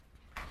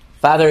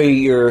Father,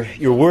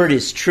 your word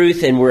is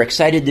truth, and we're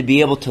excited to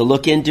be able to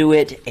look into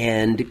it.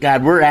 And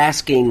God, we're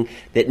asking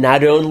that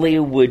not only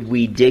would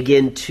we dig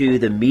into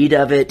the meat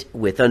of it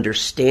with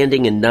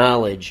understanding and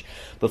knowledge,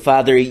 but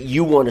Father,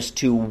 you want us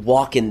to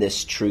walk in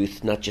this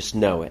truth, not just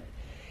know it.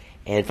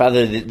 And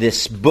Father,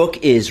 this book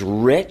is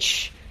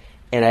rich,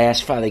 and I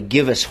ask, Father,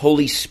 give us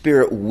Holy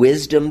Spirit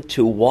wisdom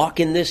to walk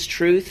in this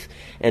truth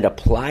and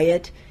apply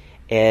it.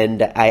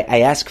 And I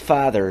ask,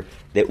 Father,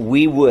 that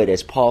we would,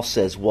 as Paul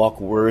says,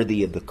 walk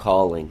worthy of the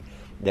calling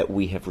that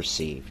we have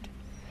received.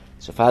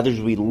 So, Father,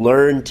 as we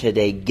learn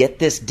today, get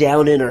this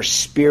down in our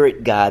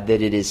spirit, God,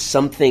 that it is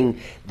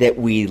something that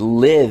we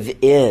live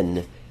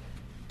in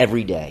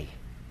every day.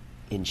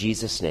 In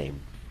Jesus' name,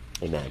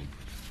 amen.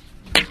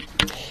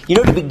 You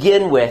know, to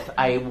begin with,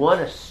 I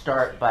want to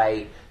start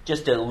by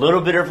just a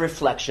little bit of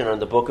reflection on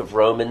the book of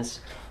Romans,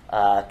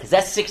 because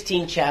that's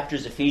 16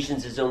 chapters.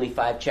 Ephesians is only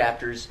 5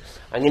 chapters.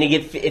 I'm going to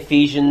give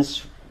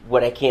Ephesians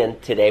what I can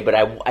today, but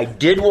I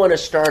did want to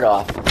start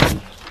off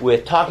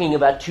with talking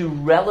about 2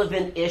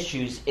 relevant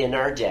issues in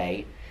our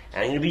day.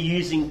 And I'm going to be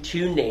using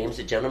 2 names,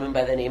 a gentleman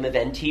by the name of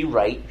N.T.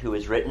 Wright, who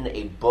has written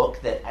a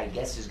book that I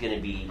guess is going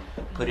to be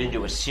put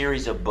into a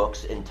series of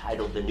books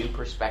entitled The New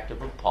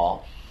Perspective of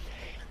Paul.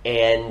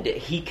 And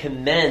he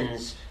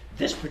commends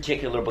this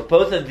particular book.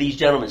 Both of these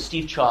gentlemen,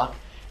 Steve Chalke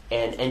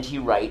and N.T.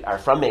 Wright, are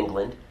from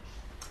England.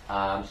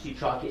 Steve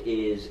Chalke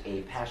is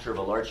a pastor of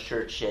a large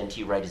church.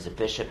 N.T. Wright is a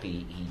bishop.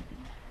 He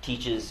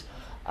teaches,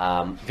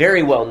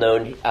 very well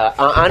known.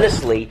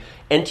 Honestly,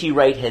 N.T.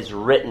 Wright has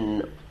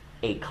written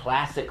a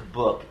classic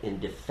book in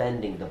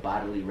defending the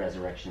bodily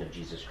resurrection of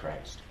Jesus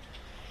Christ.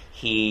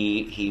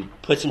 He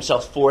puts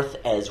himself forth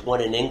as one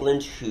in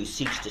England who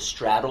seeks to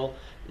straddle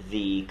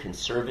the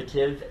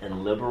conservative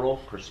and liberal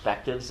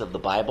perspectives of the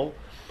Bible.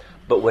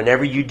 But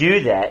whenever you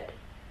do that,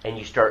 and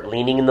you start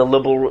leaning in the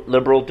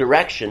liberal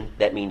direction,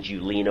 that means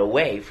you lean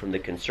away from the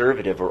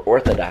conservative or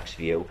orthodox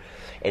view.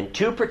 And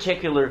 2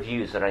 particular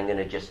views that I'm going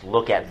to just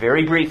look at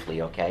very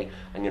briefly, okay?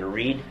 I'm going to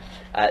read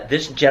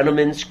this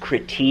gentleman's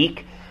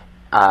critique.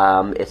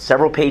 It's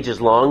several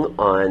pages long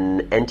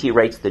on N.T.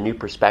 Wright's The New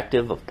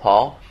Perspective of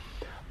Paul.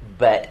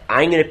 But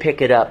I'm going to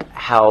pick it up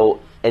how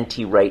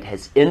N.T. Wright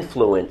has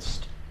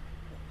influenced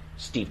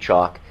Steve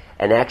Chalke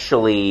and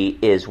actually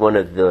is one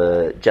of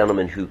the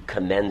gentlemen who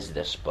commends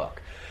this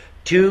book.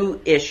 2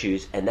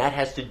 issues, and that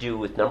has to do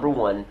with, number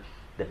 1,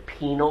 the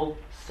penal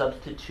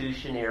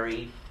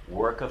substitutionary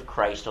work of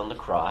Christ on the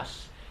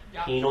cross.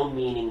 Yep. Penal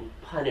meaning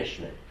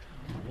punishment.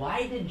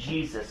 Why did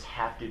Jesus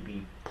have to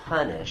be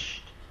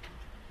punished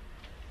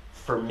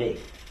for me?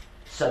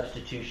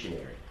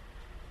 Substitutionary.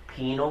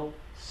 Penal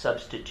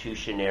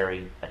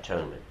substitutionary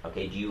atonement.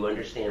 Okay, do you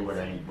understand what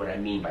I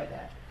mean by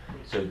that?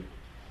 So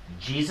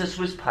Jesus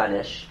was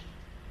punished,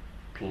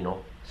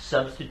 penal,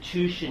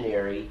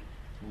 substitutionary,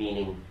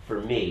 meaning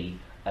for me,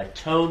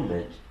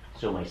 atonement,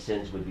 so my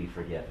sins would be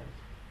forgiven.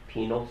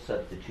 Penal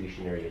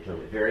substitutionary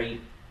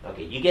atonement.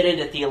 Okay, you get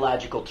into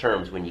theological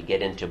terms when you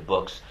get into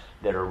books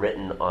that are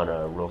written on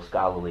a real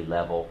scholarly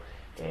level,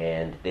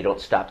 and they don't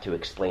stop to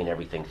explain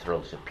everything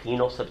thoroughly. So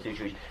penal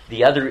substitutionary.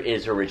 The other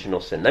is original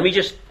sin. Let me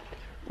just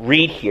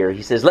read here.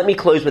 He says, let me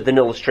close with an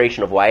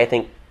illustration of why I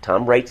think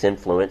Tom Wright's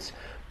influence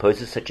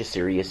poses such a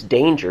serious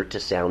danger to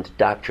sound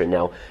doctrine.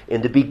 Now,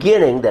 in the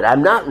beginning that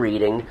I'm not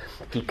reading,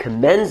 he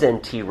commends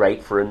N.T.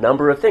 Wright for a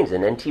number of things.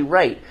 And N.T.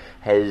 Wright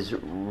has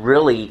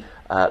really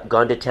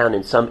gone to town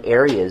in some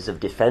areas of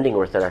defending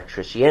Orthodox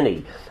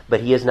Christianity,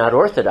 but he is not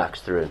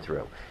Orthodox through and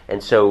through.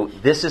 And so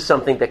this is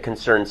something that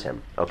concerns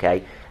him,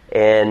 okay?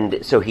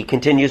 And so he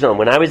continues on.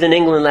 When I was in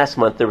England last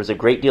month, there was a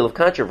great deal of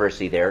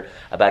controversy there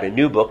about a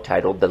new book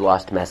titled The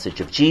Lost Message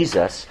of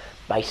Jesus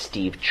by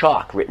Steve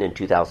Chalke, written in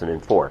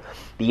 2004.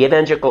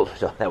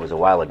 That was a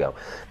while ago.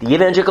 The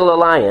Evangelical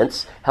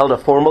Alliance held a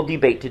formal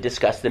debate to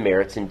discuss the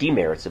merits and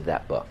demerits of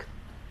that book.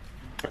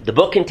 The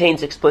book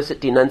contains explicit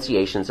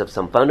denunciations of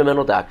some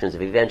fundamental doctrines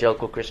of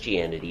evangelical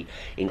Christianity,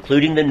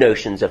 including the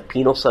notions of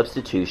penal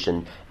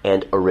substitution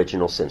and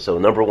original sin. So,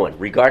 number 1,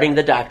 regarding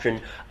the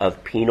doctrine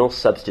of penal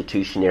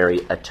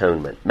substitutionary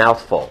atonement.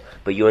 Mouthful,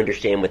 but you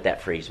understand what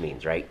that phrase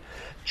means, right?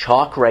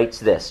 Chalke writes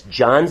this: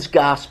 John's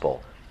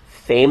Gospel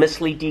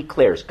famously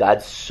declares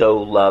God so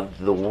loved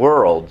the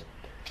world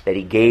that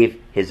he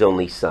gave his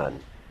only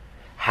Son.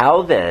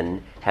 How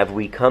then have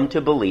we come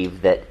to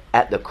believe that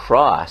at the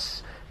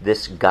cross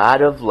this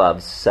God of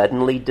love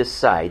suddenly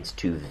decides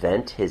to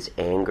vent his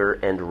anger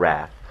and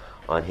wrath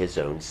on his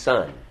own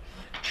Son?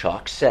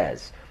 Chalke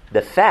says,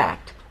 the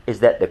fact is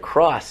that the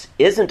cross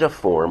isn't a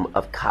form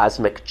of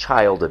cosmic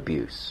child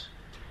abuse.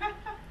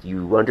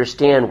 You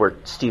understand where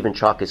Stephen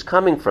Chalke is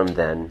coming from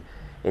then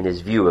in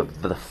his view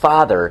of the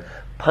Father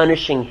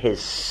punishing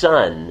his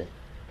Son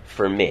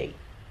for me.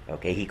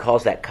 Okay, he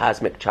calls that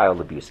cosmic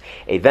child abuse.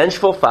 A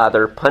vengeful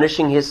father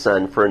punishing his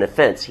son for an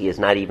offense he has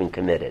not even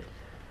committed.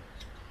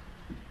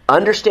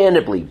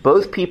 Understandably,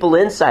 both people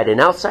inside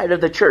and outside of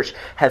the church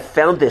have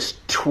found this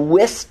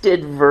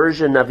twisted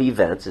version of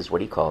events, is what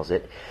he calls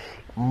it,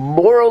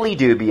 morally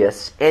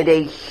dubious, and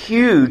a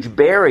huge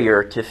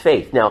barrier to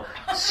faith. Now,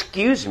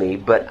 excuse me,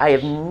 but I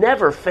have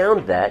never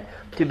found that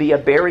to be a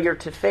barrier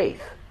to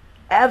faith.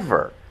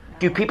 Ever.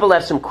 Do people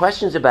have some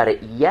questions about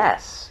it?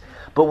 Yes.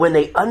 But when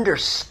they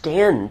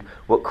understand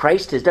what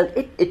Christ has done,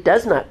 it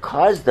does not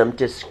cause them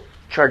to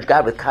charge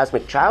God with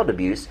cosmic child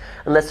abuse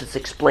unless it's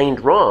explained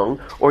wrong,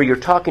 or you're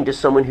talking to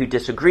someone who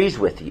disagrees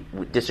with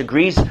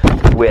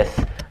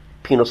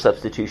penal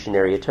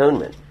substitutionary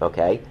atonement,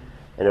 okay?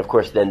 And of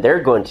course, then they're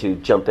going to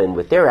jump in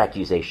with their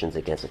accusations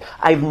against it.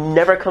 I've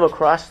never come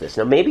across this.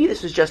 Now, maybe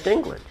this is just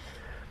England,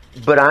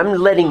 but I'm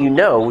letting you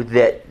know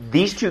that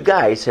these two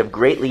guys have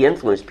greatly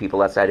influenced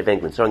people outside of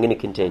England, so I'm going to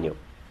continue.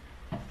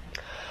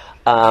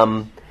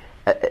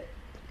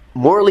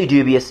 Morally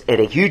dubious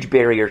and a huge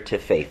barrier to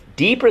faith.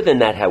 Deeper than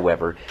that,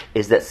 however,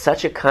 is that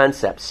such a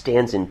concept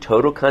stands in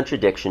total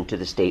contradiction to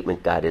the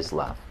statement, God is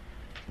love.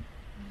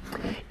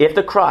 If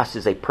the cross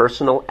is a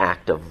personal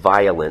act of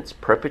violence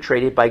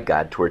perpetrated by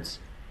God towards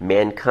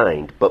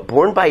mankind, but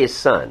borne by his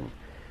Son,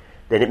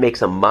 then it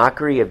makes a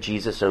mockery of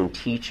Jesus' own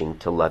teaching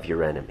to love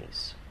your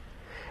enemies.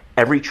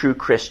 Every true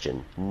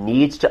Christian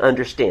needs to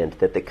understand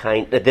that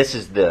this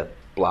is the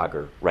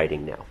blogger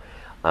writing now.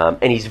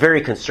 And he's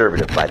very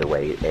conservative, by the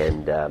way,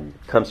 and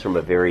comes from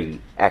a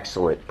very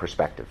excellent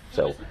perspective.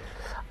 So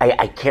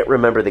I can't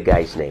remember the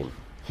guy's name.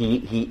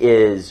 He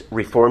is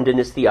reformed in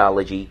his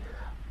theology,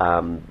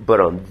 but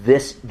on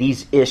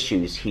these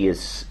issues, he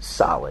is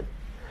solid.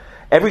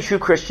 Every true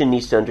Christian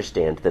needs to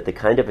understand that the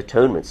kind of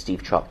atonement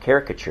Steve Chalk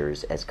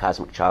caricatures as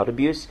cosmic child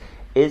abuse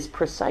is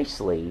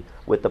precisely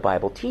what the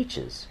Bible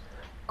teaches.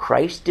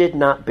 Christ did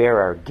not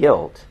bear our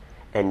guilt,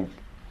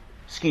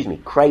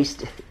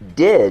 Christ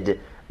did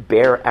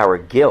bear our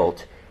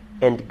guilt,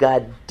 and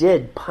God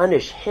did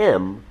punish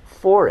him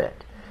for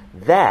it.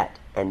 That,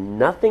 and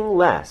nothing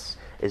less,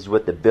 is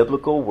what the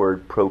biblical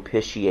word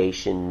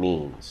propitiation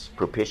means.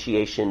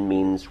 Propitiation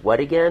means what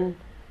again?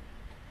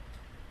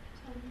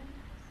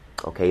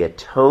 Okay,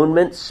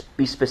 atonement.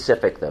 Be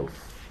specific, though.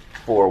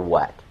 For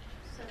what?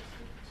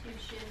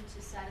 Substitution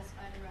to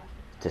satisfy the wrath of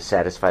God. To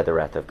satisfy the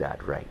wrath of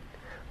God, right.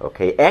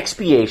 Okay,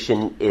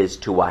 expiation is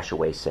to wash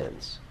away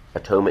sins.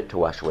 Atonement to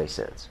wash away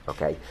sins.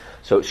 Okay?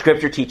 So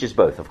Scripture teaches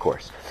both, of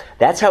course.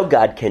 That's how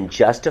God can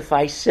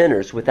justify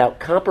sinners without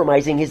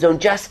compromising his own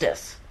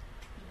justice.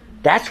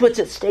 That's what's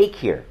at stake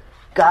here.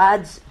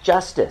 God's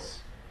justice.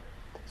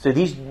 So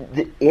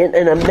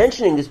and I'm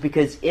mentioning this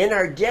because in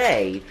our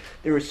day,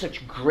 there is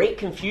such great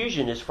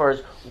confusion as far as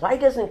why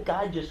doesn't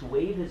God just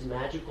wave his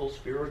magical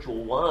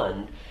spiritual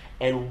wand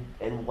and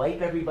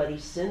wipe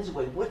everybody's sins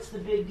away? What's the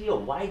big deal?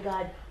 Why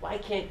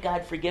can't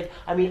God forgive?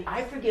 I mean,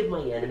 I forgive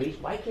my enemies.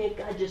 Why can't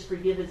God just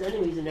forgive his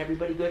enemies and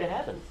everybody go to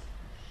heaven?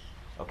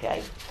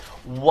 Okay?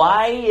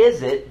 Why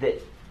is it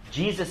that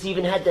Jesus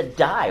even had to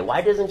die?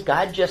 Why doesn't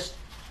God just,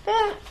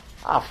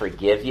 I'll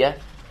forgive you?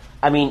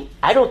 I mean,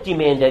 I don't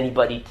demand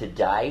anybody to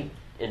die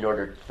in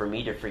order for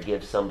me to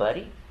forgive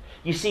somebody.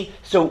 You see,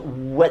 so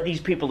what these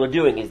people are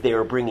doing is they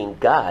are bringing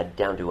God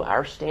down to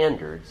our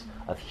standards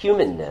of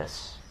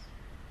humanness,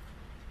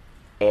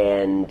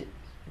 and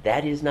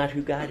that is not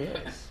who God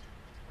is.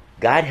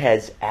 God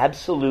has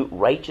absolute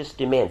righteous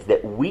demands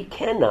that we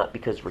cannot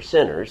because we're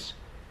sinners.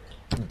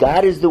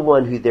 God is the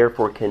one who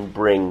therefore can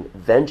bring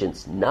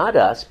vengeance, not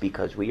us,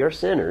 because we are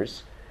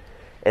sinners.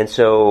 And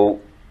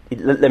so,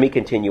 let me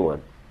continue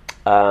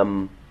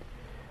on.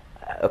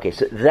 Okay,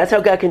 so that's how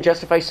God can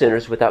justify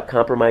sinners without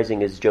compromising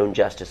his own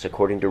justice,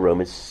 according to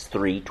Romans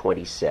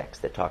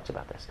 3:26, that talks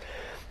about this.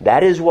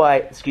 That is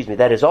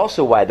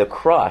also why the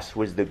cross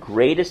was the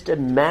greatest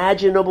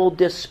imaginable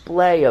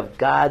display of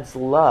God's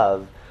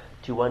love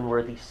to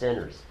unworthy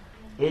sinners.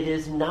 It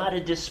is not a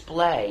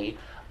display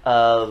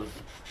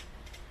of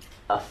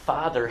a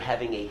father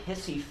having a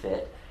hissy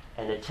fit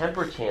and a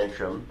temper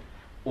tantrum,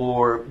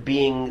 or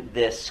being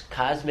this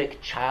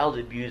cosmic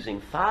child-abusing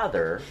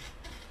father,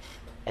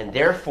 and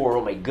therefore,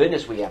 oh my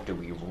goodness, we have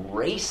to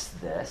erase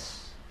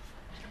this.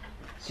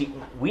 See,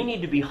 we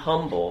need to be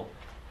humble,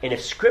 and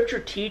if Scripture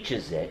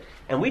teaches it,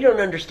 and we don't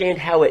understand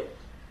how it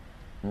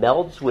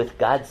melds with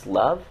God's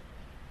love,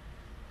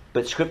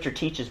 but Scripture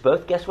teaches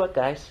both, guess what,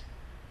 guys?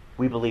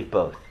 We believe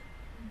both.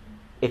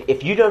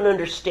 If you don't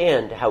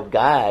understand how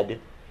God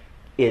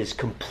is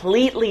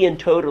completely and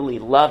totally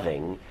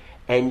loving,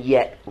 and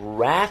yet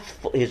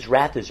his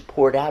wrath is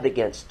poured out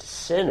against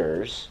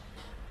sinners,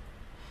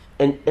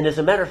 and as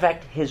a matter of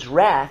fact, his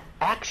wrath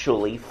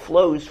actually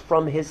flows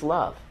from his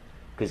love,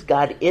 because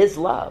God is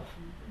love.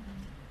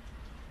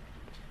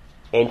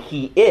 And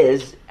he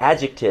is,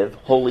 adjective,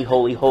 holy,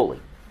 holy, holy.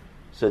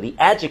 So the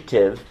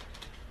adjective,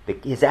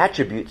 his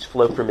attributes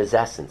flow from his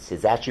essence.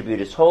 His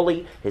attribute is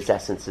holy, his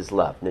essence is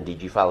love. Now,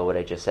 did you follow what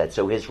I just said?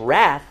 So his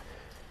wrath,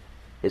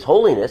 his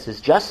holiness,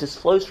 his justice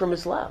flows from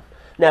his love.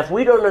 Now, if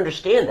we don't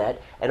understand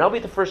that, and I'll be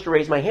the first to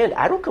raise my hand,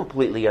 I don't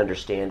completely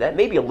understand that,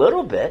 maybe a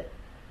little bit.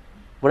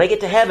 When I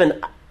get to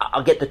heaven,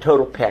 I'll get the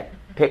total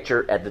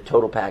picture at the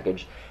total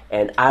package,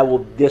 and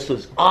this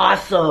was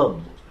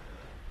awesome.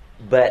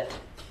 But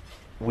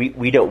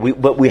we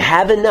don't. But we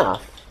have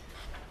enough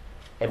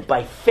And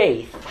by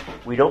faith,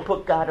 we don't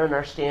put God on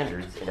our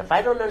standards. And if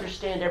I don't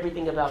understand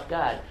everything about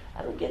God,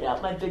 I don't get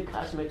out my big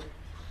cosmic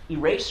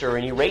eraser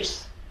and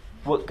erase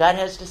what God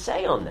has to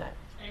say on that.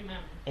 Amen.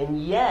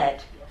 And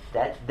yet,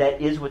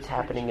 that is what's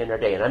happening in our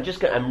day. And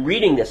I'm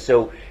reading this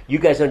so you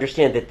guys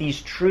understand that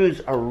these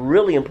truths are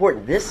really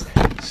important. This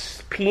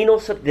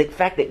the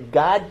fact that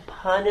God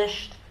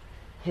punished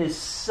his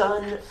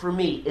son for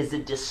me is a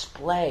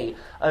display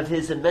of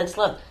his immense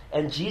love.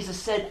 And Jesus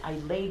said, I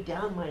lay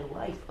down my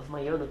life of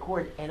my own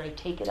accord and I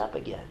take it up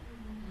again.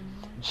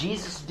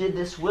 Jesus did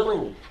this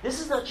willingly. This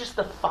is not just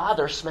the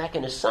father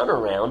smacking his son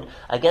around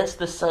against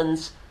the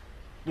son's,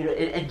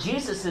 and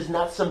Jesus is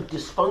not some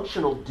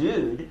dysfunctional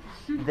dude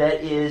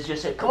that is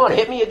just saying, come on,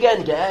 hit me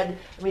again, Dad.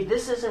 I mean,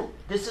 this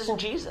isn't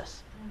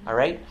Jesus, all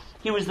right?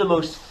 He was the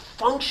most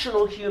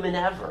functional human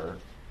ever,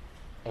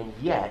 and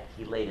yet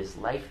he laid his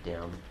life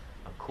down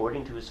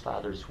according to his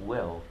Father's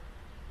will.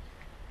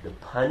 The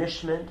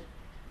punishment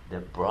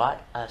that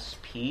brought us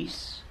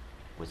peace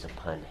was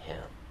upon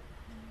him.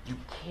 You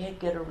can't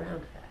get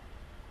around that.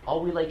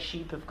 All we like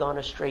sheep have gone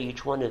astray.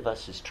 Each one of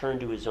us has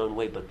turned to his own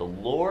way. But the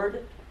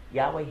Lord,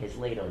 Yahweh, has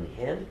laid on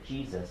him,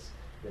 Jesus,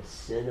 the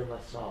sin of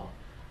us all.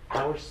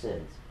 Our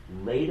sins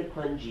laid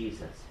upon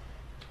Jesus.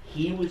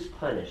 He was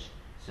punished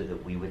so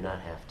that we would not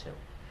have to.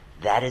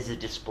 That is a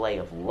display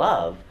of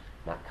love,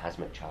 not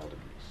cosmic child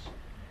abuse.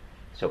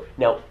 So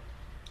now,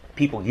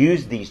 people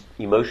use these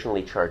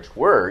emotionally charged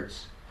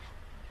words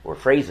or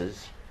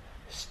phrases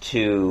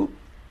to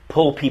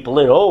pull people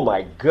in. Oh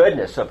my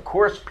goodness, of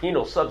course,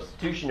 penal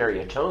substitutionary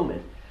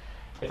atonement.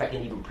 If I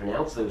can even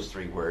pronounce those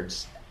three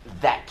words,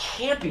 that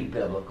can't be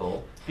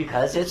biblical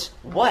because it's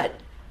what?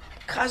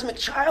 Cosmic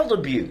child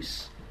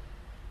abuse.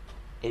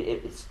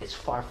 It's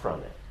far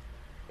from it.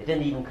 It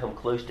didn't even come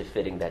close to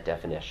fitting that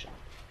definition.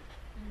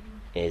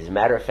 As a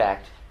matter of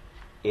fact,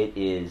 it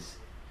is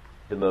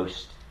the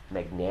most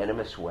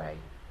magnanimous way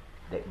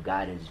that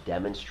God has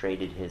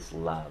demonstrated his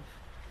love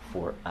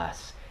for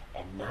us,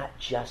 and not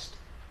just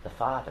the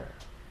Father,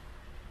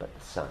 but the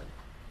Son.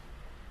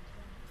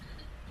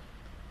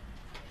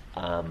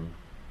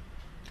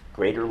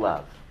 Greater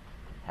love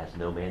has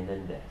no man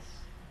than this,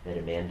 that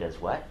a man does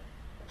what?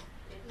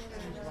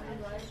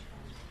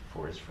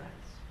 For his friends.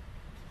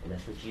 And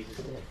that's what Jesus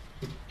did.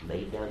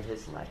 Laid down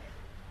his life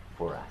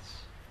for us.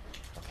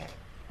 Okay.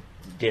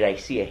 Did I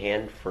see a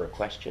hand for a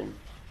question?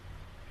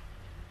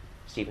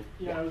 Stephen?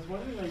 Yeah, I was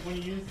wondering, when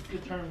you use the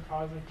term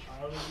cosmic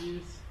child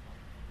abuse,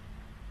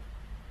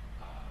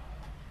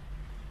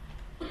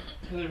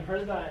 because I've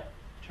heard that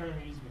term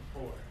used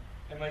before,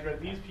 and are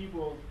these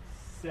people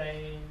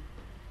saying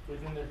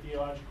within their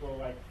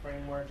theological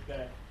framework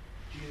that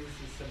Jesus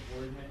is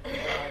subordinate to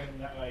God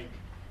and that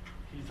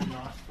he's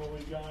not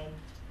fully God?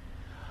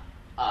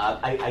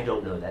 I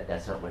don't know that.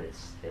 That's not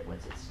what's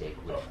at stake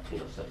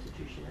with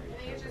substitutionary.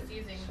 I think it's just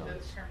using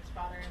those terms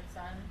father and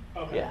son.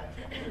 Okay. Yeah.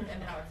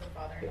 And how it's a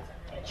father and son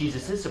relationship.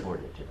 Jesus is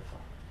subordinate to the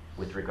Father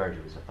with regard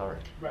to his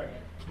authority. Right.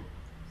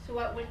 So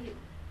what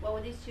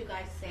would these two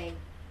guys say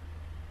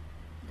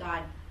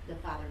God the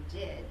Father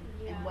did,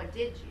 and what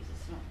did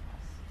Jesus know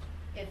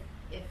for us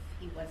if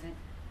he wasn't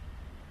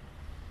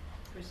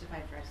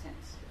crucified for our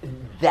sins?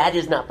 That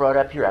is not brought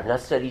up here. I've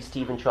not studied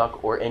Stephen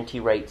Chalk or N.T.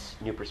 Wright's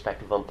New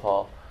Perspective on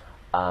Paul,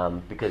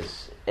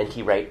 because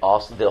N.T. Wright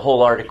also, the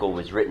whole article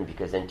was written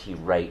because N.T.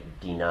 Wright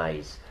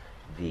denies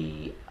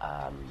the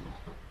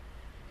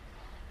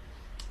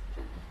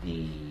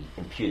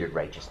imputed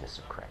righteousness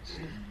of Christ.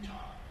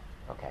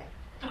 Okay?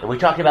 And we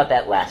talked about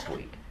that last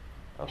week.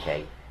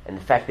 Okay? And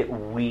the fact that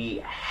we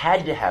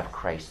had to have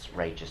Christ's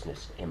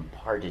righteousness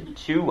imparted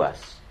to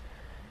us,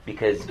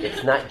 because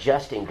it's not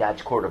just in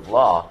God's court of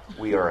law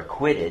we are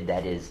acquitted,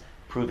 that is,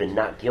 proven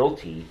not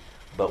guilty,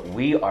 but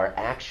we are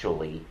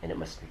actually, and it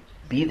must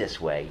be this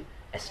way,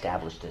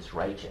 established as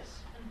righteous.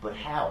 But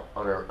how?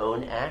 On our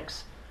own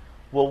acts?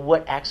 Well,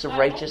 what acts of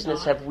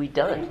righteousness have we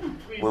done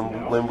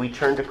when we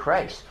turn to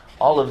Christ?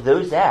 All of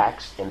those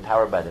acts,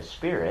 empowered by the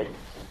Spirit,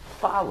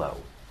 follow.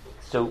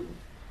 So,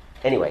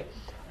 anyway,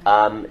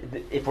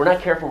 if we're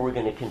not careful, we're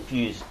going to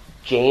confuse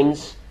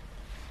James'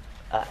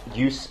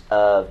 use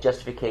of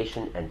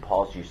justification and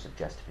Paul's use of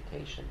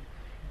justification.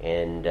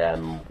 And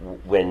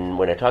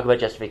when I talk about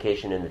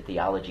justification in the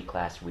theology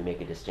class, we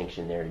make a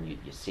distinction there, and you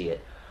see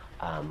it.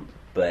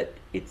 But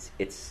it's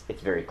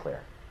very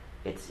clear.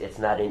 It's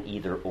not an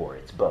either or.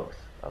 It's both.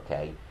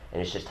 Okay,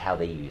 and it's just how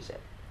they use it.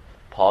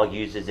 Paul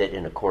uses it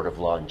in a court of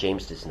law, and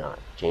James does not.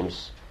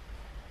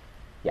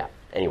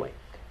 Anyway,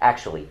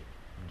 actually,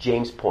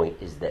 James'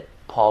 point is that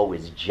Paul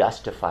was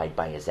justified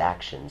by his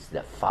actions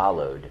that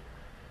followed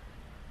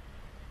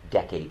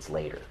decades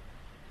later.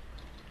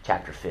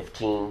 Chapter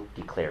 15,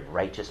 declared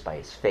righteous by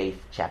his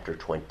faith. Chapter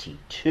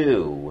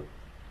 22,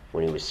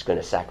 when he was going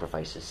to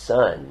sacrifice his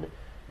son,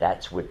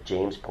 that's what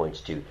James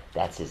points to.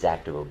 That's his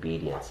act of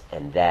obedience,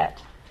 and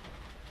that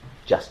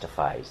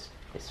justifies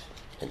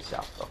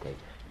himself. Okay,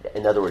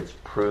 in other words,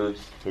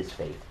 proves his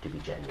faith to be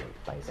genuine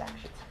by his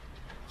actions.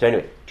 So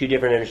anyway, two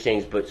different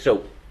understandings. But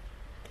so,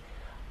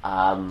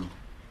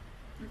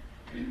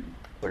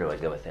 where do I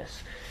go with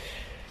this?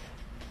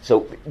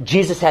 So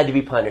Jesus had to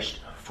be punished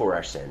for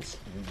our sins.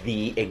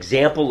 The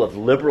example of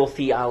liberal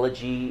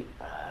theology,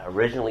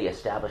 originally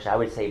established, I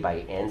would say,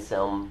 by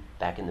Anselm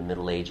back in the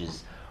Middle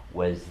Ages,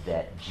 was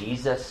that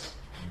Jesus'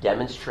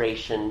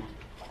 demonstration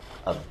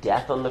of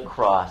death on the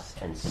cross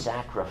and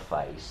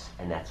sacrifice,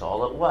 and that's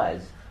all it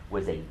was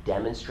a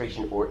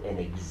demonstration or an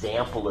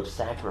example of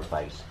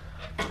sacrifice,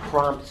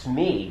 prompts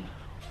me,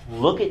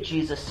 look at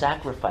Jesus'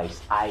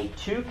 sacrifice. I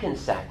too can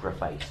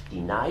sacrifice,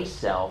 deny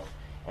self,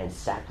 and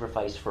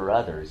sacrifice for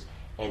others.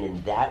 And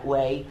in that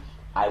way,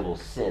 I will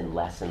sin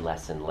less and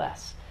less and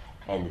less.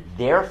 And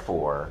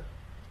therefore,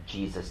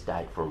 Jesus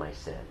died for my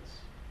sins.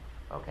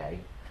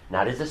 Okay?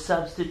 Not as a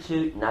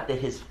substitute, not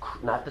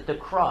that the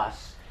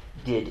cross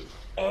did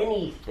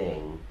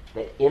anything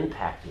that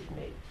impacted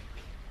me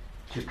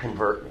to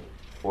convert me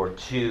or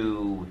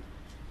to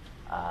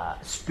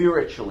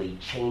spiritually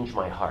change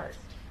my heart.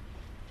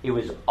 It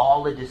was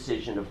all a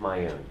decision of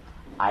my own.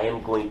 I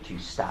am going to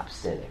stop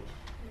sinning,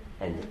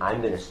 and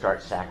I'm going to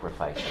start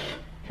sacrificing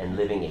and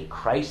living a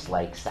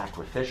Christ-like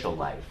sacrificial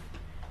life.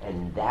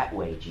 And that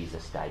way,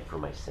 Jesus died for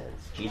my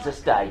sins.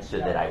 Jesus died so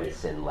that I would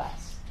sin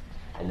less.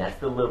 And that's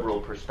the liberal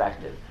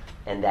perspective.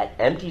 And that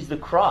empties the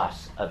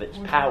cross of its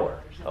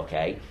power,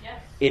 okay? Yes.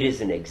 It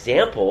is an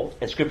example,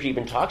 and Scripture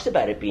even talks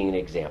about it being an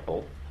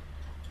example,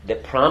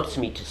 that prompts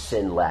me to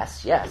sin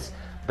less, yes.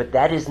 But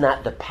that is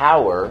not the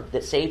power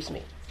that saves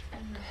me.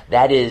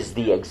 That is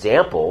the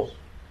example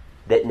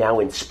that now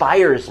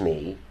inspires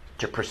me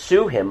to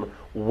pursue Him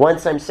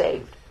once I'm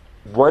saved,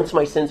 once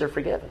my sins are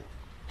forgiven.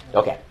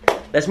 Okay,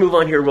 let's move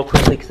on here real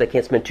quickly because I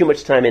can't spend too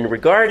much time in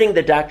regarding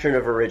the doctrine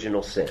of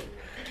original sin.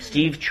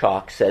 Steve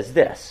Chalk says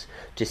this: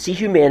 to see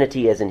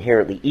humanity as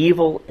inherently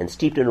evil and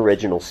steeped in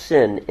original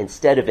sin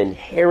instead of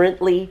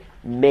inherently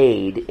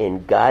made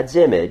in God's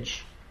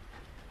image.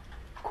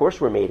 Of course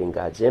we're made in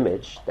God's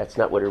image. That's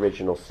not what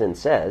original sin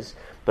says.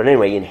 But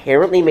anyway,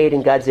 inherently made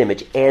in God's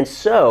image, and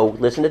so,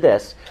 listen to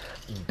this,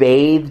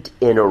 bathed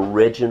in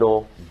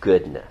original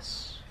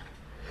goodness.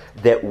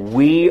 That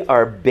we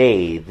are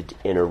bathed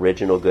in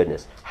original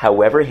goodness.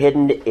 However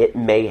hidden it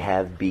may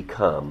have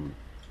become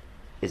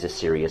is a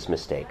serious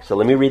mistake. So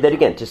let me read that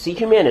again. To see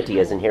humanity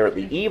as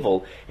inherently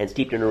evil and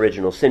steeped in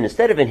original sin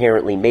instead of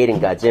inherently made in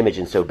God's image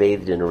and so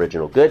bathed in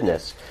original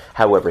goodness,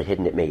 however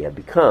hidden it may have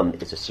become,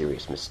 is a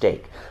serious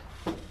mistake.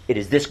 It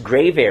is this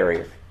grave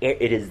error.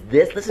 It is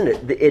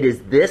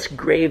this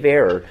grave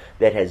error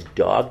that has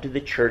dogged the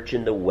church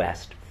in the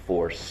West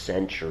for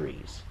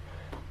centuries.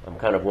 I'm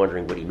kind of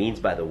wondering what he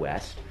means by the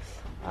West,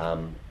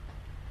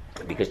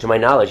 because to my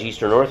knowledge,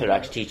 Eastern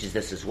Orthodox teaches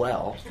this as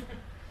well.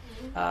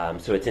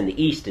 So it's in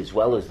the East as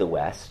well as the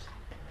West.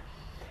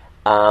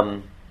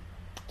 Let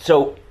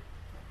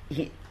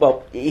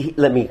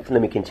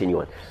me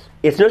continue on.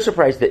 It's no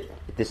surprise that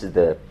this is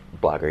the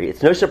blogger.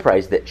 It's no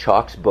surprise that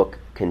Chalk's book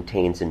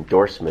contains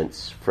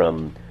endorsements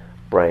from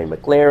Brian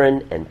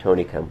McLaren and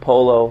Tony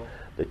Campolo,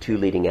 the two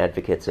leading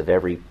advocates of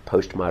every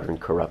postmodern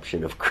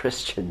corruption of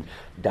Christian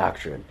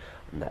doctrine.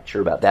 I'm not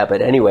sure about that,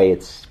 but anyway,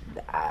 it's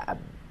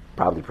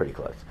probably pretty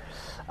close.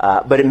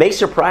 But it may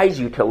surprise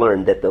you to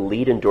learn that the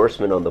lead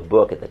endorsement on the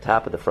book at the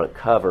top of the front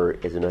cover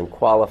is an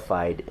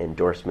unqualified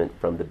endorsement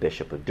from the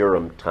Bishop of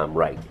Durham, Tom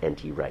Wright,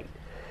 N.T. Wright.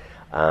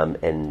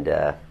 And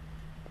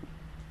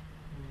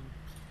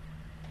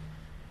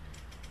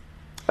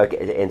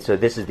so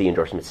this is the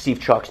endorsement. Steve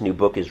Chalk's new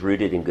book is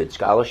rooted in good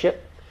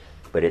scholarship,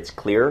 but its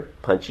clear,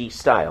 punchy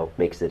style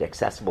makes it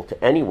accessible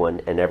to anyone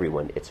and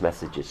everyone. Its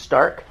message is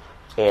stark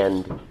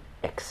and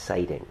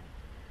exciting.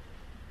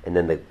 And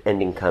then the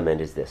ending comment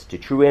is this: to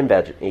true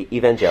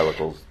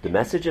evangelicals, the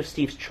message of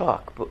Steve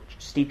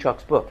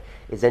Chalk's book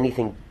is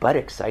anything but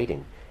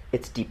exciting.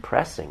 It's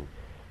depressing.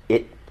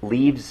 It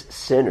leaves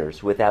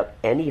sinners without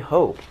any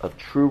hope of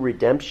true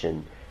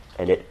redemption,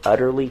 and it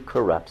utterly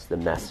corrupts the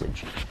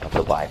message of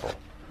the Bible.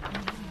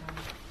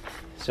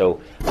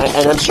 So,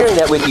 and I'm sharing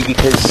that with you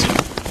because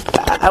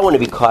I want to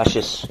be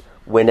cautious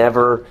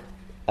whenever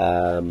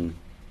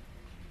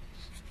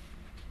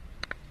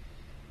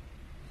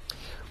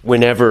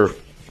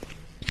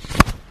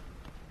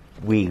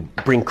we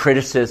bring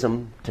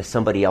criticism to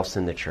somebody else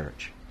in the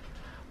church.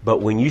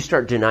 But when you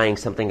start denying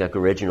something like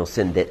original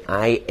sin, that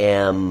I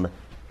am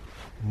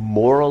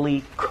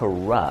morally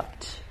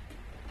corrupt,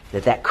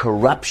 that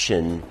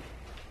corruption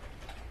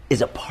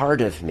is a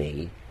part of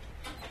me,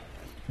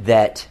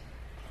 that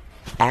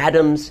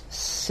Adam's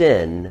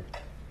sin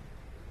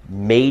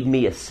made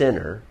me a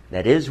sinner.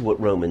 That is what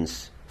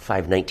Romans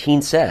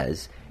 5:19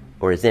 says,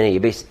 or as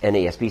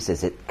NASB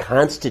says, it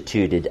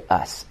constituted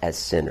us as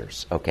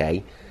sinners,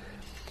 okay?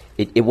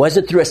 It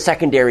wasn't through a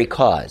secondary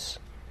cause.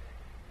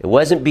 It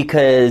wasn't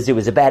because it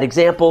was a bad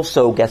example,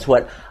 so guess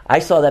what? I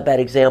saw that bad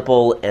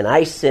example and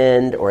I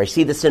sinned, or I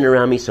see the sin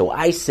around me, so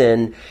I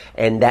sin,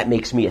 and that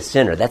makes me a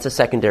sinner. That's a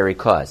secondary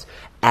cause.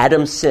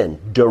 Adam's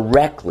sin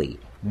directly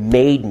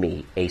made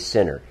me a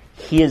sinner.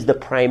 He is the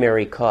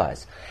primary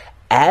cause.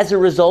 As a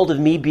result of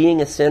me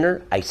being a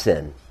sinner, I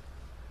sin.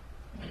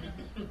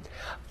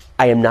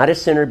 I am not a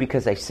sinner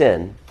because I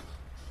sin.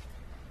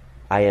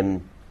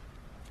 I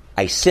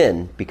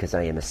sin because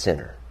I am a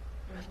sinner.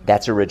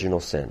 That's original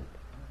sin.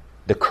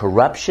 The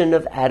corruption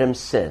of Adam's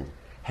sin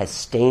has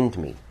stained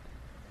me.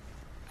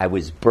 I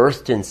was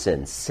birthed in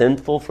sin,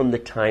 sinful from the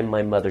time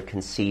my mother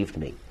conceived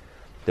me.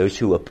 Those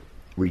who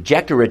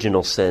reject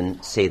original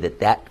sin say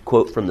that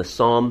quote from the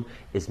Psalm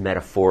is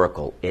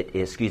metaphorical.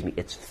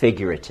 It's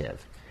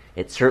figurative.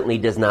 It certainly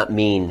does not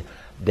mean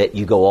that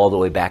you go all the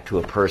way back to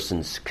a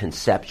person's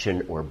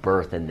conception or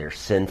birth and they're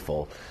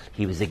sinful.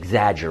 He was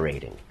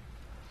exaggerating.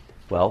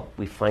 Well,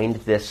 we find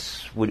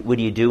this, what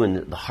do you do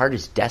when the heart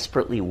is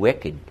desperately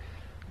wicked,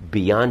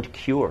 beyond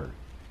cure?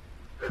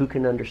 Who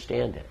can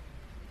understand it?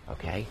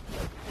 Okay?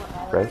 Well,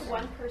 I Right? heard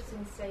one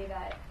person say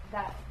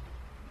that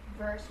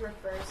verse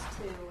refers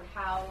to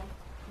how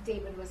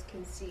David was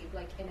conceived,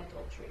 like in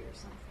adultery or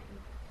something.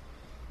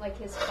 Like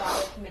his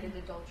father committed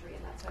adultery,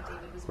 and that's how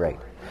David was Right.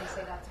 born. And they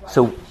say that's why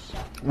So he was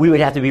shut. we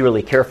would have to be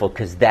really careful,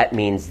 because that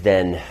means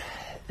then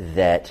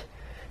that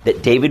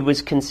David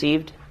was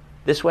conceived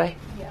this way?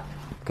 Yeah.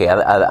 Okay,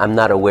 I'm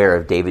not aware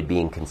of David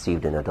being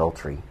conceived in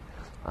adultery.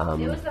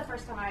 It was the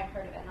first time I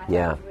heard of it, and I thought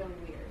Yeah. it was really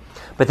weird.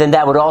 But then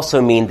that would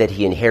also mean that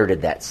he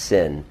inherited that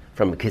sin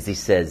because he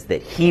says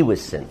that he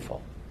was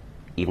sinful,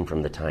 even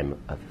from the time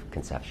of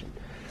conception.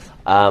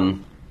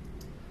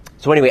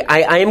 So anyway,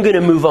 I am going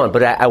to move on,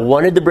 but I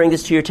wanted to bring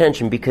this to your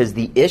attention because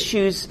the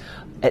issues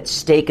at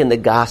stake in the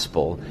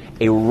gospel,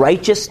 a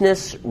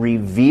righteousness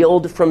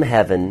revealed from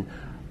heaven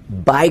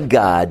by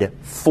God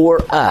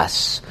for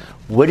us.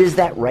 What is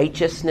that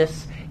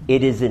righteousness?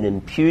 It is an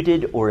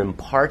imputed or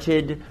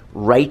imparted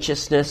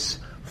righteousness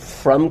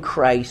from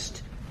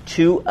Christ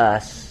to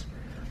us.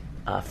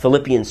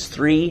 Philippians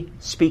 3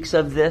 speaks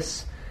of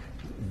this,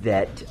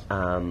 that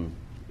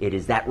it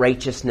is that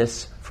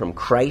righteousness from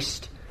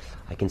Christ.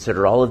 I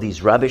consider all of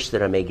these rubbish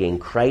that I may gain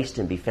Christ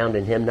and be found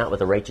in him, not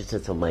with a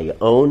righteousness of my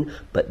own,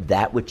 but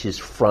that which is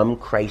from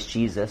Christ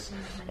Jesus.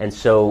 Mm-hmm. And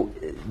so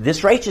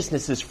this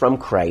righteousness is from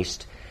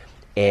Christ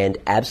and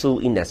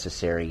absolutely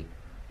necessary.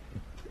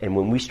 And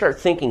when we start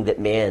thinking that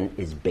man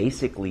is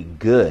basically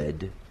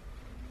good,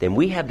 then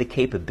we have the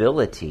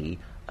capability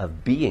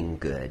of being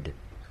good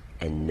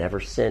and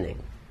never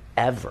sinning,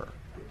 ever.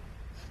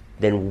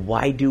 Then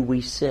why do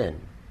we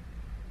sin?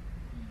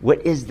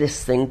 What is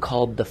this thing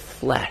called the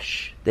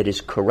flesh that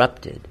is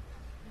corrupted?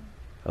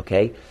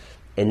 Okay?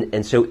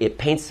 And so it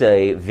paints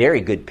a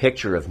very good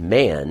picture of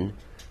man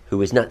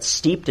who is not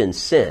steeped in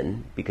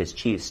sin, because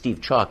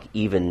Steve Chalk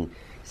even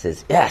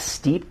says,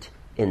 steeped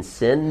in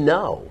sin?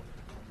 No.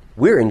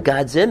 We're in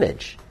God's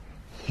image,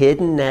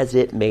 hidden as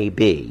it may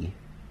be.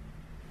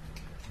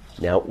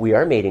 Now, we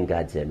are made in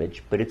God's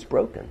image, but it's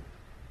broken.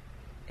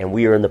 And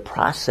we are in the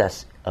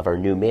process of our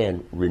new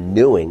man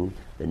renewing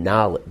the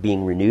knowledge,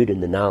 being renewed in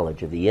the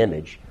knowledge of the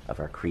image of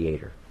our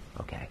Creator.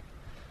 Okay.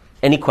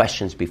 Any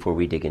questions before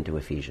we dig into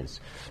Ephesians?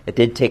 It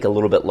did take a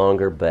little bit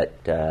longer, but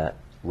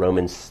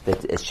Romans,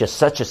 it's just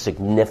such a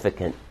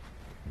significant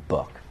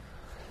book.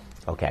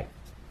 Okay.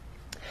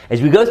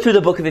 As we go through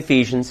the book of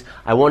Ephesians,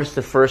 I want us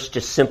to first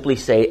just simply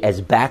say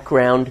as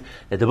background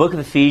that the book of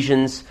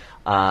Ephesians,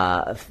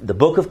 the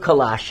book of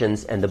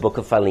Colossians, and the book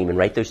of Philemon,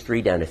 write those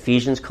three down,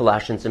 Ephesians,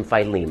 Colossians, and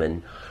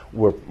Philemon,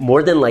 were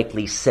more than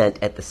likely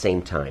sent at the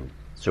same time.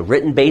 So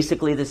written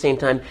basically at the same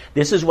time.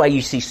 This is why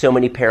you see so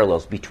many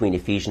parallels between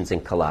Ephesians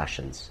and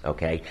Colossians,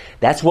 okay?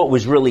 That's what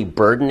was really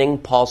burdening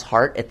Paul's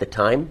heart at the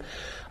time.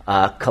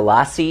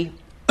 Colossae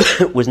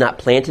was not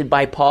planted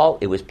by Paul.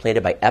 It was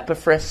planted by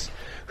Epaphras,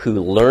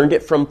 who learned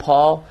it from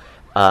Paul,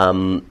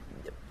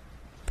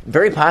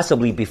 very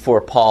possibly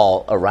before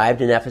Paul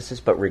arrived in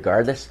Ephesus, but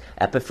regardless,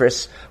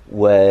 Epaphras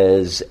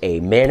was a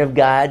man of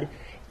God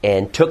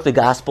and took the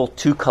gospel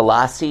to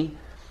Colossae,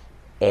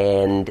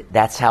 and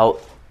that's how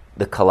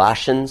the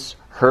Colossians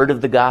heard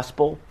of the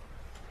gospel.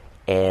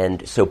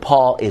 And so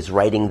Paul is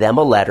writing them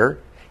a letter.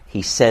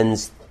 He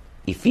sends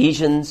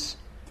Ephesians,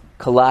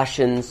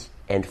 Colossians,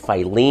 and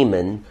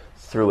Philemon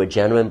through a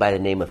gentleman by the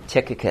name of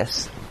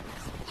Tychicus.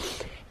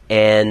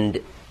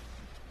 And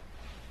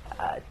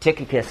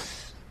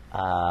Tychicus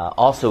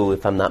also,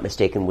 if I'm not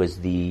mistaken, was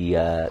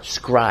the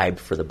scribe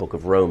for the book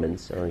of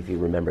Romans. I don't know if you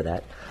remember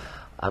that.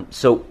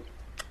 So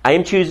I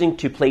am choosing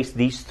to place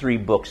these three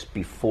books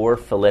before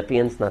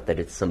Philippians, not that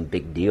it's some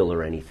big deal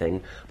or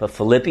anything, but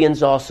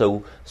Philippians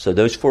also, so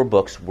those four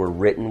books were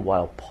written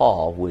while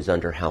Paul was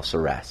under house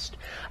arrest.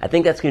 I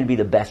think that's going to be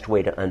the best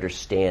way to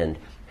understand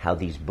how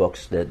these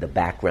books, the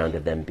background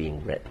of them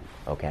being written,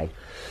 okay?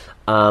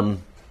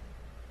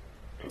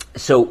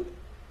 So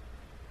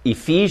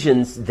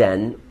Ephesians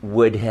then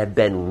would have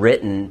been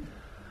written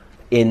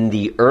in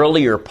the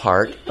earlier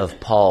part of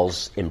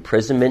Paul's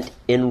imprisonment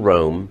in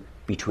Rome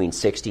between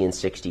 60 and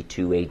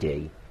 62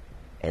 AD.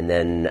 And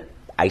then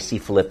I see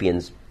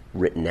Philippians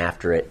written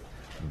after it,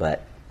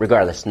 but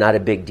regardless, not a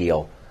big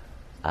deal.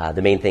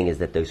 The main thing is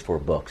that those four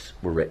books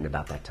were written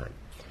about that time.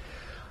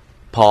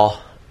 Paul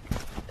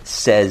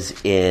says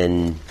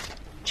in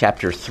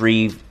chapter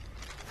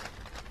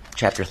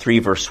chapter 3,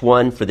 verse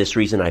 1, for this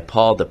reason I,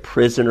 Paul, the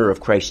prisoner of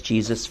Christ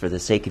Jesus, for the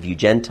sake of you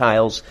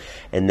Gentiles.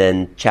 And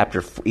then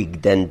he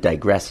then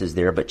digresses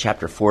there, but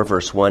chapter 4,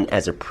 verse 1,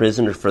 as a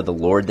prisoner for the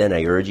Lord, then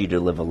I urge you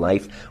to live a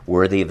life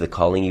worthy of the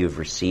calling you have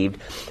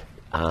received.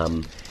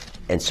 And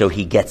so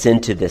he gets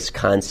into this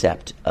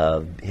concept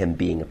of him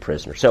being a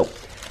prisoner. So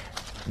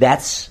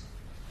that's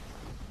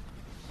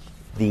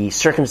the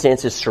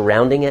circumstances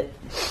surrounding it.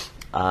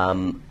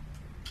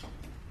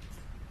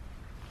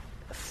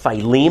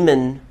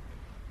 Philemon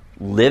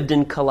lived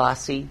in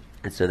Colossae,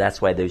 and so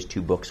that's why those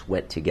two books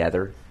went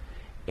together.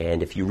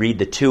 And if you read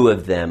the two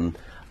of them,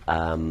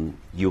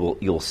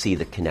 you'll see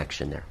the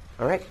connection there.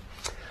 All right?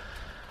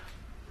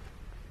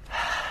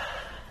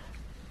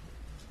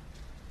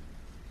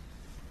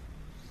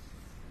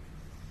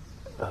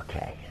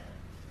 Okay.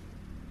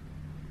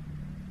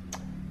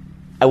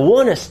 I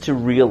want us to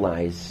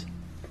realize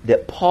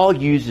that Paul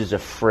uses a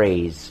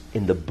phrase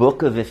in the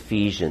book of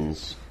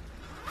Ephesians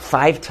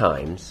 5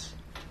 times,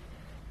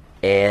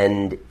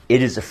 and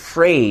it is a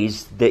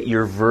phrase that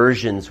your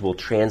versions will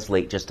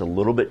translate just a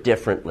little bit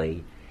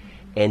differently.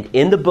 And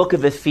in the book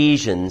of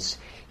Ephesians,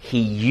 he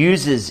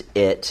uses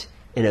it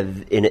in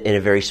a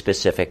very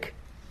specific.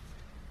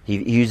 He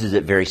uses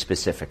it very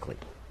specifically.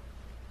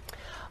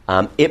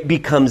 It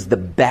becomes the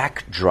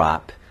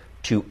backdrop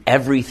to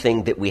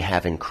everything that we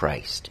have in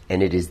Christ,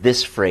 and it is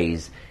this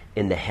phrase,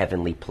 in the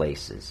heavenly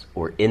places,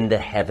 or in the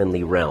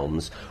heavenly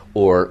realms,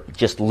 or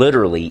just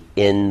literally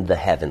in the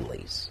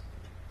heavenlies.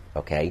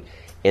 Okay?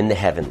 In the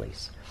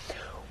heavenlies.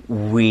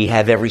 We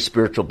have every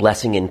spiritual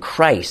blessing in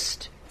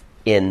Christ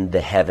in the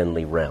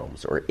heavenly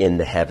realms, or in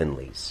the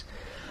heavenlies.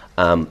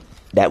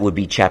 That would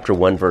be chapter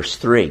 1, verse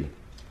 3.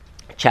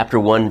 Chapter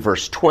 1,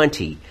 verse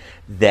 20,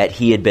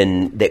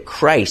 that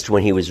Christ,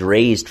 when he was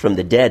raised from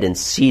the dead and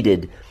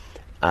seated,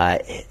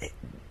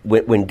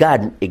 when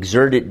God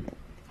exerted,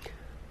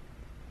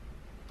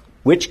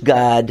 which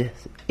God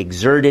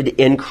exerted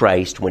in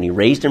Christ when he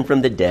raised him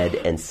from the dead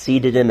and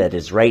seated him at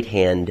his right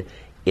hand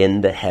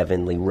in the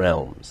heavenly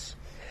realms.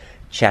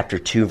 Chapter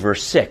 2,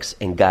 verse 6,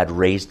 and God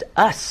raised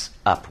us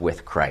up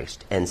with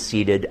Christ and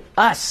seated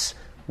us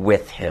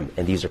with him.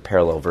 And these are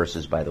parallel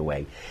verses, by the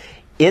way.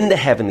 In the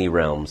heavenly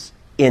realms,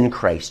 in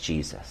Christ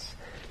Jesus.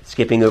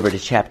 Skipping over to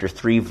chapter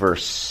 3,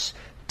 verse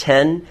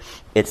 10,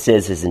 it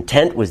says his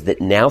intent was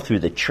that now through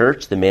the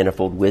church, the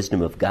manifold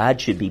wisdom of God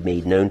should be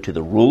made known to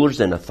the rulers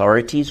and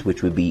authorities,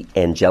 which would be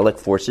angelic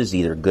forces,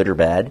 either good or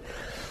bad,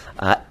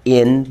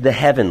 in the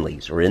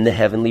heavenlies, or in the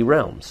heavenly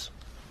realms.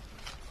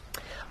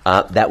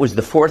 That was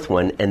the fourth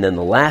one. And then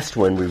the last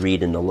one we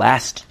read in the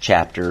last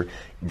chapter,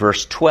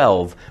 verse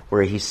 12,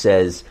 where he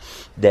says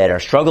that our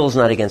struggle is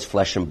not against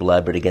flesh and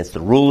blood, but against the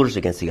rulers,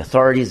 against the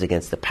authorities,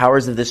 against the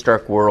powers of this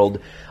dark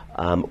world,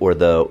 or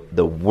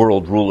the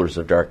world rulers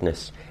of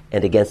darkness,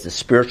 and against the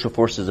spiritual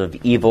forces of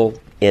evil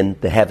in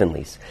the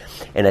heavenlies.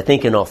 And I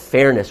think in all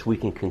fairness, we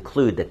can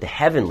conclude that the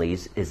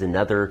heavenlies is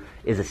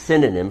a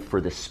synonym for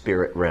the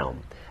spirit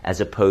realm, as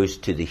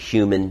opposed to the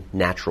human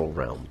natural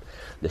realm.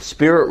 The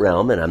spirit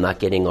realm, and I'm not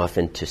getting off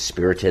into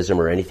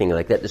spiritism or anything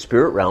like that, the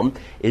spirit realm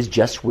is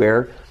just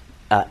where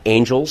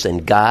angels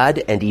and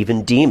God and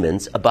even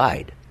demons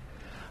abide.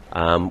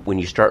 When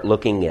you start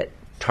looking at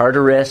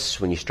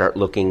Tartarus, when you start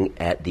looking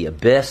at the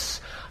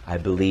abyss, I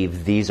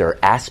believe these are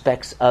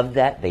aspects of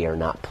that. They are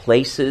not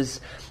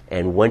places.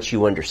 And once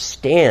you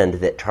understand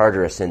that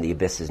Tartarus and the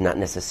abyss is not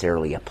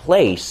necessarily a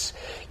place,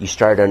 you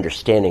start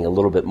understanding a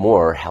little bit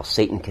more how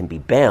Satan can be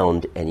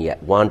bound and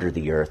yet wander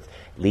the earth,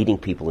 leading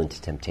people into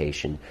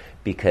temptation,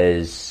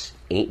 because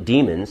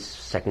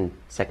demons,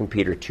 2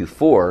 Peter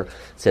 2:4,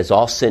 says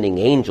all sinning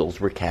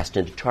angels were cast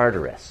into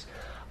Tartarus.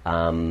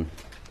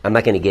 I'm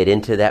not going to get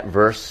into that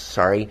verse,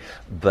 sorry,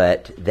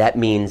 but that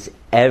means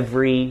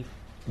every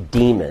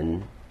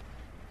demon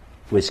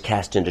was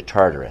cast into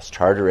Tartarus.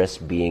 Tartarus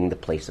being the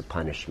place of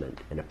punishment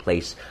and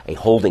a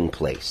holding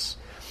place.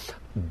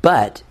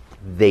 But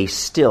they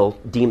still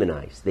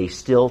demonize. They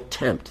still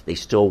tempt. They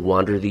still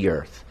wander the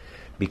earth,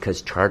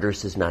 because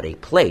Tartarus is not a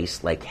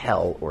place like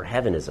hell or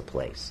heaven is a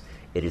place.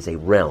 It is a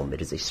realm.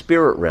 It is a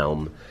spirit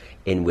realm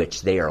in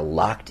which they are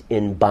locked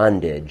in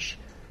bondage,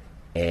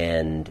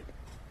 and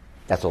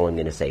that's all I'm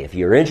going to say. If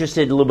you're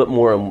interested a little bit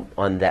more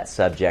on that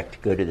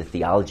subject, go to the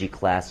theology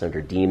class under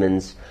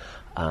demons.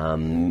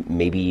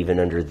 Maybe even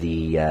under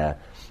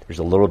there's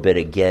a little bit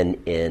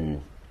again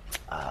in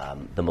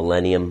the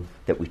millennium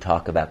that we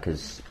talk about,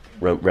 because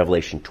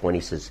Revelation 20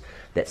 says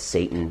that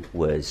Satan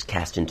was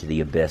cast into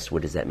the abyss.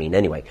 What does that mean?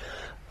 Anyway,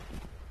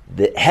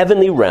 the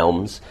heavenly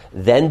realms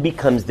then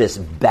becomes this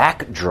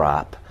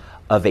backdrop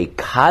of a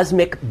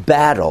cosmic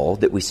battle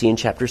that we see in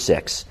chapter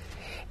 6,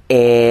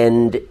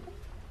 and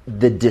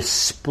the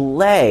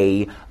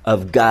display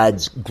of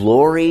God's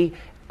glory,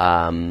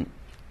 and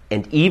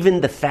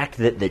even the fact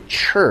that the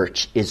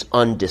church is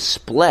on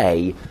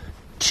display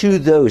to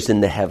those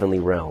in the heavenly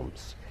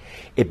realms.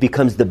 It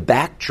becomes the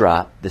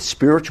backdrop, the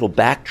spiritual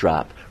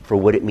backdrop, for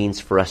what it means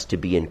for us to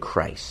be in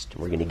Christ.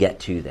 We're going to get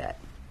to that.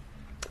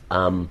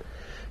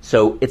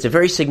 So it's a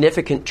very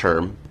significant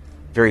term,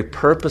 very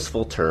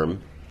purposeful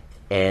term,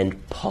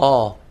 And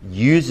Paul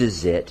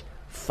uses it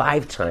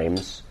 5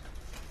 times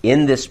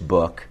in this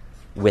book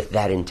with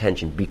that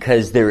intention,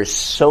 because there is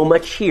so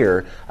much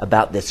here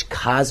about this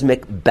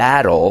cosmic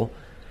battle,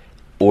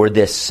 or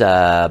this,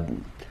 I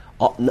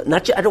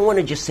don't want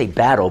to just say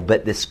battle,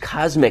 but this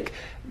cosmic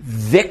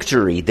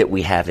victory that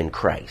we have in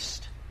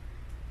Christ.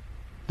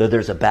 Though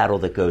there's a battle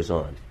that goes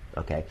on.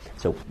 Okay,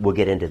 so we'll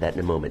get into that in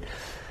a moment.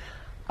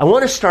 I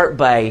want to start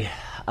by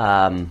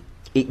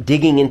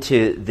digging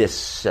into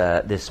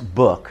this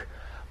book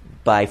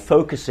by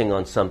focusing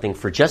on something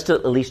for just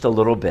at least a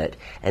little bit,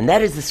 and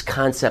that is this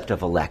concept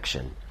of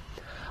election.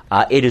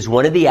 It is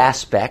one of the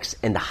aspects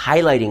and the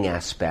highlighting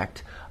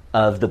aspect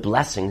of the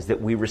blessings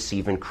that we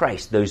receive in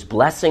Christ. Those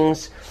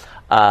blessings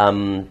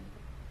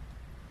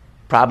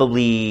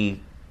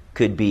probably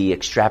could be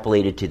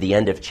extrapolated to the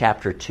end of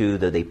chapter 2,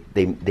 though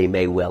they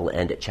may well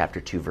end at chapter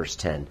 2, verse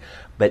 10.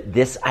 But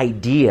this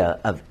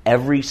idea of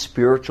every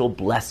spiritual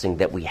blessing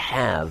that we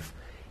have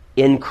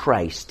in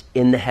Christ,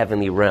 in the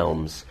heavenly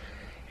realms,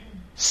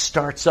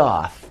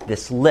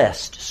 this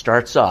list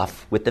starts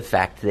off with the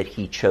fact that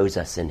he chose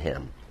us in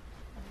him.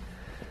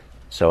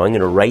 So I'm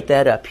going to write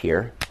that up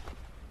here.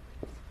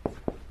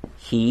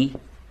 He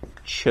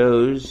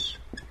chose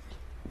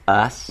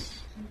us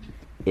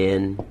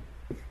in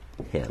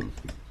him.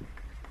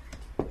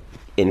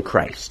 In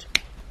Christ.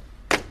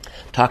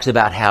 Talks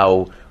about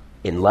how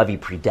in love he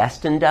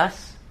predestined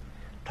us.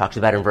 Talks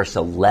about in verse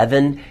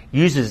 11.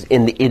 Uses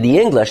in the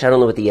English, I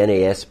don't know what the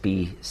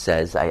NASB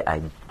says,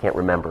 I can't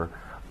remember.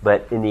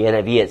 But in the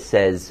NIV it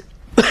says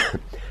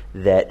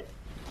that,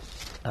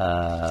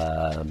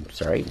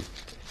 sorry,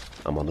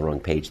 I'm on the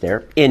wrong page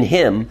there. In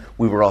him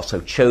we were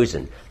also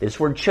chosen. This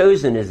word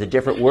chosen is a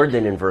different word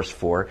than in verse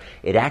 4.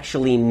 It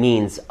actually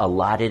means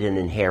allotted an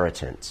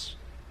inheritance.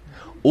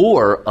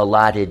 Or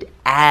allotted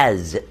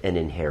as an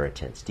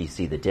inheritance. Do you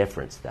see the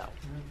difference, though?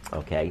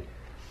 Okay.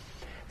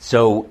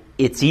 So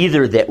it's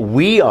either that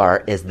we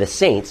are, as the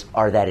saints,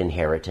 are that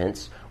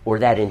inheritance, or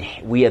that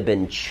we have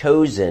been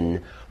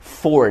chosen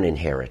for an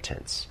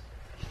inheritance.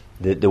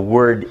 The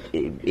word,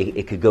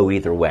 it could go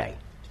either way.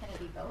 Can it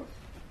be both?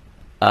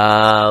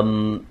 I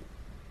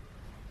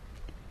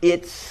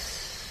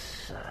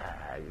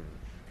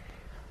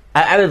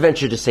would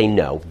venture to say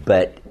no,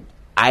 but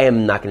I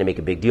am not going to make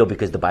a big deal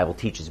because the Bible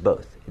teaches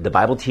both. The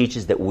Bible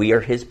teaches that we are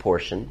his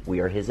portion, we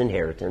are his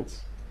inheritance.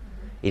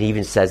 It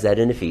even says that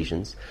in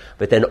Ephesians.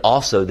 But then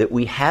also that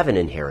we have an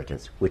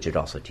inheritance, which it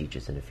also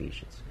teaches in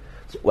Ephesians.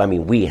 So,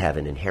 we have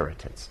an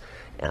inheritance.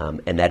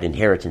 And that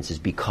inheritance is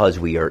because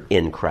we are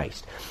in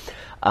Christ.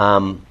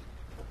 And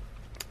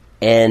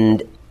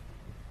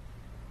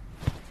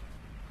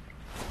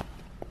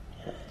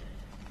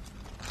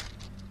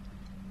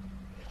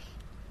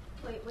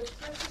Wait, which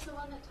verse is the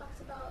one that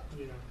talks about?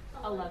 Yeah.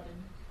 11.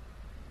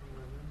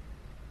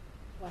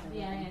 What, The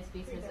 11?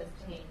 NASB says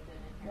obtained and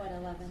What,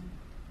 11?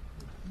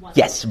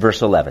 yes,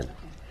 verse 11.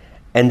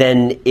 And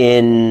then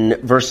in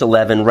verse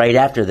 11, right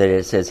after that,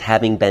 it says,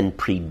 having been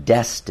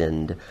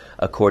predestined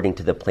according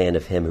to the plan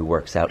of him who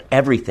works out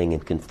everything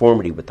in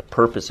conformity with the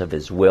purpose of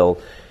his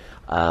will.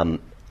 Let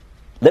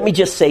me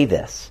just say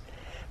this,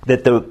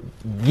 that the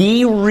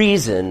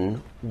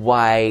reason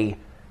why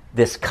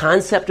this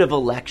concept of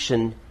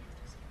election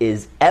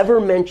is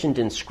ever mentioned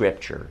in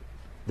Scripture,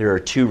 there are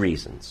 2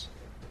 reasons.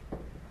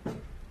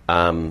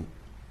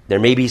 There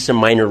may be some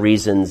minor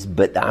reasons,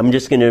 but I'm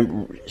just going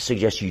to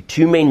suggest you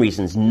 2 main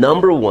reasons.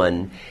 Number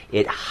 1,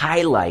 it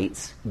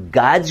highlights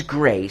God's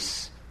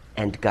grace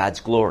and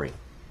God's glory.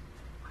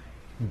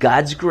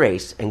 God's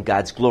grace and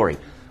God's glory.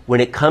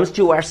 When it comes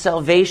to our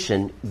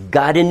salvation,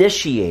 God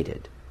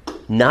initiated,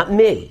 not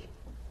me.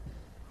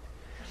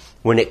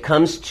 When it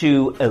comes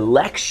to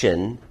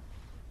election,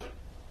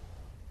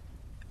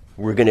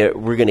 we're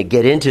going to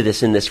get into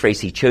this in this phrase,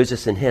 he chose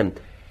us in him.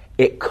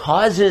 It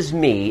causes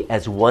me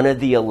as one of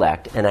the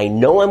elect, and I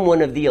know I'm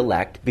one of the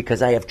elect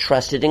because I have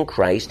trusted in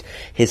Christ.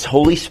 His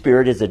Holy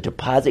Spirit is a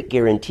deposit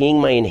guaranteeing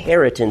my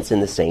inheritance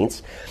in the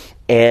saints.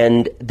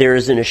 And there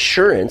is an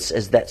assurance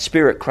as that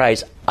Spirit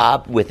cries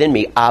within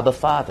me, Abba,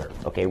 Father.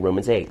 Okay,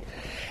 Romans 8.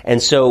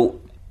 And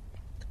so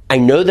I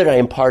know that I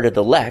am part of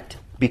the elect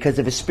because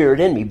of his Spirit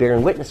in me,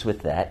 bearing witness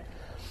with that.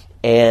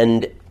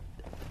 And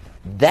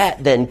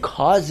that then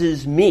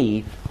causes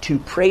me to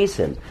praise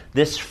him.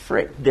 This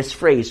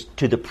phrase,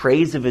 to the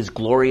praise of his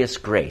glorious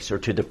grace, or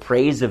to the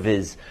praise of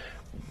the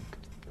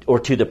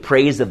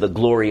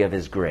glory of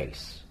his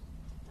grace.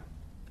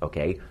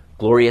 Okay?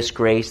 Glorious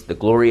grace, the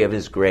glory of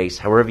his grace,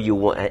 however you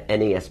want.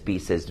 NASB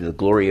says the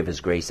glory of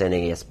his grace,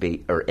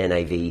 NASB or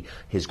NIV,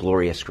 his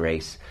glorious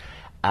grace.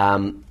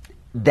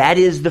 That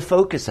is the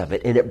focus of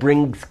it, and it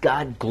brings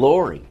God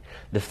glory.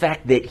 The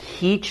fact that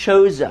he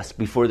chose us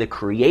before the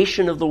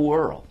creation of the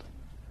world.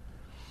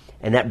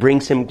 And that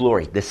brings him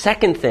glory. The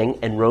second thing,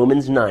 and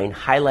Romans 9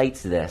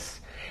 highlights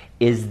this,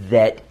 is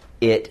that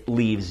it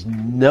leaves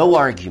no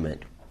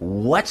argument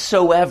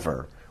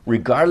whatsoever,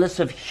 regardless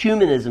of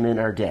humanism in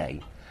our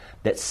day,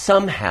 that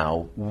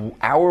somehow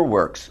our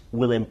works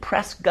will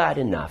impress God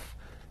enough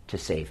to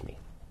save me.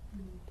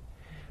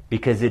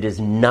 Because it is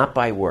not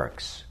by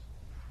works,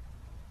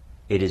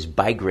 It is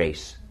by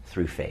grace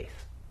through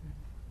faith,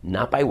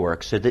 not by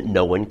works, so that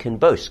no one can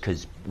boast.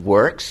 Because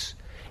works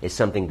is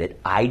something that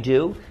I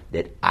do,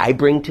 that I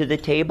bring to the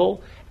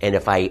table, and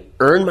if I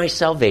earn my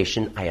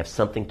salvation, I have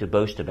something to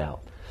boast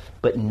about.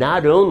 But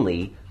not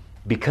only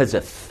because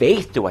of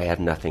faith do I have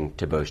nothing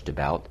to boast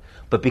about,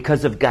 but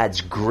because of God's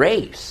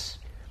grace.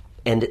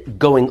 And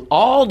going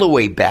all the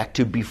way back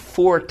to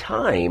before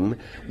time,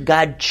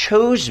 God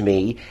chose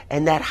me,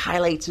 and that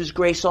highlights His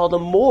grace all the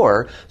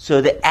more,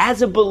 so that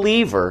as a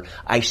believer,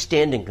 I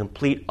stand in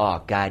complete awe.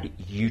 God,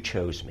 you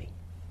chose me.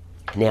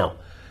 Now,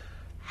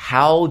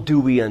 how do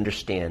we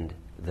understand,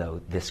 though,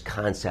 this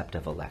concept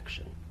of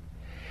election?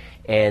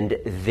 And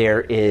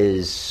there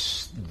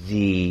is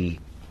the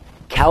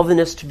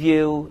Calvinist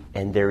view,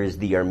 and there is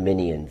the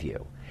Arminian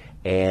view.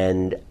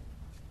 And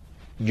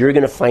you're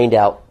going to find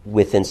out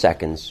within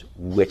seconds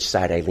which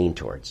side I lean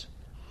towards.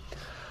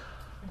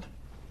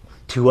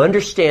 To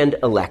understand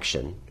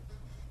election,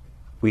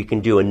 we can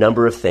do a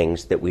number of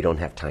things that we don't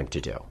have time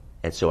to do.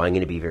 And so I'm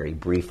going to be very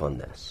brief on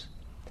this.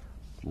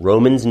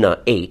 Romans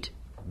 8,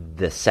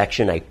 the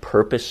section I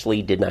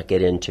purposely did not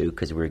get into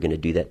because we were going to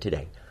do that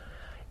today.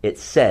 It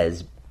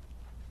says,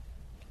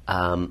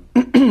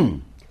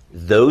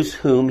 those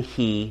whom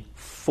He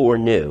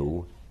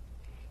foreknew,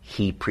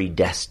 He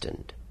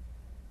predestined.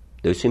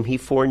 Those whom He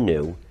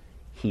foreknew,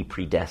 He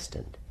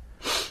predestined.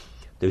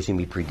 Those whom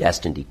He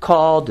predestined, He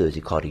called. Those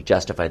He called, He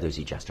justified. Those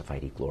He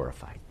justified, He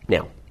glorified.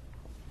 Now,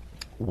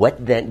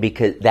 what then?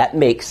 Because that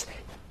makes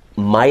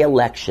my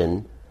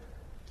election,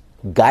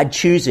 God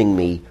choosing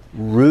me,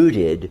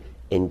 rooted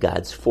in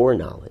God's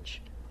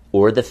foreknowledge,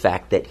 or the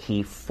fact that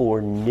He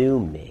foreknew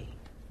me.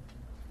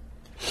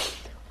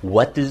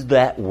 What does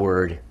that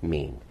word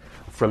mean?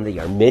 From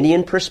the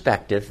Arminian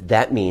perspective,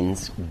 that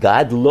means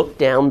God looked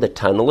down the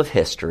tunnel of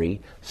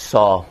history,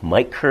 saw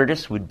Mike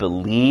Curtis would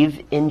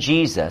believe in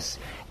Jesus,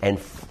 and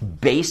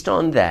based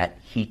on that,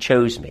 He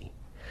chose me.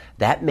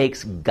 That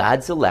makes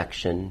God's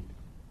election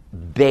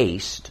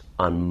based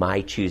on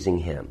my choosing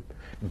Him.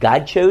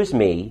 God chose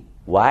me.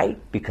 Why?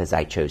 Because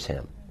I chose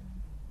Him.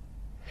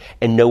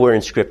 And nowhere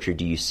in Scripture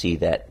do you see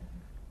that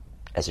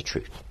as a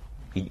truth.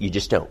 You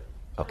just don't.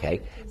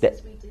 Okay?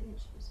 Because we didn't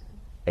choose Him.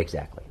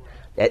 Exactly.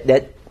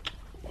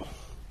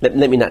 Let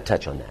me not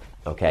touch on that,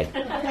 okay?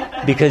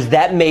 Because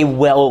that may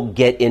well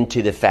get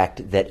into the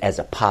fact that as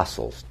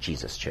apostles,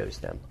 Jesus chose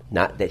them,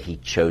 not that He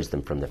chose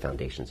them from the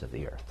foundations of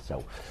the earth.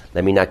 So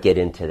let me not get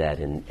into that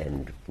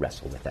and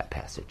wrestle with that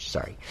passage.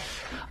 Sorry.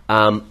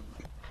 And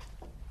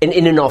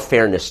in all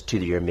fairness to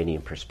the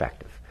Arminian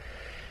perspective.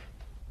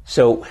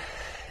 So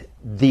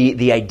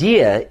the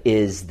idea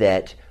is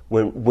that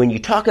when you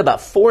talk about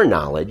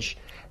foreknowledge,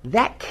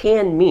 that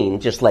can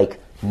mean, just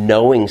like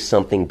knowing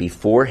something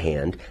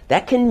beforehand,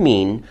 that can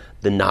mean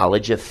the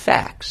knowledge of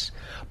facts.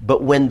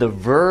 But when the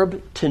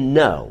verb to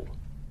know,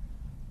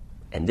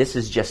 and this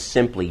is just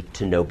simply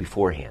to know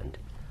beforehand,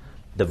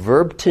 the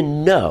verb to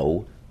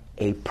know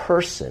a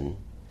person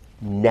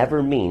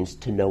never means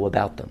to know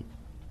about them.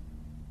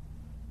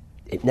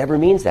 It never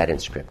means that in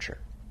Scripture.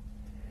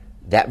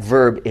 That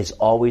verb is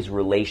always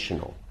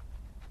relational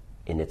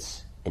in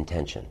its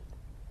intention.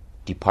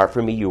 Depart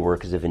from me, you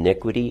workers of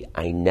iniquity.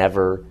 I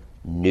never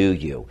knew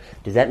you.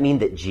 Does that mean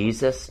that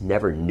Jesus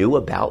never knew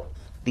about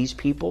these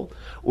people?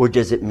 Or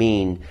does it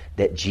mean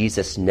that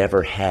Jesus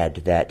never had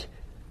that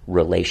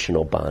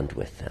relational bond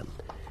with them?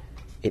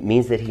 It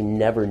means that He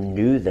never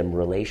knew them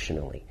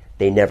relationally.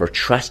 They never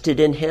trusted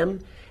in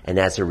Him, and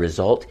as a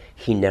result,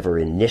 He never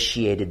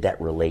initiated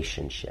that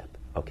relationship.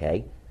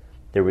 Okay?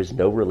 There was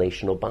no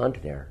relational bond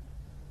there.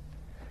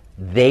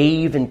 They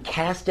even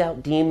cast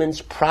out demons,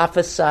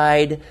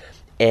 prophesied,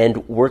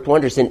 and worked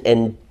wonders.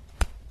 And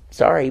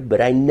sorry,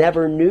 but I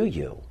never knew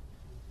you.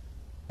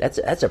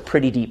 That's a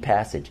pretty deep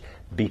passage.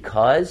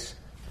 Because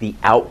the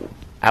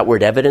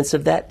outward evidence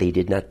of that, they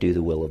did not do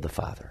the will of the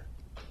Father.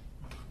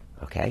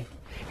 Okay?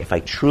 If I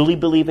truly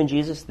believe in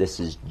Jesus, this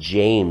is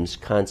James'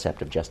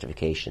 concept of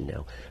justification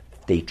now.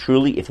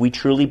 If we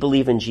truly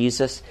believe in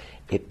Jesus,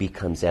 it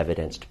becomes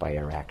evidenced by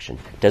our action.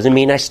 Doesn't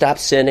mean I stop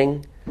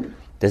sinning.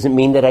 Doesn't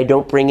mean that I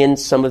don't bring in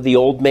some of the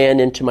old man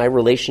into my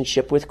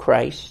relationship with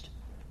Christ.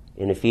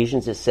 In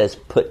Ephesians it says,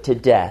 put to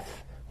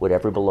death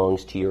whatever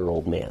belongs to your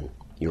old man,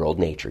 your old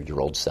nature,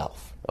 your old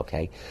self.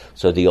 Okay?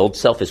 So the old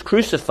self is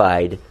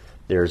crucified.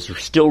 There's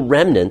still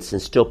remnants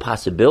and still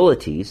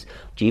possibilities.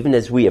 Even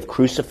as we have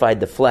crucified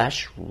the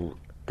flesh,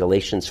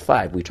 Galatians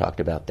 5, we talked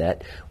about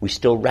that, we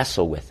still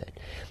wrestle with it.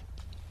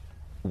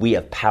 We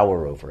have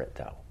power over it,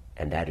 though.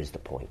 And that is the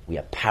point. We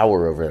have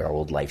power over our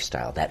old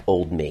lifestyle, that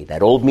old me.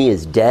 That old me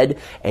is dead,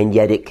 and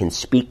yet it can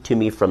speak to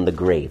me from the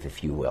grave,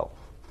 if you will.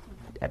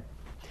 I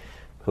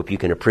hope you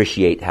can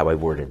appreciate how I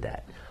worded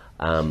that.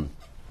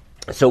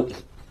 So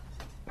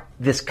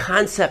this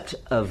concept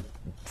of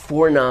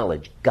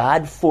foreknowledge,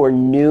 God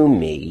foreknew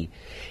me,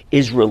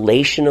 is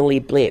relationally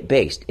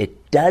based.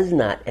 It does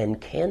not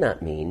and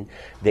cannot mean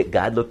that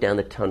God looked down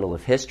the tunnel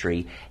of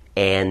history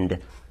and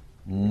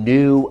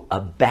knew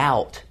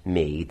about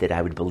me, that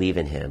I would believe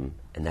in Him,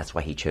 and that's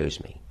why He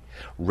chose me.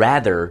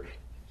 Rather,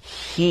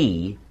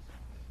 He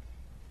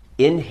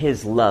in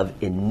his love,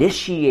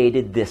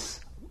 initiated this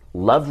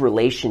love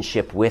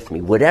relationship with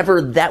me,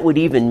 whatever that would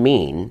even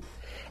mean.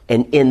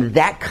 And in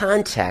that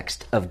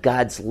context of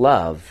God's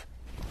love,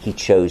 he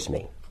chose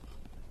me.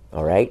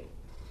 All right?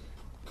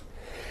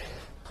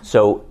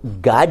 So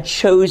God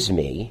chose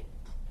me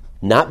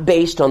not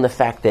based on the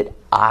fact that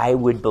I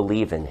would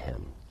believe in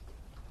him,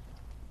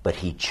 but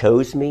he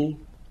chose me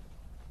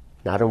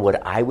not on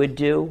what I would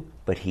do,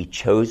 but he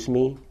chose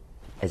me,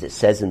 as it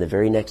says in the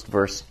very next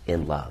verse,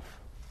 in love.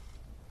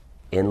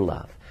 In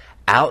love.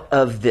 Out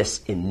of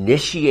this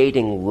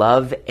initiating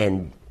love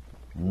and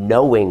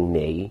knowing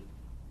me,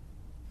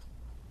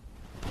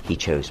 he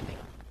chose me.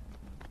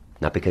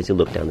 Not because he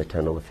looked down the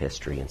tunnel of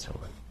history and so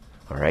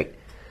on. All right?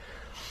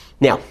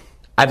 Now,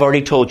 I've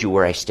already told you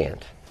where I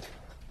stand.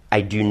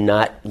 I do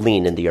not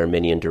lean in the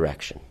Arminian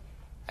direction.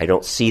 I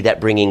don't see that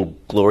bringing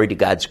glory to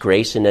God's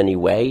grace in any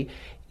way.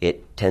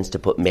 It tends to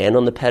put man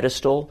on the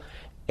pedestal,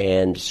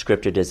 and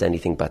Scripture does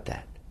anything but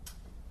that.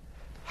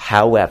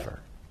 However,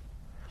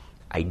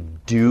 I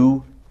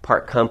do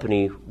part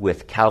company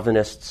with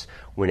Calvinists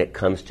when it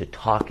comes to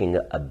talking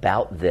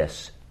about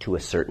this to a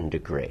certain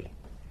degree.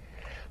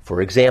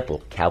 For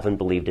example, Calvin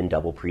believed in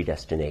double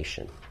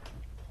predestination.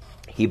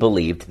 He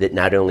believed that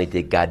not only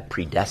did God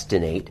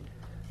predestinate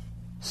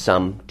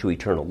some to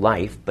eternal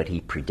life, but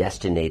he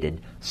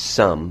predestinated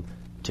some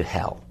to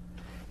hell.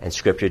 And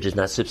Scripture does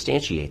not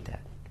substantiate that.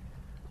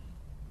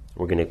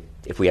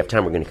 If we have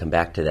time, we're going to come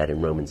back to that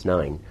in Romans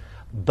 9.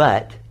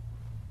 But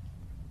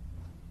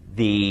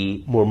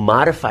the more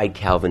modified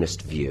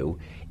Calvinist view,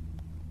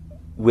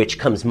 which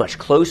comes much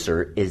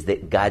closer, is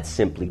that God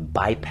simply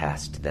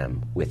bypassed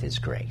them with his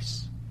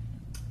grace.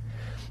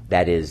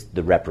 That is,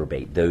 the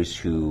reprobate, those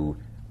who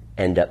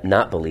end up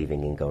not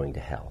believing and going to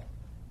hell.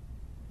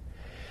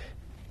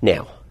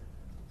 Now,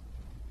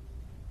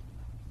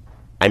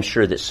 I'm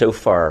sure that so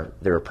far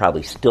there are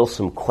probably still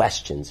some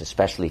questions,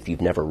 especially if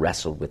you've never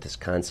wrestled with this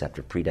concept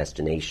of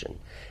predestination,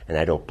 and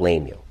I don't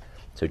blame you.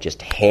 So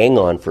just hang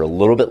on for a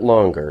little bit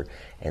longer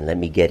and let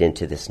me get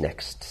into this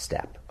next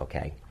step,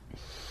 okay?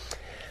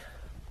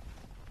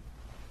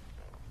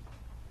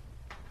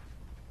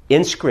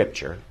 In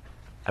Scripture,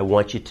 I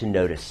want you to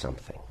notice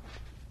something.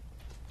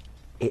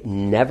 It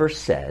never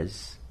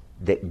says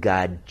that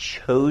God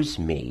chose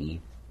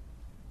me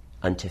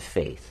unto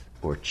faith,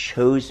 or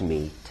chose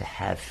me to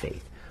have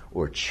faith,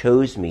 or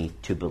chose me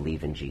to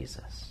believe in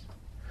Jesus.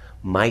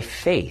 My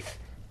faith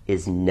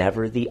is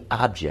never the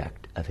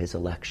object of his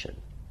election.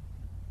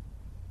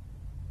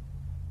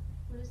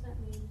 What does that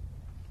mean?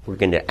 We're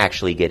going to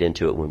actually get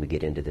into it when we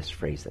get into this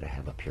phrase that I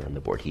have up here on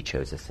the board. He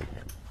chose us in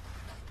him.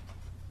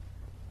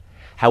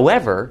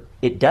 However,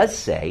 it does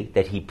say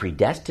that he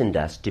predestined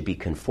us to be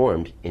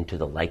conformed into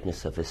the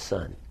likeness of his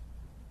Son.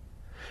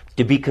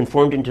 To be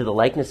conformed into the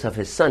likeness of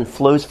his Son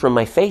flows from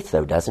my faith,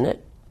 though, doesn't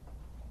it?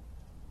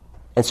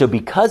 And so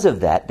because of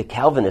that, the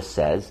Calvinist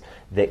says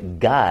that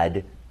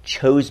God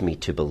chose me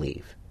to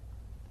believe.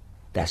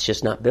 That's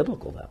just not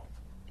biblical, though.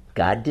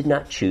 God did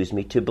not choose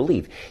me to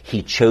believe.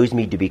 He chose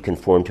me to be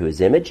conformed to his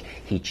image.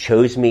 He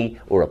chose me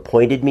or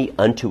appointed me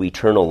unto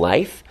eternal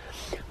life.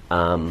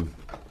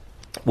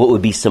 What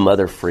would be some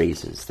other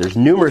phrases? There's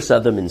numerous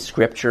of them in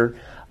Scripture.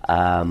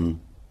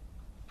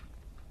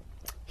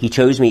 He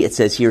chose me, it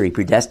says here, he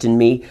predestined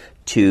me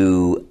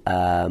to,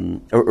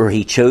 or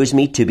he chose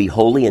me to be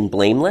holy and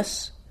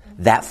blameless.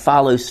 That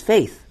follows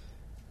faith.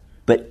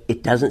 But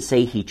it doesn't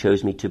say he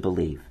chose me to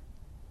believe.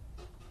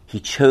 He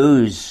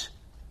chose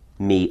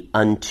me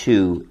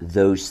unto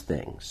those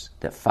things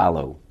that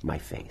follow my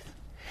faith.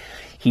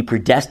 He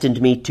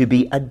predestined me to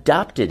be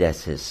adopted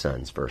as his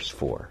sons, verse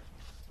 4.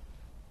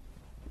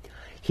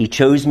 He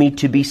chose me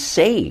to be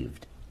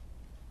saved.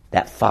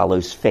 That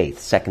follows faith,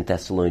 2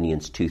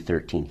 Thessalonians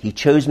 2:13. He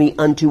chose me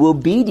unto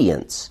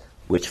obedience,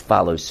 which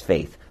follows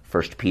faith,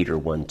 1 Peter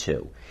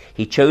 1:2.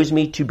 He chose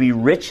me to be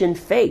rich in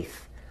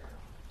faith,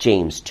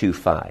 James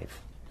 2:5.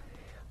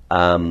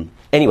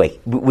 Anyway,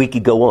 we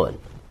could go on.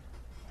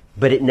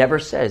 But it never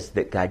says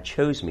that God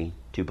chose me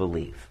to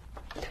believe.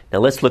 Now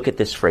let's look at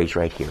this phrase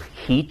right here.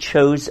 He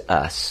chose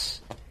us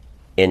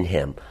in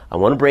him. I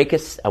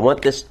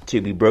want this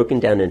to be broken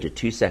down into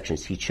two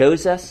sections. He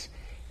chose us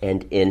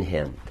and in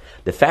him.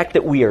 The fact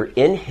that we are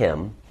in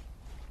him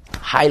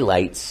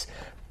highlights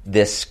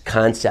this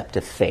concept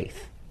of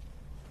faith.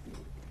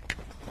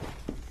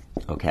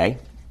 Okay?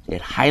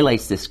 It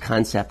highlights this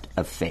concept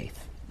of faith.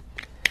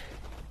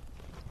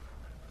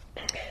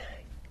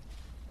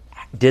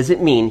 Does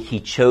it mean he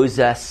chose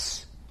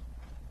us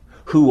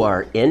who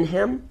are in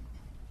him?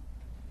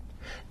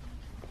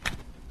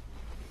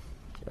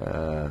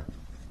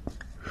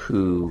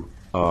 Who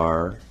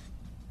are...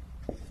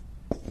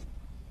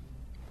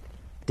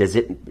 Does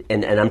it...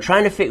 And I'm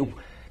trying to figure...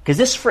 Because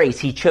this phrase,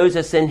 he chose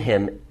us in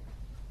him,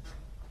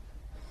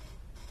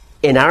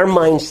 in our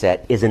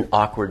mindset, is an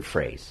awkward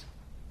phrase.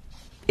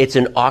 It's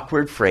an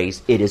awkward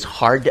phrase. It is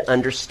hard to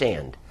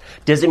understand.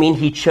 Does it mean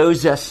he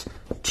chose us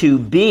to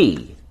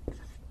be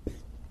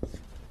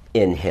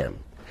in him?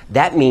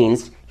 That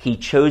means he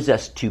chose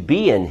us to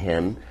be in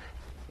him,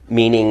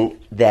 meaning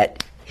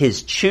that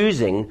his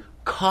choosing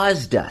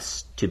caused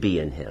us to be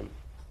in him.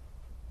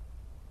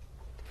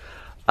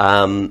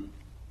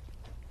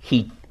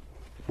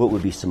 What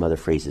would be some other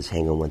phrases?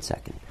 Hang on one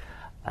second.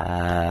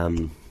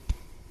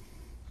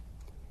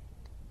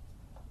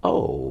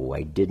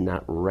 I did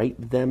not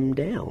write them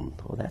down.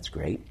 Oh, that's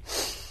great.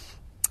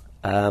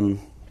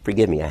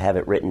 Forgive me, I have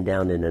it written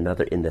down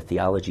in the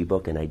theology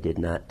book, and I did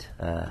not.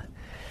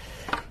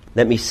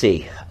 Let me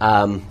see,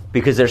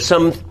 because there's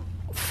some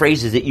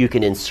phrases that you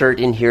can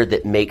insert in here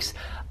that makes.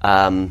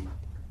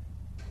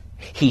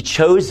 He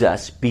chose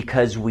us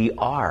because we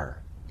are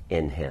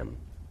in him.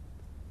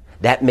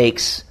 That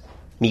makes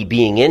me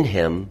being in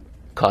him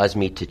cause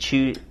him to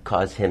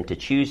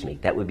choose me.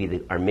 That would be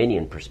the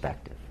Arminian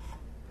perspective.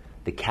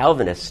 The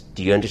Calvinists,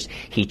 do you understand?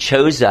 He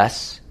chose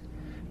us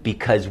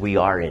because we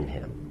are in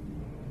him.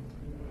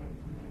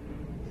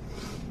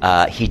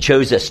 He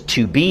chose us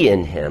to be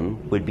in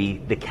him would be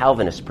the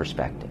Calvinist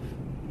perspective.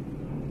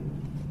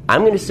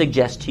 I'm going to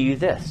suggest to you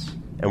this,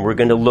 and we're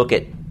going to look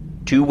at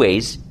two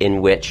ways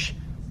in which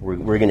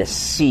we're going to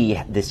see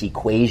this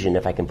equation,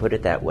 if I can put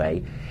it that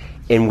way,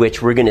 in which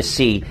we're going to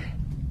see,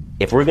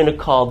 if we're going to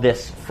call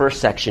this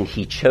first section,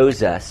 he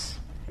chose us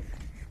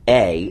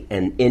A,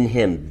 and in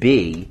him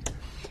B,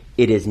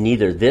 it is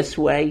neither this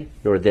way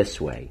nor this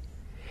way.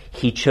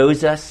 He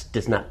chose us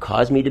does not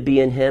cause me to be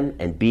in him,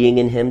 and being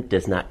in him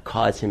does not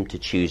cause him to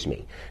choose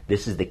me.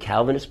 This is the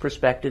Calvinist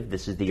perspective.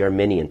 This is the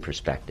Arminian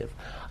perspective.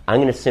 I'm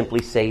going to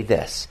simply say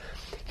this.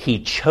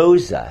 He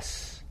chose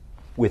us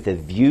with a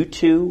view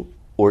to,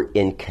 or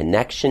in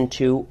connection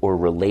to, or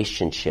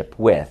relationship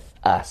with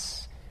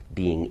us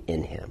being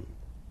in him.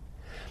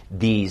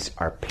 These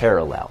are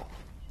parallel.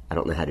 I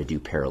don't know how to do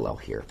parallel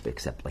here,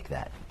 except like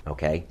that,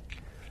 okay?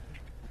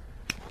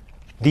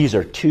 These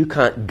are two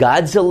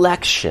God's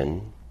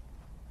election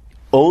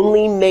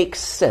only makes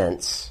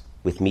sense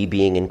with me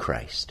being in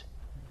Christ.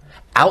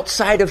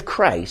 Outside of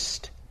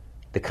Christ,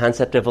 the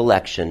concept of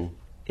election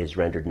is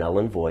rendered null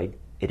and void.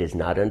 It is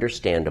not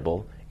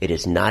understandable. It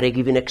is not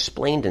even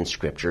explained in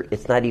Scripture.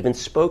 It's not even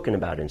spoken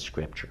about in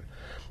Scripture.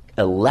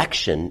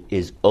 Election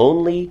is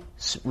only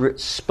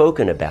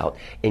spoken about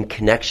in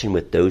connection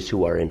with those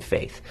who are in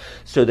faith.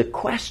 So the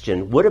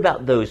question, what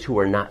about those who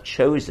are not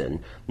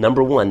chosen?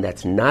 Number one,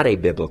 that's not a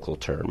biblical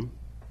term.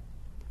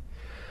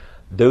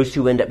 Those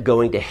who end up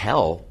going to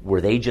hell,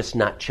 were they just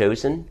not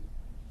chosen?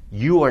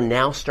 You are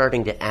now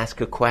starting to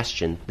ask a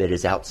question that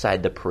is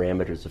outside the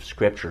parameters of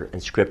Scripture,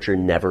 and Scripture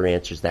never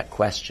answers that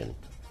question.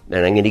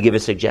 And I'm going to give a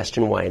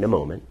suggestion why in a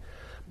moment.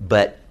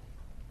 But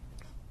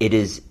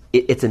it's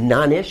a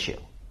non-issue.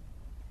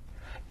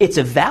 It's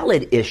a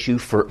valid issue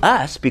for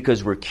us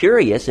because we're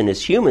curious, and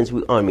as humans,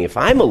 if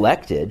I'm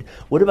elected,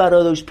 what about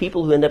all those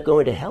people who end up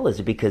going to hell? Is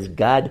it because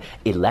God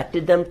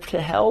elected them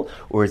to hell,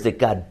 or is it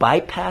God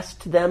bypassed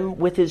them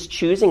with his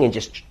choosing and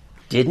just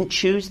didn't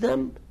choose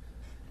them?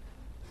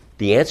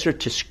 The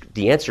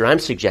answer I'm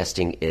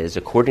suggesting is,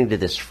 according to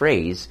this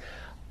phrase,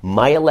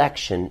 my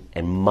election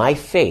and my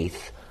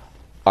faith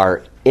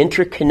are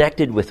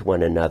interconnected with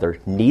one another.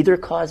 Neither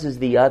causes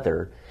the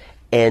other,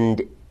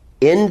 and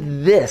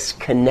in this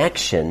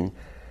connection,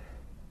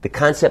 the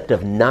concept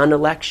of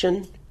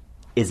non-election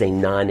is a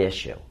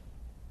non-issue.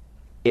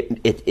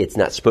 It's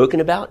not spoken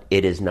about.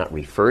 It is not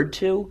referred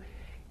to.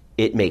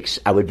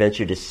 I would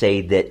venture to say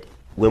that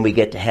when we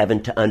get to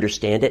heaven to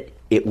understand it,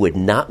 it would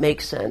not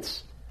make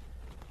sense.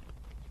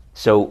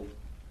 So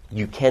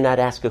you cannot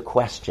ask a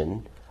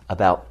question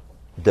about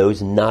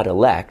those not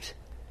elect,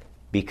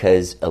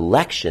 because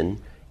election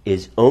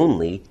is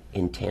only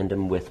in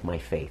tandem with my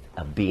faith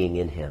of being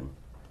in him.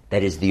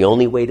 That is the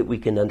only way that we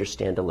can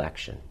understand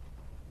election.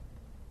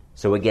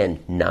 So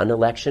again,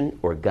 non-election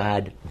or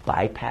God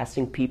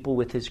bypassing people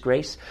with his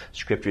grace,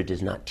 Scripture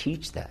does not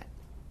teach that.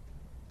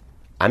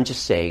 I'm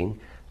just saying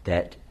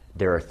that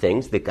there are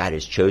things that God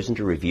has chosen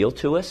to reveal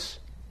to us,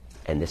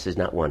 and this is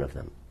not one of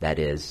them. That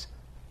is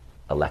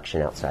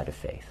election outside of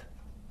faith,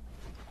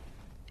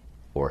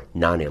 or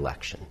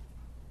non-election.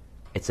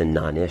 It's a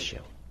non-issue.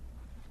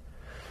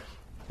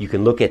 You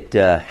can look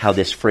at how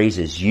this phrase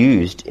is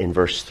used in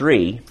verse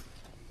 3.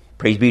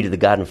 Praise be to the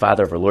God and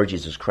Father of our Lord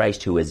Jesus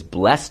Christ, who has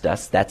blessed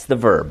us. That's the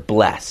verb,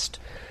 blessed.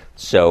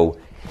 So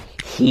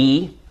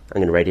I'm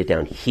going to write it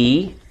down.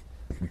 He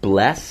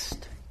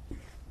blessed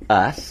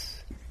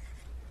us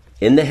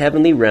in the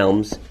heavenly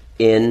realms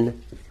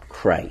in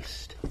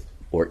Christ,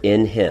 or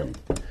in him.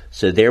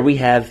 So there we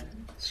have,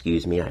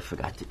 I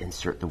forgot to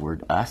insert the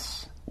word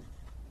us.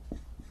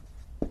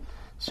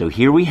 So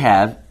here we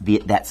have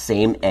that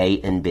same A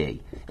and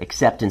B,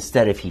 except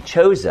instead of he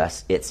chose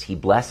us, it's he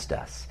blessed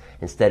us.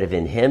 Instead of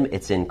in him,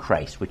 it's in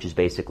Christ, which is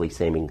basically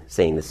saying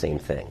the same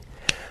thing.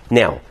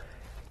 Now,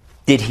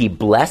 did he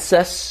bless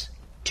us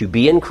to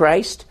be in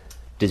Christ?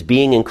 Does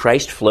being in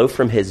Christ flow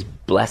from his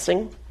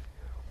blessing?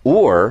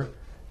 Or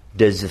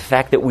does the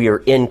fact that we are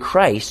in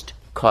Christ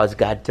cause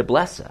God to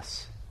bless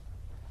us?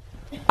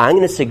 I'm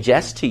going to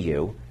suggest to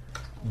you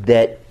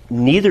that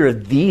neither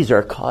of these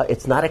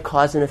it's not a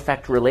cause and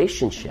effect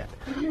relationship.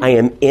 I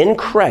am in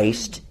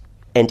Christ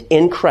and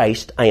in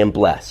Christ I am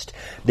blessed.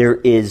 There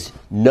is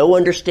no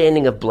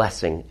understanding of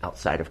blessing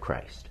outside of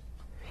Christ.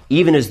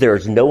 Even as there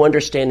is no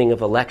understanding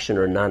of election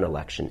or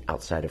non-election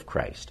outside of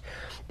Christ.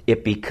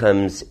 It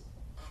becomes,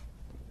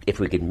 if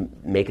we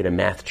could make it a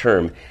math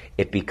term,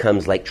 it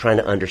becomes like trying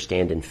to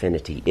understand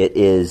infinity.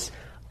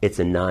 It's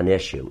a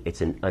non-issue.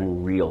 It's an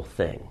unreal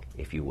thing,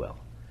 if you will.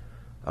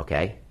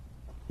 Okay?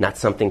 Not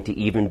something to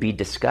even be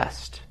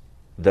discussed,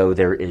 though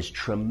there is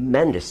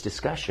tremendous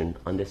discussion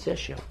on this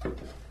issue.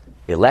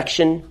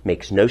 Election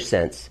makes no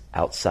sense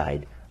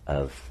outside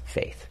of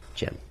faith.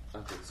 Jim?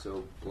 Okay,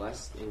 so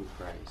blessed in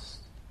Christ.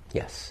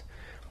 Yes.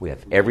 We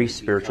have every We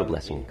spiritual become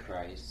blessing. in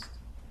Christ,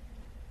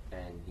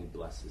 and he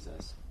blesses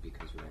us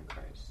because we're in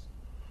Christ.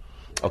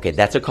 Okay,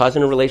 that's a cause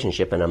and a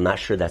relationship, and I'm not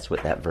sure that's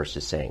what that verse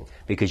is saying.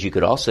 Because you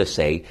could also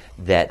say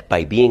that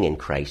by being in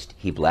Christ,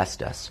 he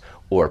blessed us.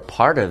 Or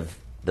part of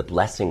the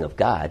blessing of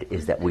God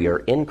is that we are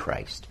in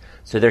Christ.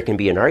 So there can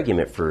be an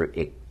argument for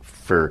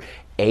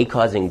A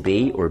causing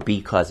B or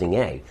B causing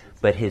A.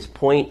 But his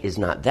point is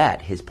not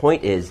that. His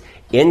point is,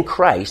 in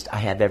Christ, I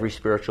have every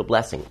spiritual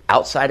blessing.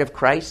 Outside of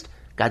Christ,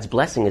 God's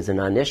blessing is a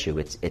non-issue.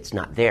 It's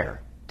not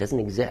there. It doesn't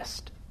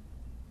exist.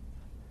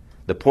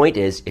 The point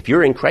is, if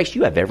you're in Christ,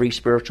 you have every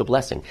spiritual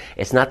blessing.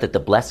 It's not that the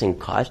blessing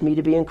caused me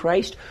to be in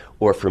Christ,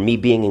 or for me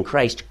being in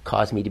Christ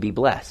caused me to be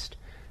blessed.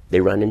 They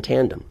run in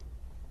tandem.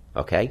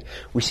 Okay?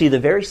 We see the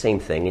very same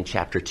thing in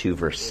chapter 2,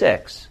 verse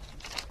 6.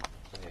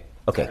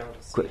 Okay. I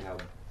don't see how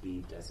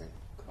B doesn't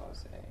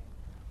cause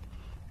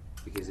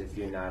A. Because if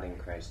you're not in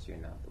Christ, you're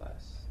not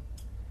blessed.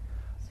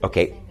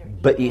 Okay,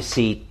 but you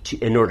see,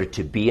 in order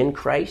to be in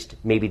Christ,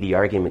 maybe the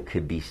argument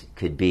could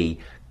be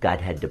God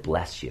had to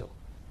bless you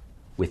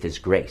with his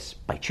grace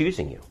by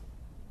choosing you.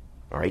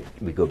 All right,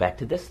 we go back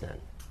to this then.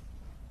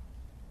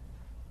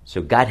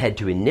 So God had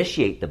to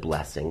initiate the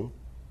blessing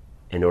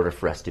in order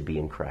for us to be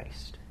in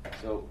Christ.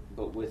 So,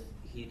 but with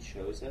he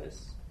chose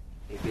us,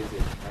 it gives a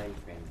time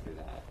frame for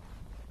that.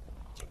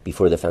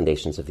 Before the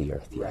foundations of the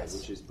earth, Right, yes.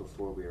 which is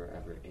before we were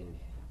ever in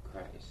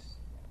Christ.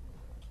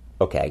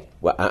 Okay,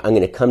 well, I'm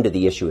going to come to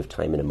the issue of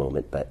time in a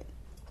moment, but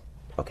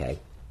okay.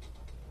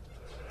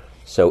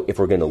 So if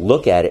we're going to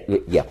look at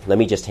it, yeah, let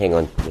me just hang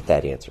on with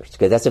that answer,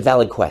 because that's a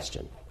valid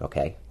question,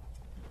 okay?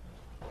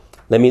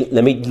 Let me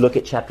look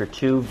at chapter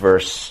 2,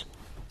 verse,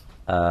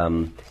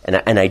 and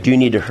I do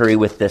need to hurry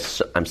with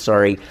this, I'm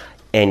sorry.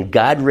 And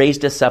God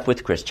raised us up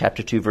with Christ,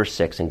 chapter 2, verse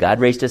 6, and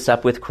God raised us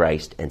up with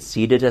Christ and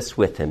seated us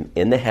with him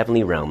in the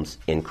heavenly realms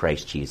in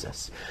Christ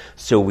Jesus.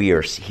 So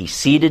he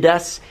seated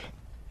us,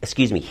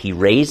 he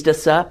raised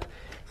us up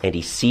and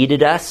he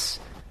seated us,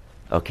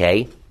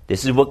 okay?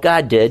 This is what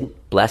God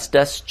did, blessed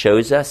us,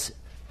 chose us,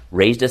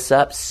 raised us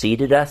up,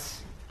 seated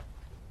us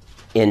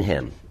in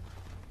him,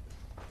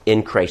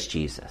 in Christ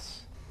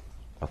Jesus,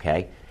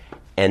 okay?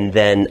 And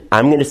then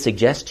I'm going to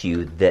suggest to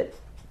you that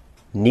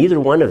neither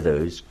one of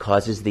those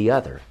causes the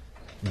other.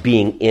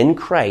 Being in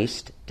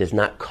Christ does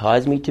not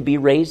cause me to be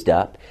raised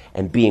up,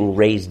 and being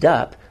raised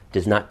up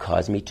does not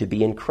cause me to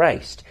be in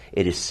Christ.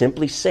 It is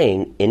simply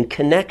saying, in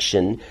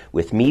connection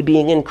with me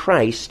being in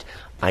Christ,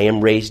 I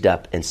am raised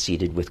up and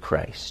seated with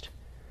Christ.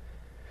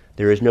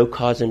 There is no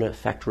cause and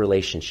effect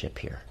relationship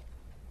here.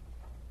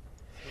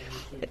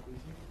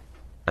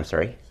 I'm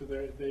sorry? So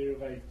they're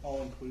like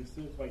all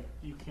inclusive. Like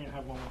you can't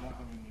have one without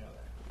having the other.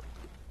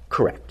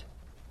 Correct.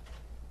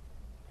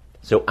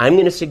 So I'm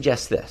going to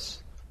suggest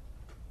this,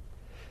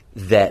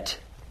 that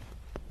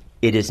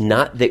it is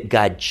not that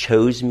God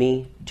chose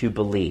me to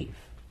believe,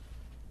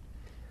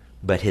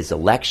 but his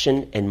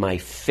election and my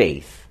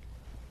faith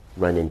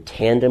run in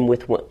tandem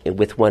with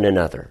one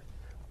another.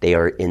 They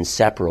are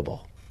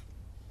inseparable.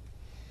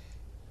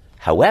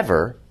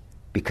 However,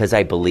 because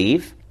I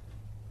believe,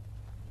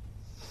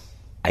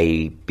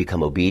 I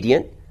become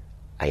obedient,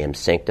 I am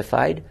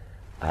sanctified,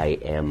 I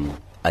am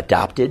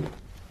adopted,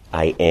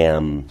 I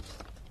am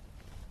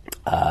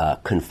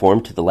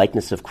conformed to the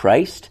likeness of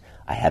Christ,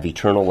 I have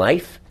eternal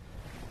life.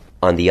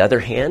 On the other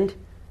hand,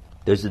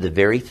 those are the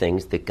very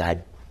things that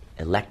God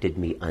elected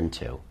me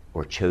unto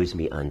or chose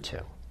me unto.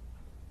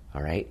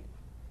 All right?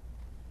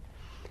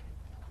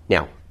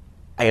 Now,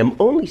 I am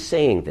only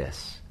saying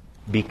this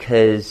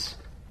because,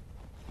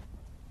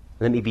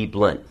 let me be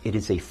blunt, it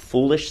is a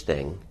foolish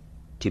thing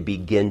to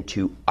begin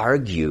to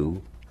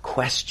argue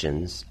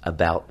questions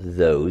about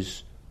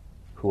those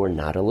who are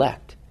not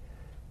elect.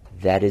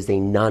 That is a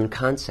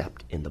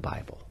non-concept in the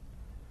Bible.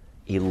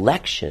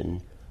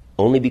 Election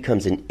only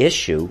becomes an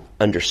issue,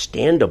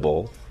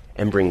 understandable,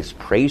 and brings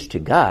praise to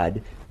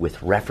God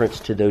with reference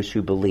to those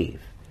who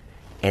believe.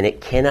 And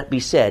it cannot be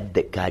said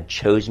that God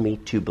chose me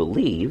to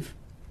believe,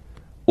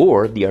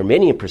 or the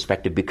Arminian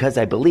perspective, because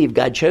I believe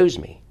God chose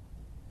me.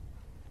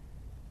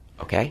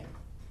 Okay?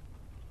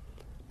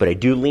 But I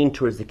do lean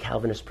towards the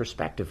Calvinist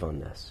perspective on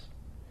this.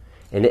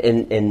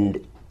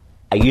 And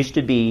I used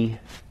to be,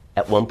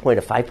 at one point,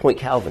 a 5-point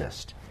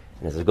Calvinist.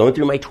 And as I was going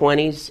through my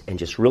 20s and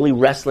just really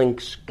wrestling,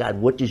 God,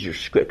 what does your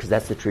script, because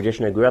that's the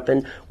tradition I grew up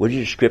in, what do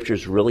your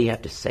scriptures really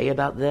have to say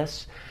about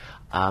this?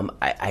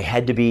 I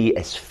had to be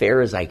as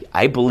fair as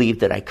I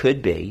believed that I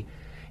could be.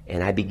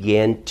 And I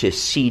began to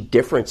see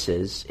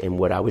differences in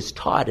what I was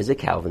taught as a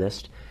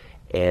Calvinist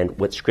and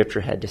what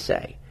Scripture had to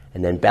say.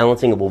 And then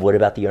balancing, well, what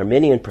about the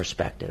Arminian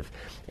perspective?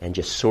 And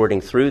just sorting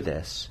through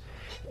this.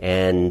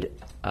 And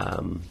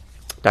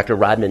Dr.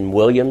 Rodman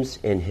Williams,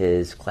 in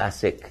his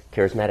classic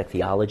Charismatic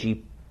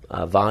Theology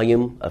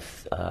volume,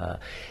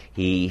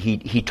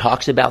 he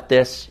talks about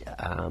this.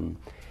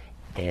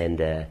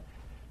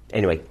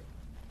 Anyway,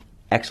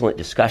 excellent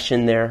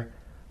discussion there.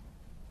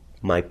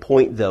 My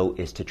point, though,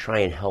 is to try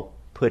and help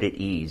put at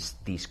ease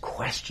these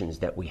questions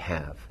that we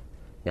have.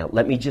 Now,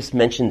 let me just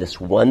mention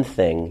this one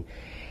thing,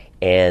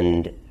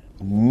 and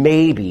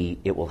maybe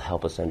it will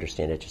help us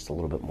understand it just a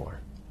little bit more.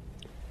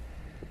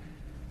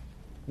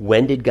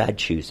 When did God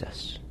choose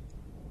us?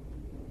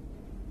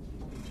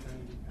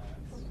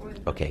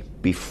 Okay,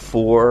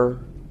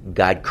 before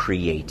God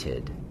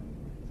created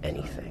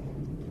anything.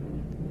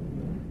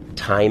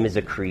 Time is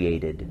a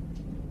created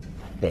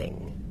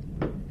thing.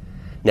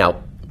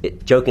 Now,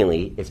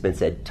 jokingly, it's been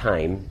said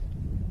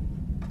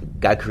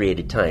God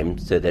created time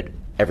so that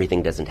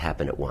everything doesn't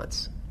happen at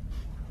once.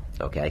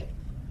 Okay?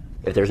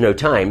 If there's no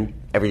time,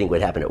 everything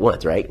would happen at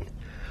once, right?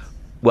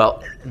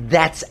 Well,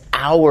 that's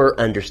our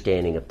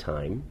understanding of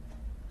time.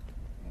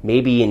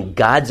 Maybe in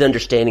God's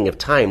understanding of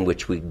time,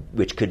 which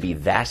could be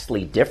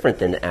vastly different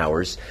than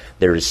ours,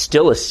 there is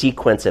still a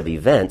sequence of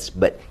events,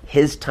 but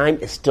his time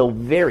is still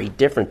very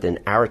different than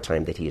our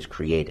time that he has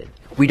created.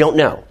 We don't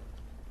know.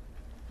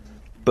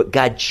 But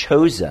God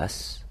chose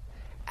us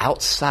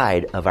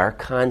outside of our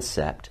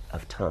concept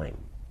of time.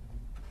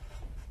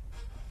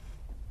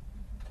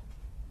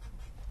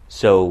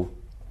 So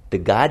the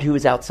God who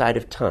is outside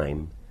of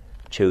time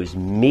chose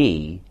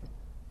me,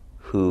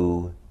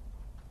 who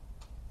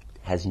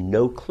has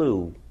no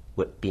clue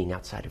what being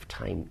outside of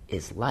time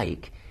is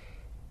like,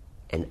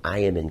 and I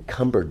am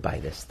encumbered by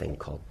this thing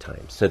called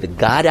time. So the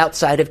God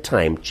outside of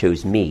time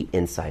chose me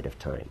inside of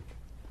time.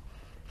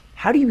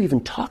 How do you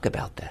even talk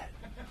about that?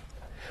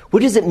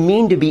 What does it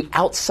mean to be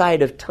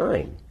outside of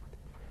time?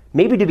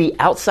 Maybe to be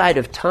outside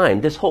of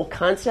time, this whole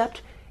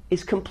concept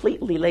is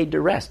completely laid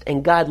to rest.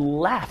 And God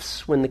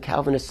laughs when the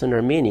Calvinists and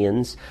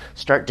Arminians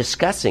start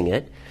discussing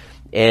it.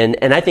 And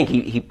I think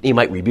he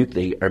might rebuke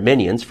the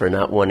Arminians for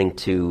not wanting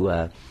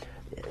to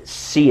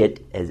see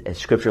it as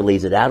Scripture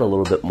lays it out a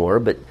little bit more.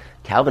 But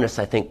Calvinists,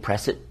 I think,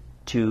 press it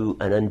to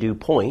an undue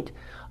point.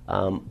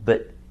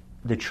 But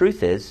the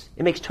truth is,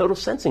 it makes total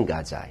sense in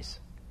God's eyes.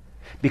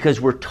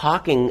 Because we're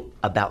talking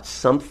about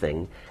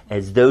something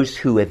as those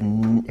who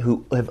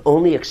have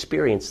only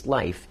experienced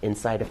life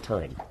inside of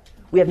time.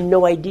 We have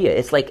no idea.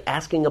 It's like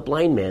asking a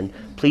blind man,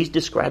 please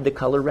describe the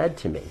color red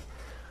to me.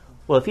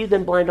 Well, if he's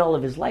been blind all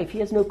of his life, he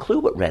has no clue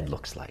what red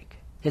looks like.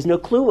 He has no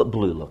clue what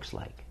blue looks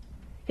like.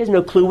 He has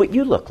no clue what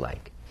you look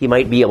like. He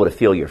might be able to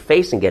feel your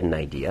face and get an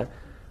idea,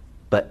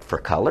 but for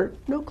color,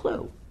 no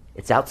clue.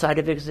 It's outside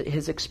of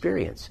his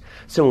experience.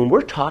 So when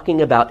we're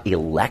talking about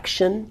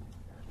election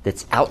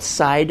that's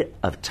outside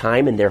of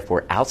time and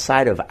therefore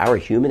outside of our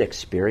human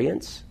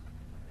experience,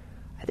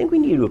 I think we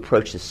need to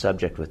approach this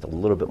subject with a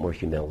little bit more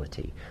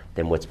humility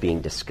than what's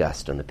being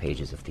discussed on the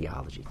pages of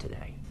theology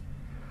today.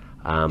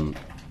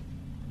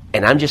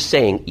 And I'm just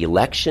saying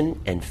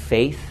election and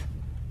faith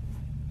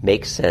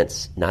make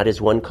sense, not as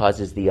one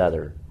causes the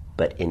other,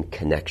 but in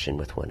connection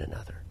with one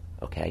another,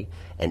 okay?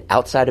 And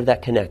outside of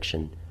that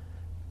connection,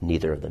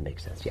 neither of them make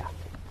sense. Yeah?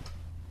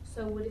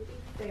 So would it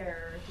be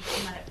fair to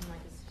come at it from like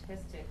a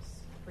statistics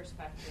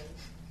perspective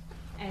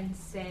and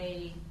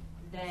say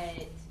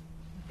that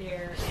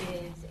there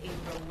is a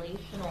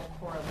relational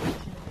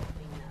correlation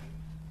between them,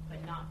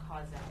 but not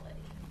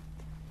causality?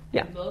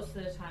 Yeah. And most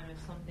of the time,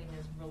 if something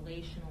is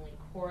relationally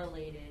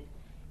correlated,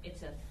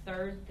 it's a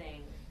third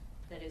thing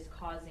that is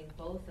causing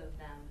both of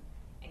them,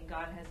 and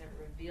God hasn't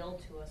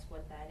revealed to us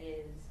what that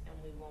is, and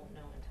we won't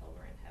know until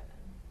we're in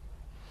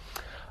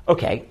heaven.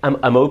 Okay,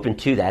 I'm open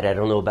to that. I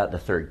don't know about the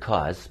third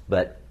cause,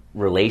 but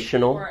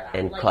relational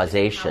and like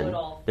causation,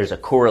 there's a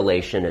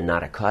correlation and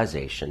not a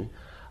causation.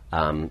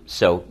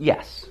 So,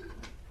 yes.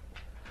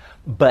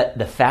 But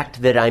the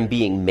fact that I'm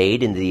being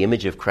made in the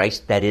image of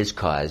Christ, that is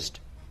caused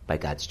by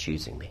God's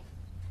choosing me.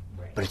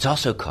 Right. But it's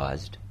also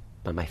caused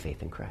by my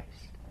faith in Christ.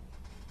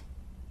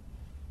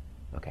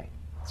 Okay,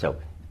 so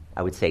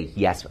I would say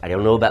yes. I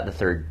don't know about the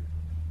third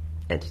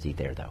entity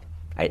there, though.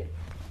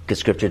 Because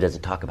Scripture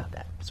doesn't talk about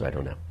that, so I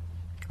don't know.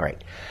 All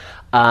right.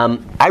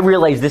 I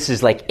realize this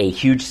is like a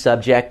huge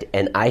subject,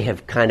 and I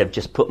have kind of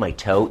just put my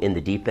toe in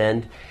the deep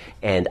end,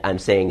 and I'm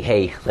saying,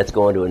 hey, let's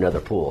go on to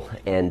another pool.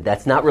 And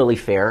that's not really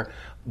fair,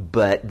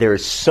 but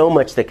there's so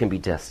much that can be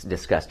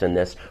discussed in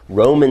this.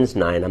 Romans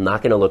 9, I'm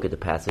not going to look at the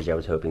passage I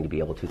was hoping to be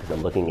able to, because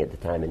I'm looking at the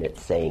time, and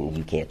it's saying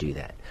you can't do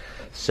that.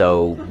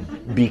 So,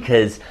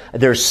 because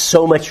there's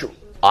so much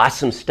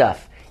awesome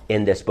stuff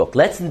in this book.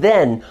 Let's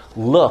then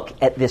look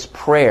at this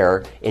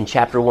prayer in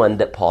chapter 1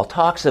 that Paul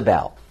talks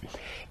about.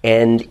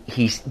 And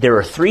there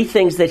are three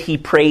things that he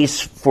prays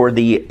for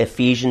the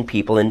Ephesian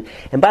people. And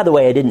by the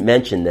way, I didn't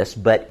mention this,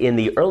 but in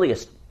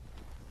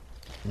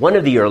one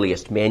of the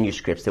earliest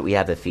manuscripts that we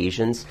have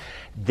Ephesians,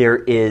 there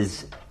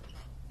is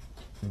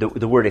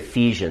the word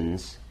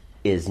Ephesians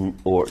is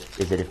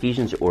it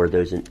Ephesians or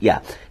those in,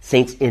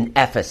 saints in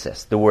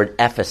Ephesus. The word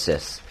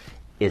Ephesus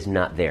is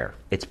not there.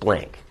 It's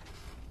blank.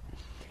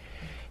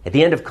 At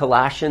the end of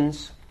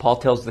Colossians, Paul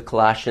tells the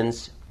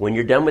Colossians, when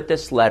you're done with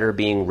this letter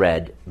being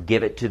read,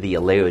 give it to the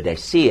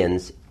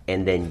Laodiceans,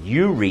 and then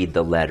you read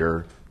the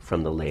letter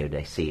from the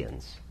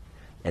Laodiceans.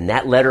 And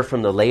that letter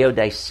from the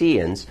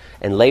Laodiceans,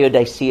 and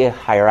Laodicea,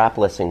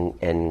 Hierapolis,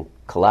 and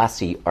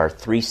Colossae are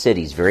 3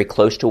 cities very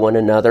close to one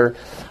another.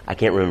 I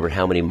can't remember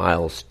how many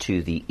miles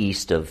to the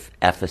east of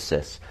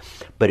Ephesus,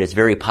 but it's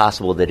very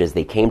possible that as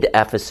they came to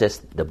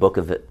Ephesus,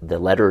 the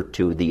letter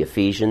to the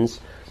Ephesians,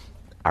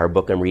 our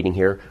book I'm reading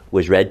here,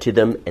 was read to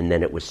them, and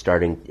then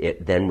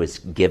it then was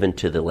given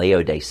to the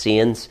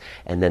Laodiceans,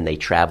 and then they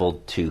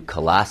traveled to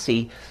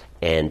Colossae,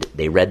 and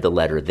they read the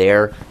letter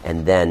there,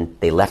 and then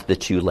they left the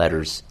 2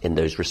 letters in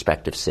those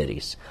respective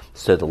cities.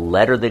 So the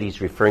letter that he's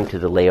referring to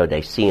the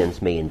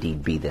Laodiceans may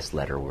indeed be this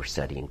letter we're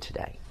studying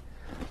today.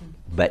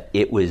 But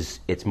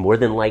it's more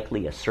than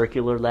likely a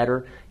circular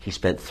letter. He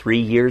spent 3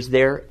 years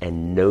there,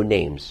 and no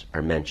names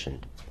are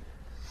mentioned.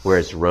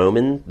 Whereas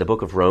the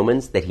book of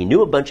Romans, that he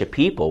knew a bunch of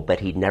people, but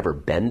he'd never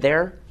been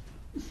there,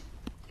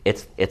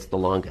 it's the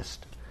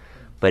longest.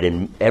 But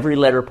in every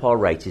letter Paul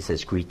writes, he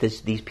says, greet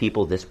these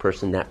people, this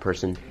person, that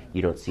person.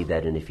 You don't see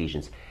that in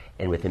Ephesians.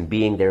 And with him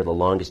being there, the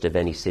longest of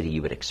any city,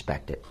 you would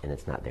expect it, and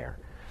it's not there.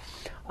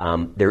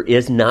 There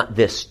is not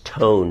this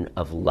tone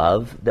of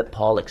love that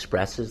Paul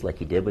expresses like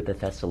he did with the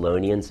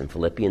Thessalonians and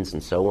Philippians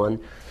and so on.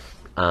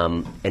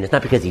 And it's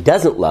not because he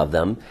doesn't love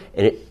them,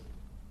 and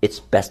it's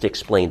best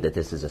explained that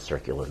this is a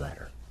circular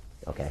letter.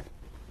 Okay?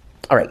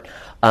 All right.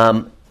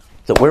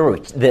 So where were we?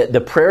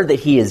 The prayer that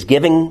he is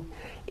giving,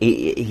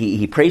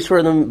 he prays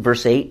for them,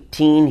 verse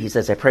 18. He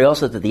says, I pray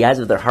also that the eyes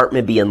of their heart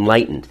may be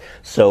enlightened.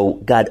 So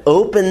God,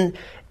 open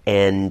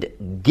and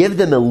give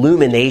them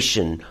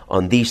illumination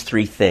on these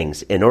 3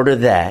 things in order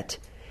that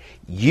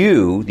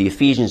you, the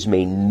Ephesians,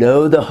 may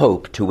know the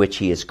hope to which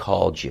he has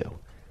called you,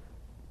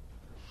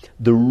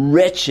 the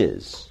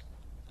riches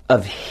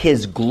of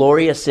his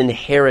glorious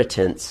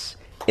inheritance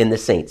in the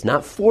saints.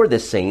 Not for the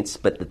saints,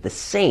 but that the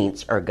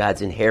saints are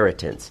God's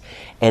inheritance.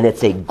 And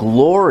it's a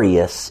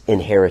glorious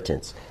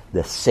inheritance.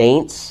 The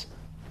saints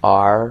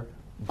are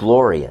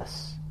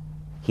glorious.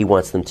 He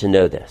wants them to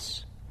know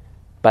this.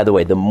 By the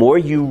way, the more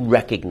you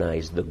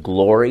recognize the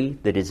glory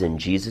that is in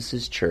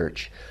Jesus'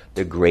 church,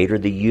 the greater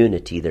the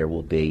unity there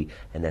will be.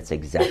 And that's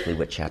exactly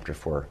what chapter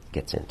 4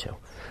 gets into.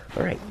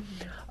 All right.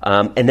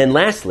 And then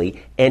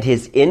lastly, and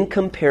his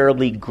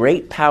incomparably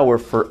great power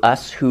for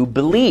us who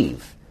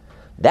believe.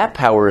 That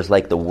power is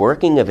like the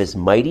working of his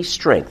mighty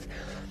strength.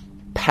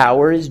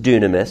 Power is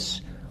dunamis.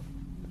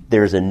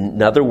 There's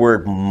another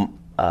word,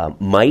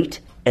 might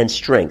and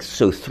strength.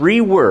 So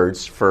 3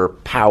 words for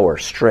power,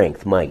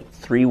 strength, might.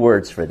 3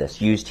 words for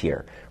this used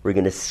here. We're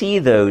going to see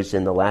those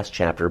in the last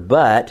chapter,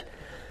 but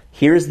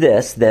here's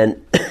this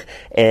then,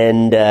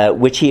 and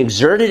which he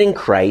exerted in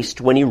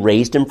Christ when he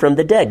raised him from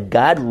the dead.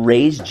 God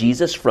raised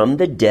Jesus from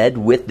the dead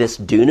with this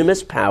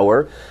dunamis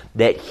power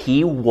that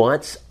he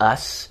wants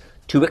us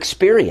to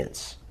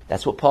experience.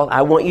 That's what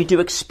I want you to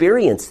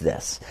experience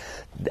this.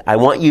 I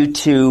want you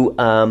to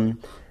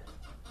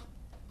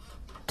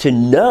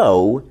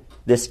know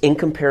this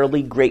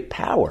incomparably great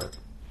power.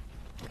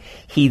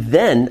 He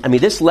then,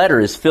 this letter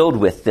is filled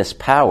with this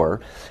power.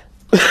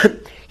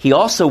 He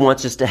also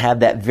wants us to have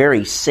that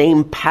very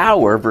same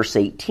power, verse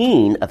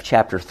 18 of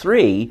chapter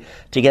 3,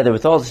 together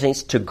with all the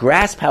saints, to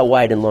grasp how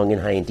wide and long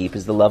and high and deep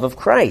is the love of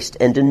Christ,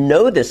 and to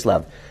know this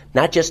love.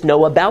 Not just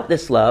know about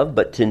this love,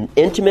 but to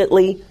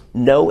intimately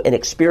know and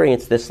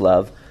experience this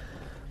love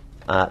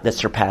that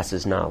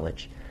surpasses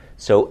knowledge.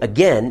 So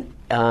again,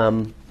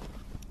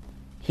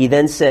 he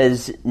then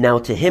says, now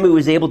to him who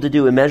is able to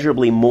do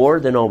immeasurably more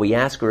than all we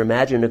ask or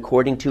imagine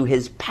according to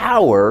his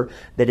power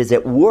that is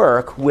at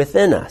work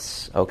within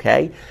us,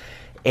 okay?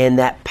 And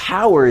that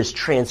power is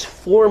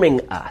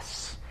transforming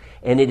us.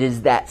 And it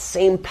is that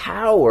same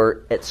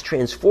power that's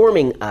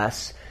transforming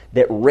us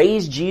that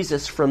raised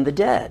Jesus from the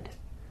dead,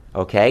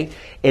 okay?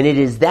 And it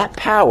is that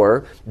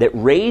power that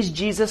raised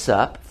Jesus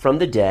up from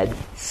the dead,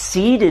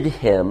 seated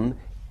him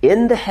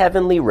in the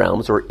heavenly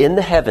realms or in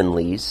the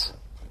heavenlies,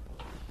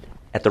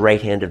 at the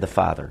right hand of the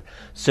Father.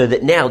 So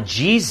that now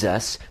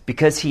Jesus,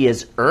 because he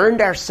has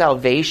earned our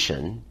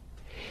salvation,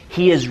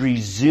 he has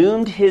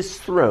resumed his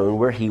throne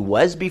where he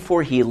was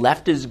before he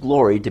left his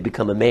glory to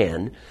become a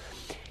man.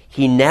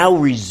 He now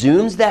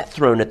resumes that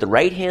throne at the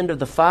right hand of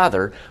the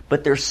Father,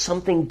 but there's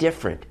something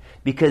different.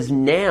 Because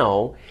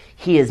now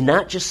he is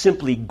not just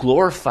simply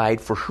glorified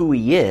for who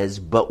he is,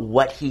 but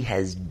what he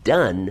has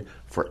done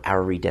for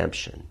our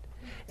redemption.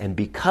 And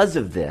because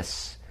of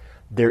this,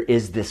 there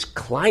is this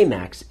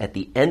climax at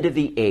the end of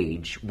the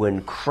age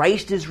when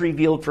Christ is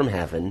revealed from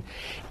heaven,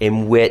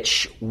 in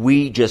which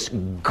we just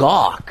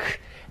gawk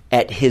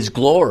at his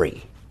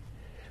glory,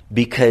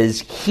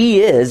 because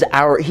he is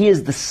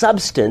the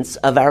substance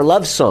of our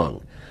love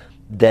song.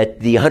 that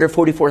the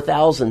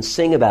 144,000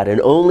 sing about,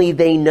 and only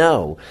they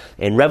know.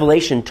 And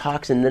Revelation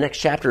talks in the next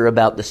chapter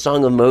about the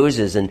Song of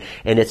Moses, and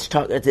it's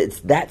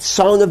that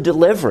song of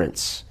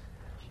deliverance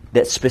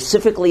that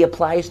specifically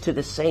applies to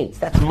the saints.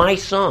 That's my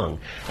song.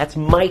 That's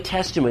my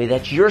testimony.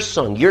 That's your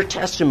song, your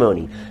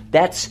testimony.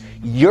 That's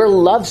your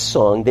love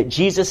song that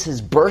Jesus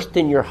has birthed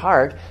in your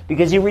heart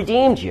because he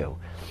redeemed you.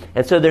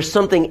 And so there's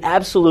something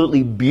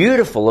absolutely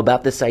beautiful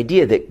about this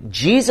idea that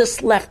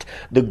Jesus left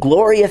the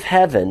glory of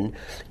heaven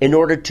in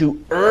order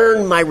to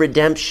earn my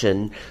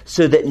redemption,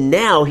 so that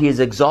now he is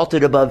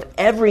exalted above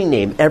every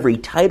name, every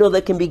title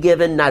that can be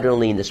given, not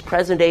only in this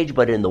present age,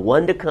 but in the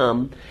one to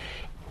come.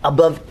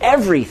 Above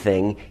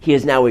everything, he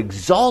is now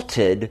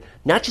exalted,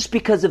 not just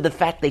because of the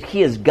fact that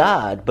he is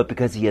God, but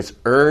because he has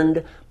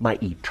earned my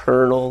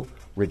eternal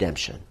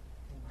redemption.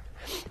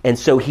 And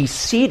so he's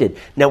seated.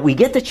 Now we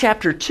get to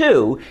chapter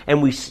 2,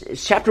 and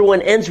chapter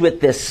 1 ends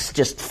with this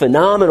just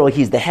phenomenal,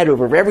 he's the head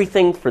over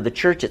everything for the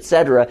church,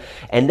 etc.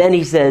 And then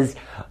he says,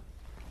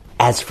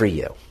 as for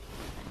you.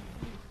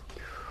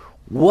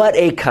 What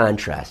a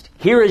contrast.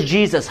 Here is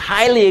Jesus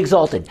highly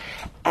exalted.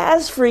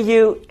 As for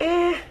you,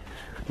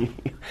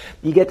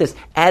 You get this.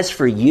 As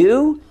for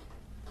you,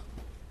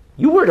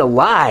 you weren't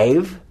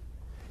alive.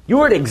 You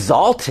weren't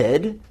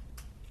exalted.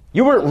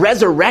 You weren't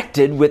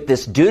resurrected with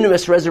this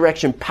dunamis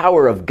resurrection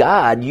power of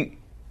God.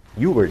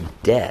 You were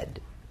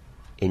dead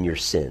in your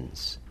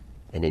sins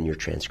and in your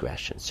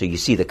transgressions. So you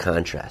see the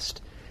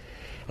contrast.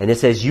 And it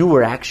says you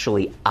were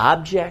actually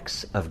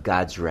objects of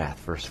God's wrath,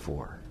 verse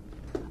 4.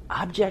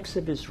 Objects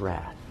of his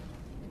wrath.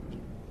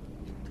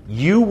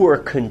 You were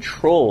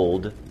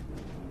controlled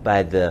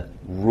by the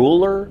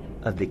ruler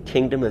of the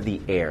kingdom of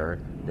the air,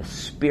 the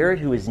spirit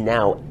who is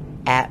now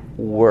at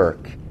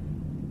work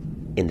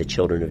in the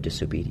children of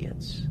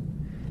disobedience.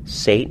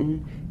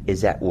 Satan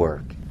is at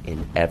work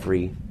in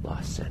every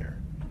lost sinner.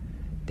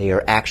 They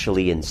are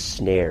actually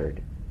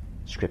ensnared,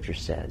 Scripture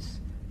says,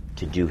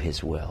 to do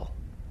his will.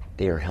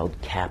 They are held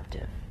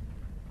captive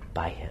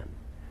by him.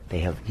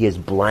 He has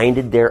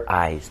blinded their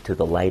eyes to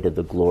the light of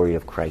the glory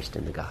of Christ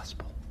in the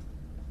gospel.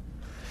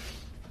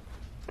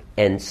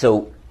 And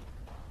so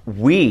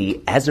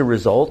we, as a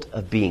result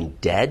of being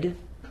dead,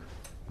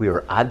 we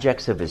are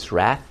objects of his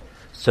wrath.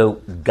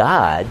 So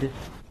God,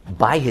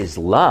 by his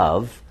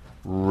love,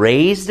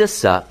 raised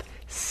us up,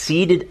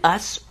 seated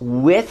us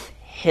with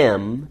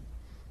him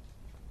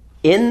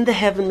in the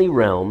heavenly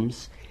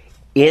realms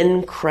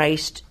in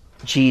Christ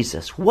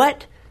Jesus.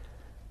 What?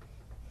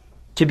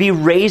 To be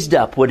raised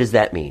up, what does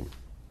that mean?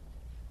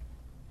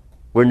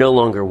 We're no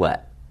longer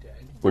what? Dead.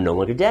 We're no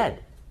longer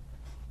dead.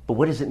 But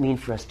what does it mean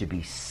for us to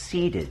be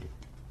seated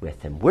with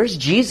him? Where's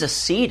Jesus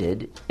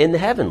seated in the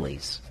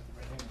heavenlies?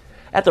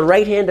 At the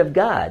right hand of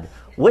God.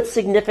 What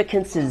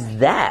significance is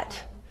that?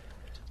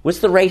 What's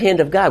the right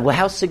hand of God? Well,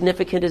 how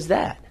significant is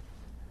that?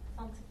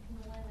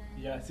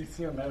 Yeah,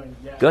 16:11.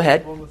 Yeah. Go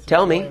ahead.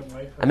 Tell me.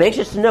 I'm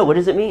anxious to know. What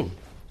does it mean?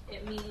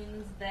 It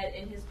means that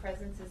in his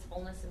presence is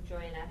fullness of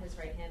joy, and at his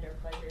right hand are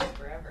pleasures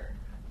forever.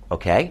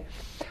 Okay.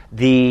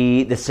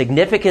 The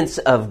significance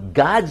of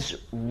God's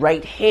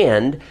right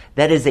hand,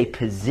 that is a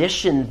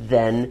position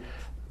then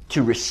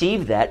to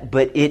receive that,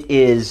 but that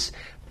is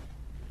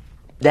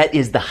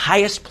the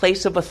highest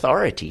place of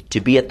authority, to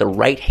be at the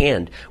right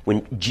hand.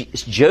 When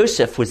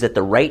Joseph was at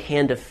the right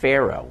hand of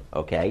Pharaoh,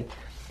 okay,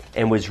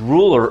 and was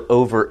ruler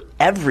over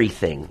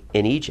everything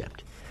in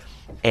Egypt.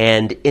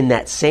 And in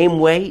that same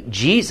way,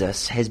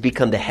 Jesus has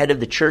become the head of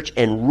the church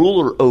and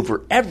ruler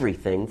over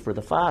everything for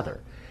the Father.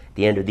 At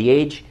the end of the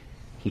age,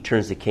 he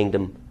turns the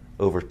kingdom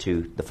over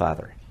to the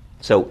Father.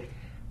 So,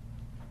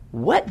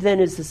 what then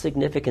is the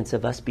significance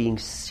of us being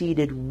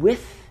seated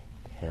with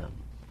him?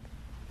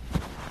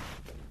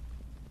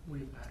 We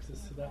have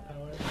access to that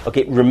power.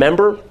 Okay,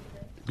 remember,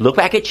 look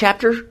back at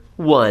chapter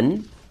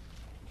 1.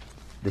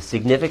 The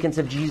significance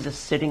of Jesus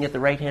sitting at the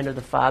right hand of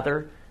the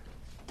Father.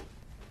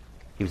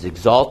 He was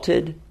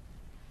exalted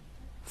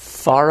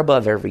far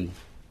above every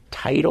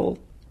title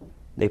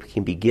that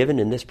can be given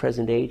in this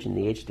present age and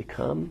the age to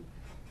come.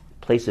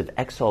 Place of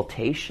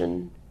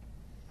exaltation.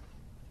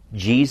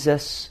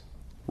 Jesus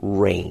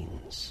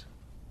reigns.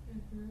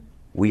 Mm-hmm.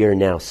 We are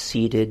now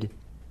seated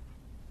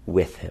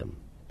with him.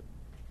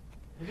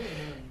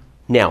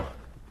 Now,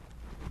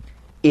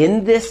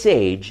 in this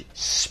age,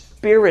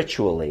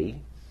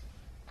 spiritually,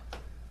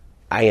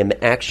 I am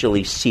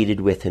actually seated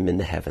with him in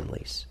the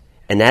heavenlies.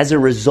 And as a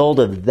result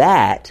of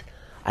that,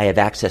 I have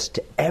access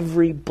to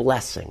every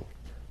blessing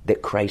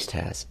that Christ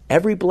has.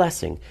 Every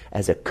blessing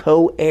as a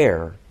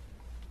co-heir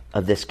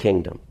of this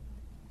kingdom.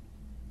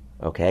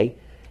 Okay?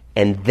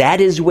 And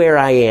that is where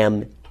I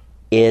am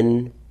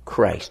in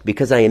Christ.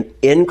 Because I am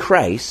in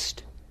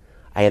Christ,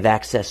 I have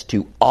access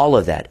to all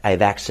of that. I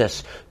have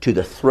access to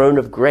the throne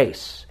of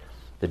grace.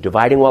 The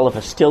dividing wall of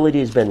hostility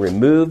has been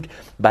removed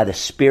by the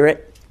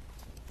Spirit.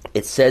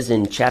 It says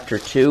in chapter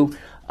 2,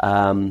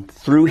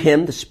 through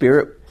him, the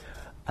Spirit,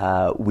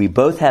 we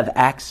both have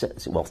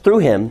access, through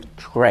him,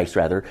 Christ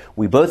rather,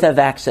 we both have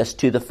access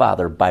to the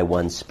Father by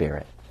one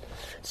Spirit.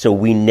 So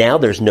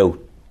there's no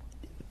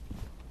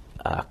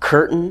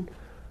curtain,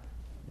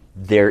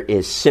 There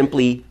is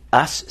simply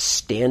us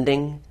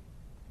standing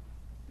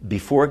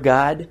before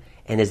God.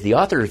 And as the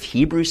author of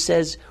Hebrews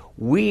says,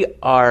 we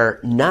are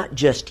not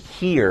just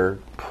here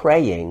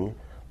praying,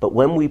 but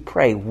when we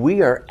pray,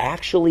 we are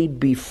actually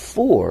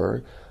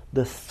before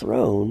the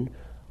throne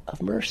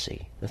of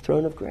mercy, the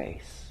throne of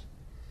grace.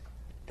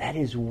 That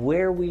is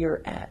where we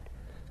are at.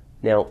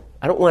 Now,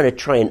 I don't want to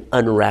try and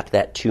unwrap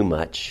that too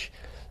much,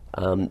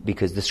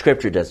 because the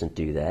Scripture doesn't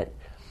do that.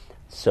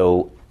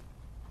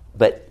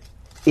 But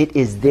it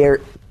is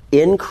there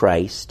in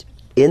Christ,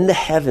 in the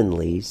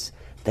heavenlies,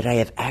 that I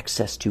have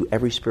access to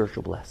every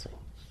spiritual blessing.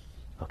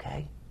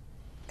 Okay?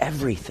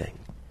 Everything.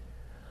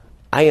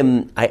 I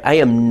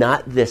am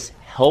not this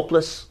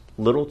helpless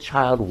little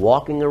child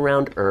walking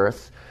around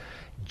earth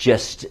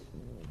just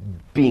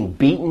being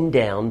beaten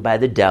down by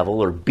the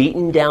devil or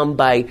beaten down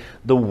by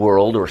the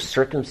world or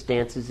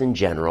circumstances in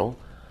general.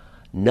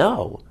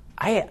 No.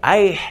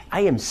 I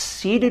am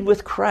seated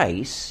with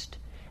Christ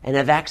and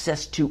have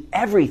access to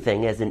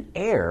everything as an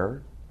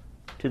heir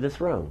to the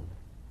throne.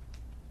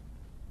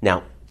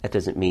 Now, that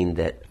doesn't mean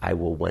that I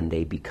will one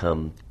day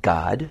become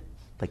God,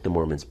 like the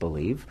Mormons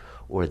believe,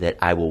 or that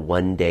I will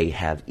one day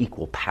have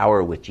equal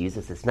power with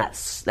Jesus.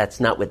 That's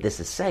not what this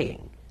is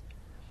saying.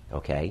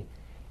 Okay?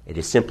 It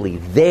is simply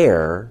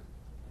there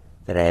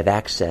that I have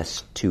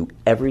access to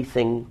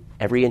everything,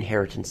 every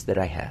inheritance that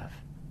I have.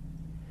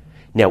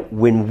 Now,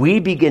 when we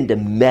begin to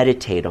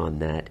meditate on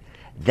that,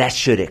 that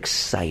should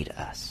excite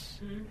us.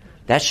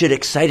 That should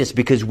excite us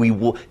because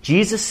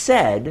Jesus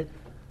said,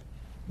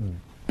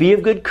 "Be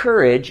of good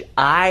courage,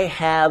 I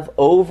have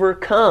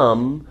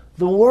overcome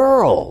the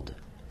world."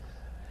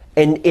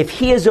 And if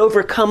he has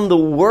overcome the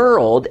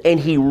world and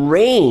he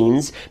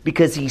reigns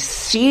because he's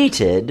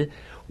seated,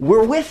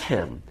 we're with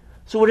him.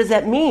 So what does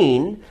that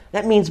mean?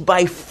 That means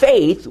by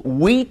faith,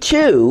 we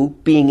too,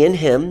 being in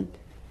him,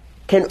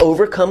 can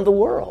overcome the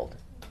world.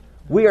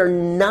 We are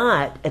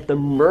not at the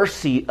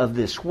mercy of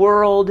this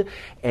world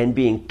and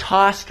being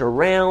tossed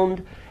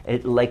around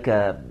like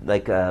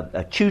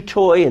a chew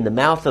toy in the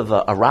mouth of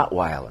a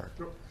Rottweiler.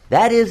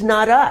 That is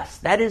not us.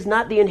 That is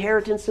not the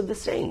inheritance of the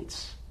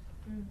saints.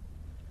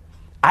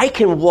 I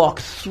can walk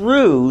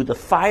through the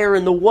fire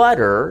and the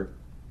water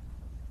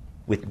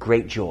with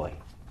great joy.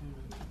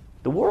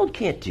 The world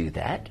can't do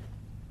that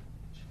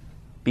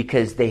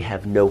because they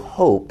have no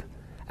hope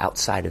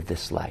outside of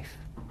this life.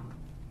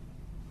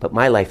 But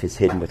my life is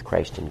hidden with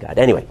Christ in God.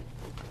 Anyway,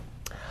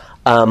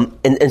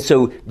 and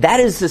so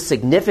that is the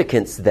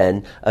significance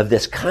then of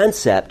this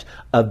concept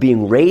of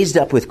being raised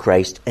up with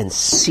Christ and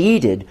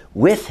seated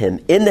with him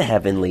in the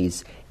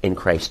heavenlies in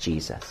Christ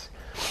Jesus.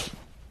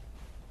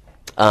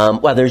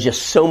 Well, there's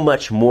just so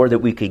much more that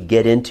we could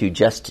get into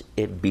just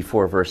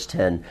before verse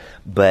 10,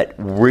 but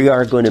we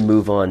are going to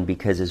move on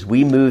because as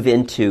we move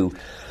into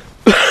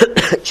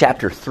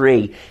chapter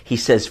 3, he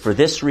says, "For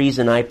this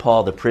reason I,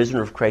 Paul, the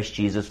prisoner of Christ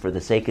Jesus, for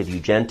the sake of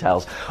you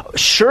Gentiles,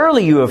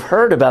 surely you have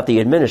heard about the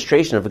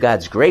administration of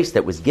God's grace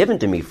that was given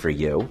to me for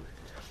you."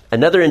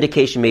 Another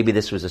indication maybe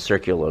this was a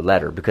circular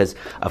letter, because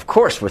of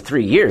course for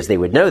 3 years they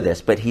would know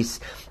this, but he's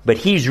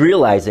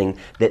realizing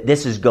that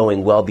this is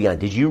going well beyond.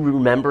 Did you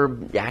remember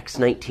Acts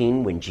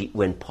 19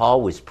 when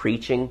Paul was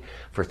preaching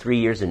for 3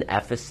 years in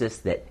Ephesus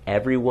that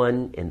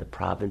everyone in the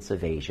province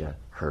of Asia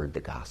heard the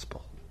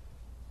gospel?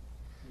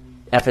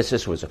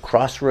 Ephesus was a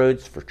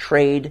crossroads for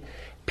trade.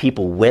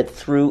 People went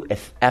through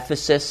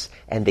Ephesus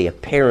and they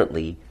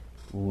apparently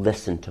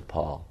listened to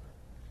Paul.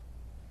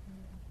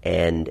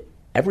 And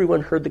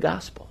everyone heard the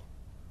gospel.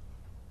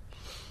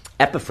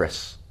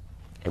 Epaphras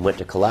and went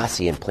to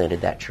Colossae and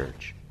planted that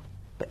church.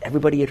 But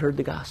everybody had heard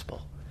the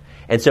gospel.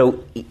 And so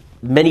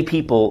many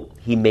people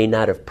he may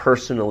not have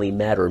personally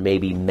met or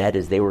maybe met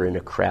as they were in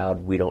a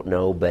crowd. We don't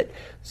know. But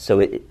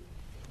so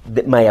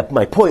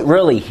my point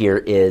really here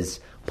is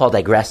Paul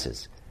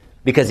digresses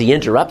because he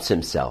interrupts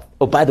himself.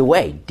 Oh, by the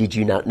way, did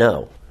you not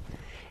know?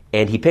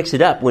 And he picks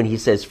it up when he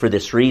says, "For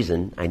this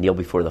reason, I kneel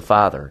before the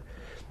Father."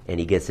 And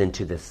he gets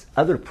into this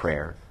other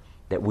prayer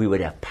that we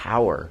would have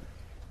power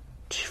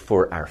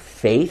for our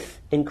faith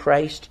in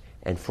Christ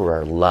and for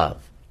our love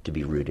to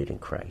be rooted in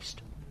Christ.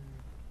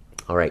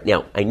 All right,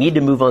 now I need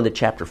to move on to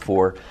chapter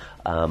 4,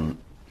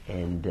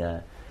 and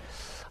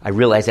I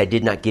realize I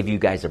did not give you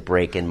guys a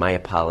break, and my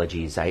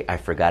apologies. I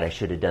forgot I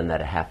should have done that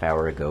a half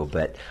hour ago,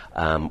 but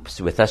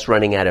so with us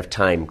running out of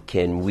time,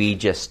 can we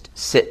just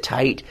sit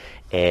tight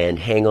and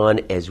hang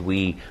on as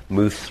we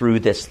move through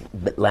this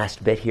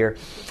last bit here?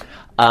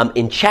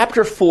 In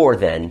chapter 4,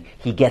 then,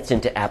 he gets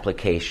into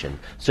application.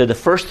 So the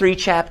first 3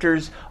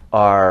 chapters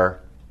are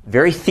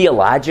very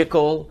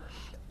theological,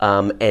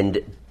 and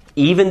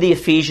even the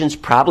Ephesians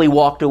probably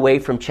walked away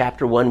from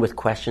chapter 1 with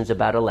questions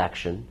about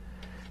election,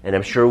 and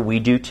I'm sure we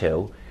do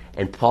too.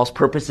 And Paul's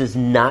purpose is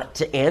not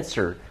to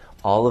answer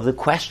all of the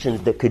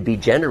questions that could be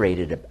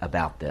generated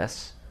about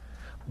this,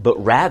 but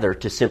rather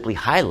to simply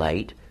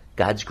highlight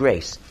God's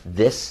grace.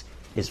 This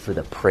is for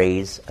the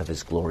praise of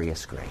his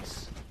glorious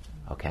grace.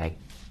 Okay?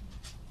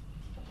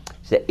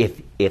 That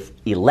if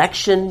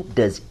election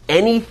does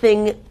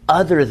anything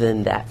other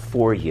than that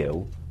for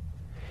you,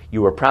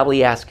 you were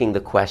probably asking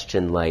the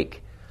question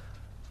like,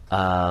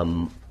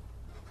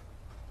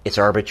 it's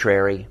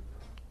arbitrary.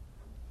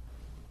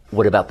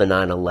 What about the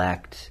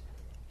non-elect?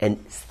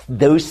 And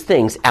those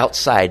things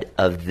outside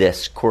of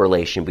this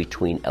correlation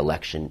between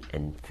election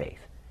and faith.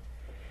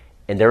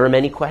 And there are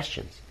many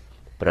questions,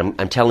 but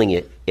I'm telling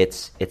you,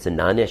 it's a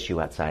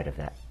non-issue outside of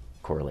that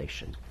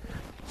correlation.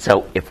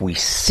 So if we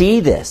see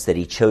this, that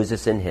he chose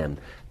us in him,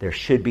 there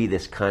should be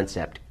this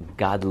concept,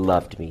 God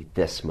loved me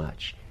this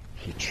much.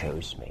 He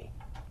chose me.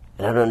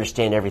 And I don't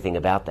understand everything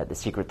about that. The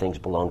secret things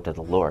belong to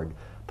the Lord,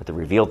 but the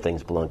revealed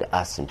things belong to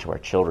us and to our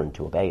children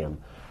to obey him.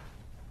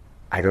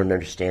 I don't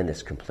understand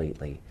this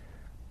completely,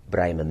 but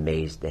I am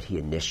amazed that he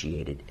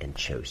initiated and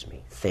chose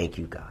me. Thank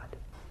you, God.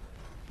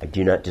 I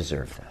do not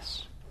deserve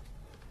this.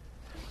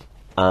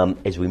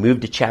 As we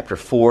move to chapter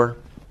 4,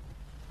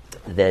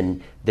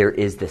 then there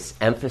is this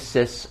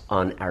emphasis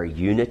on our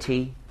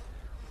unity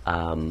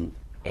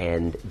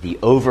and the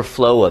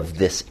overflow of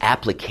this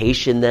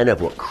application then of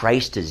what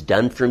Christ has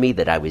done for me,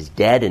 that I was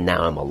dead and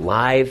now I'm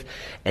alive.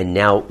 And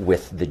now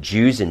with the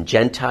Jews and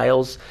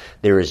Gentiles,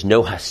 there is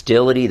no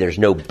hostility, there's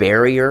no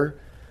barrier.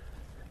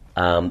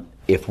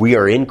 If we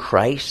are in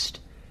Christ,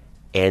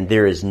 and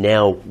there is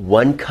now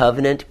one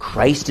covenant,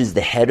 Christ is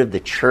the head of the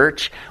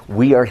church,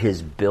 we are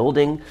his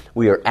building,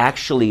 we are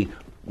actually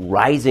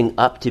rising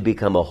up to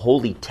become a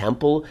holy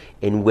temple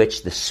in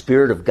which the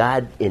Spirit of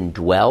God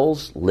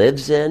indwells,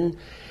 lives in.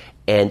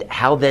 And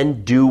how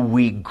then do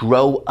we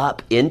grow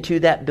up into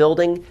that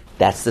building?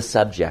 That's the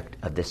subject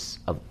of this,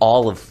 of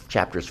all of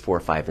chapters 4,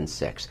 5, and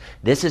 6.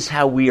 This is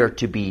how we are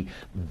to be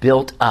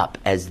built up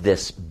as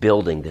this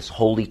building, this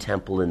holy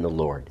temple in the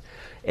Lord.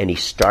 And he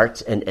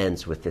starts and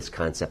ends with this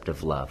concept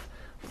of love,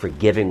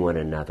 forgiving one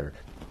another,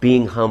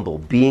 being humble,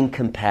 being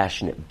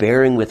compassionate,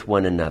 bearing with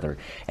one another.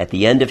 At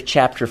the end of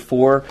chapter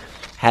 4,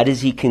 how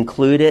does he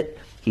conclude it?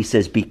 He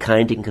says, be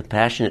kind and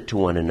compassionate to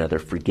one another,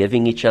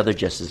 forgiving each other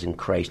just as in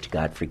Christ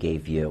God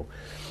forgave you.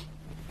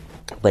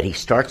 But he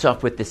starts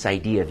off with this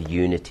idea of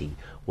unity.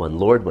 One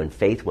Lord, one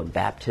faith, one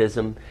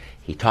baptism.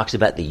 He talks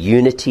about the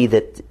unity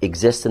that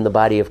exists in the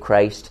body of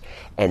Christ.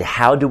 And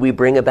how do we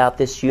bring about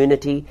this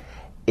unity?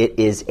 It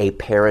is a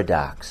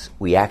paradox.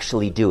 We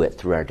actually do it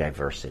through our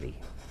diversity.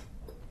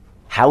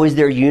 How is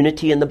there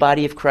unity in the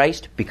body of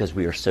Christ? Because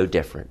we are so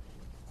different.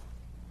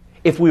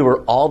 If we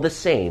were all the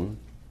same,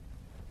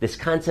 this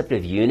concept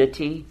of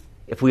unity,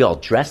 if we all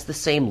dressed the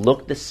same,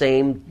 looked the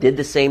same, did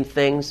the same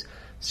things,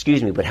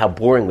 excuse me, but how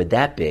boring would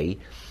that be?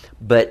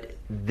 But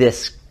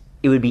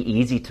it would be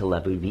easy to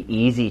love. It would be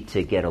easy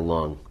to get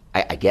along,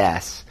 I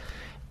guess.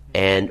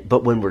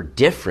 But when we're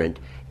different,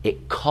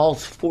 it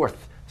calls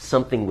forth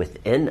something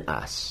within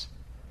us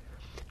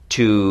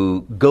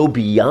to go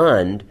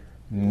beyond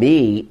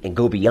me and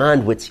go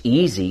beyond what's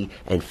easy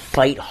and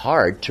fight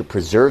hard to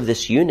preserve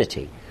this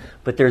unity.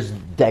 But there's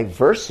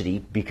diversity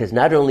because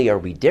not only are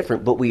we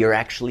different, but we are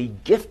actually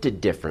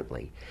gifted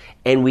differently.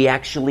 And we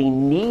actually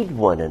need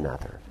one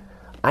another.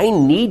 I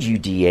need you,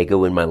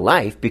 Diego, in my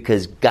life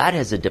because God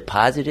has a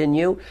deposit in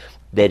you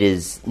that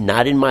is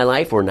not in my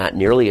life or not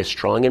nearly as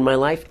strong in my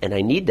life, and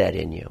I need that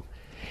in you.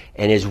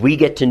 And as we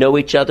get to know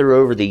each other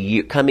over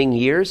the coming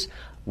years,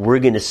 we're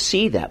going to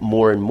see that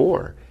more and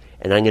more.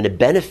 And I'm going to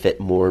benefit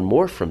more and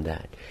more from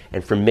that.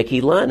 And from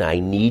Mickey Lana, I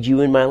need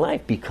you in my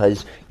life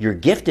because you're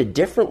gifted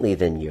differently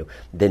than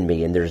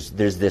me. And there's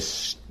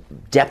this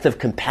depth of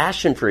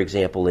compassion, for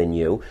example, in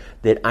you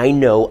that I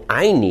know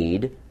I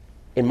need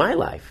in my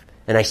life.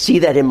 And I see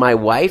that in my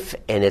wife,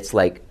 and it's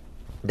like,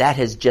 that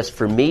has just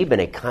for me been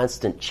a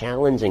constant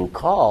challenge and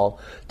call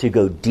to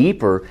go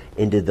deeper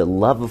into the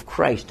love of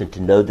Christ and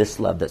to know this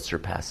love that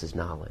surpasses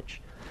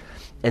knowledge.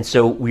 And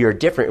so we are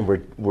different,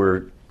 and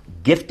we're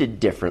gifted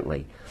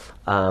differently.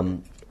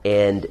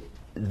 And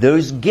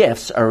those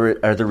gifts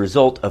are the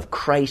result of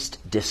Christ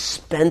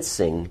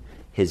dispensing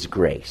his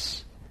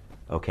grace.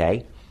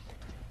 Okay?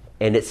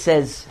 And it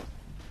says,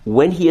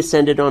 when he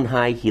ascended on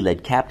high, he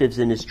led captives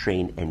in his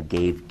train and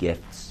gave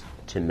gifts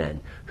to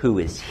men. Who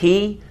is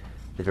he?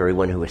 The very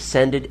one who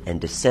ascended and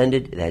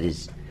descended, that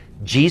is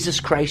Jesus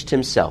Christ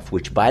himself,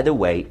 which, by the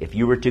way, if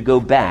you were to go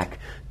back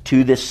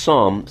to this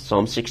Psalm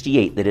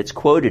 68 that it's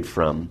quoted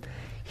from,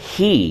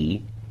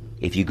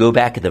 if you go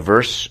back at the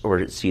verse, or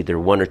it's either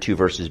one or two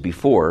verses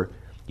before,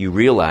 you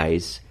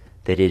realize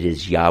that it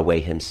is Yahweh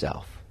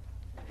himself.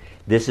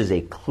 This is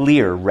a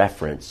clear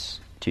reference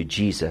to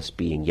Jesus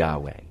being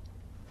Yahweh,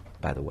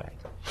 by the way.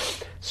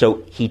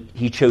 So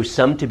he chose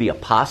some to be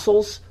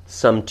apostles,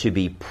 some to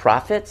be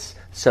prophets,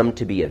 some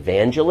to be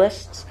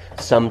evangelists,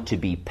 some to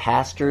be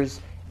pastors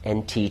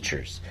and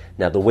teachers.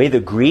 Now, the way the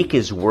Greek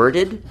is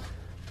worded,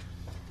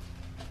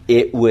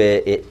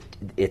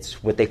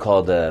 it's what they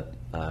call the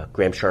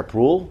Graham Sharp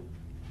rule,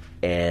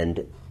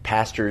 and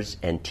pastors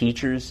and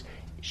teachers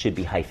should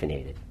be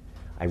hyphenated.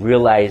 I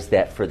realize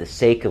that for the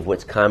sake of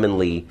what's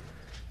commonly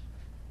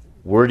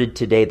worded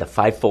today, the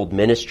fivefold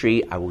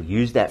ministry, I will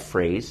use that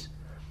phrase,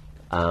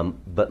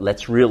 but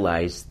let's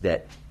realize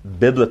that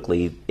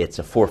biblically it's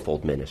a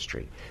fourfold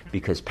ministry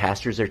because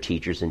pastors are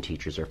teachers and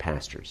teachers are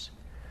pastors.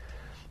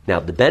 Now,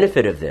 the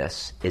benefit of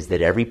this is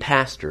that every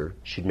pastor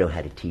should know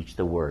how to teach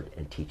the Word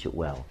and teach it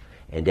well.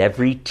 And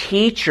every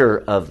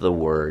teacher of the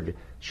Word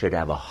should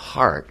have a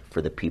heart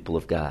for the people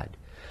of God.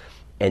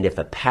 And if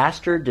a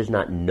pastor does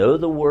not know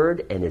the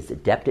Word and is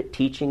adept at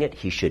teaching it,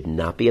 he should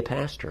not be a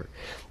pastor.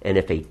 And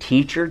if a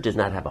teacher does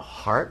not have a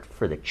heart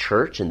for the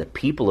church and the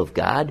people of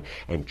God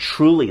and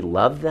truly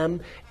love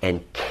them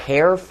and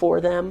care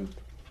for them,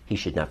 he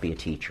should not be a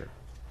teacher.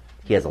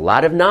 He has a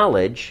lot of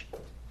knowledge,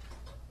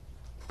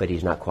 but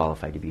he's not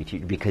qualified to be a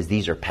teacher because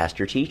these are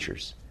pastor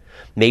teachers.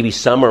 Maybe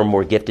some are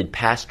more gifted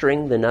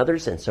pastoring than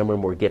others and some are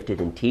more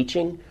gifted in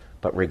teaching,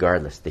 but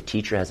regardless, the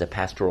teacher has a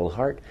pastoral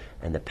heart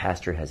and the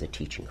pastor has a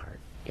teaching heart.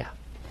 Yeah.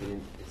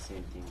 Didn't the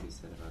same thing be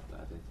said about the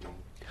other three?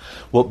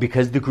 Well,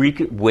 because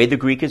the way the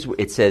Greek is,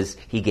 it says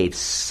he gave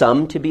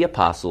some to be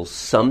apostles,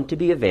 some to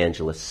be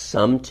evangelists,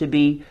 some to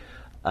be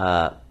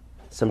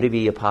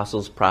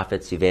apostles,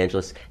 prophets,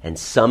 evangelists, and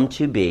some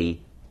to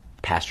be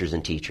pastors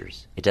and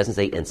teachers. It doesn't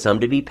say, and some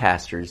to be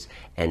pastors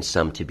and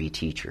some to be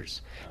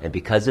teachers. And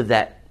because of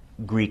that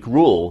Greek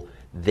rule,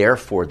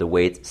 therefore, the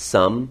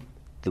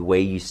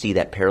way you see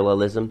that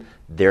parallelism,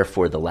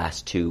 therefore the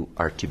last two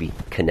are to be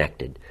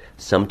connected.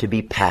 Some to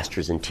be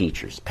pastors and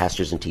teachers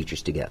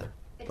together.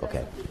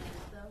 Okay.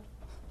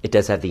 It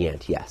does have the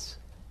and, yes.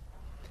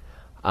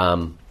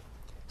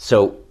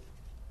 So.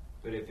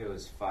 But if it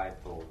was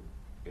fivefold,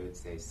 it would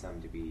say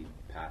some to be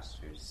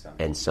pastors,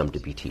 some to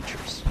be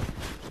teachers.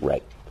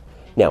 Right.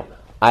 Now,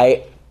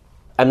 I'm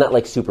not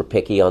like super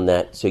picky on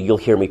that, so you'll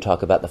hear me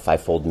talk about the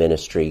fivefold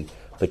ministry,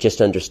 but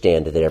just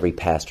understand that every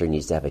pastor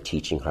needs to have a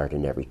teaching heart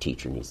and every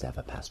teacher needs to have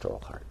a pastoral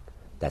heart.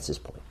 That's his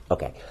point.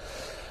 Okay.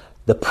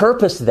 The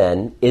purpose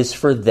then is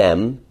for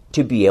them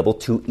to be able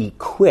to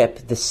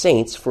equip the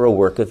saints for a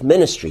work of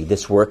ministry.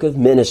 This work of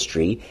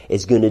ministry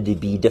is going to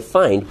be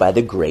defined by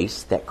the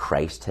grace that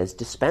Christ has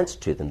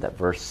dispensed to them, that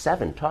verse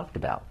 7 talked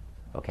about.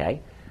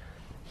 Okay?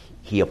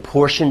 He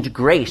apportioned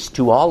grace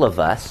to all of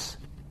us,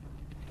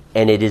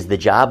 and it is the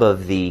job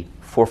of the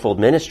fourfold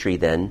ministry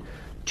then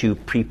to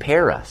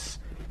prepare us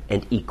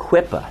and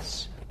equip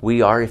us.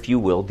 We are, if you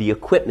will, the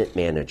equipment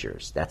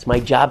managers. That's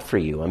my job for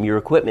you. I'm your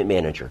equipment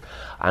manager.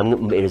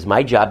 It is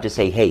my job to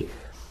say, hey,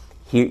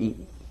 here,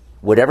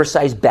 whatever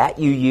size bat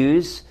you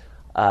use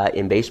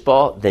in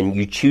baseball, then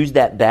you choose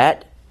that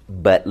bat,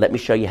 but let me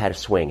show you how to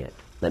swing it.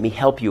 Let me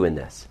help you in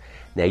this.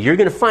 Now, you're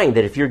going to find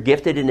that if you're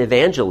gifted in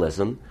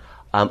evangelism,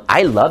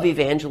 I love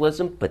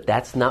evangelism, but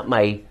that's not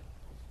my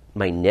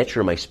niche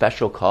or my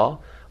special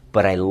call.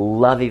 But I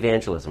love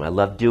evangelism. I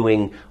love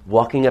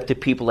walking up to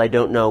people I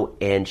don't know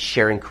and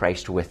sharing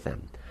Christ with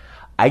them.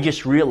 I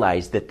just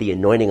realized that the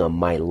anointing on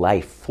my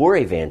life for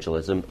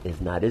evangelism is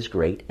not as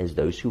great as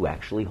those who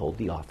actually hold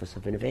the office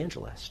of an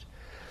evangelist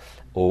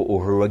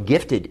or who are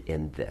gifted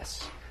in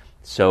this.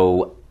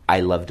 So I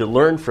love to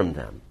learn from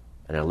them,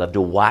 and I love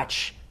to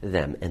watch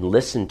them and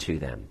listen to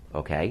them,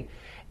 okay?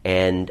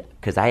 And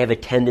because I have a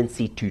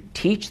tendency to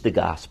teach the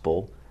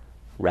gospel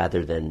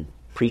rather than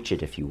preach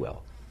it, if you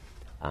will.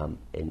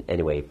 And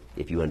anyway,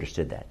 if you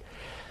understood that.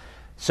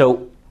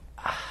 So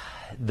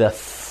the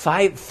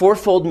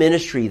fourfold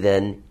ministry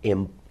then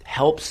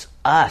helps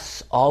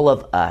us, all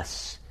of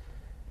us,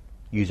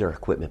 use our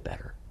equipment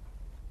better.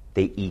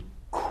 They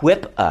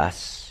equip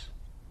us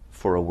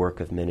for a work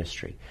of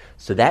ministry.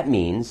 So that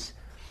means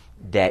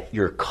that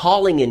your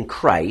calling in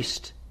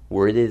Christ,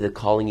 worthy of the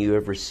calling you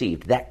have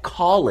received, that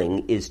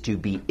calling is to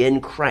be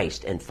in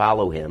Christ and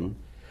follow him,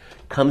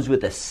 comes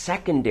with a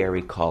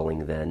secondary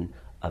calling then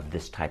of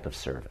this type of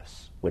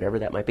service, whatever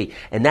that might be.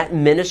 And that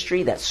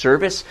ministry, that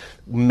service,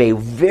 may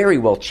very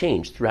well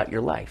change throughout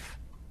your life.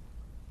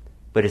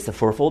 But it's the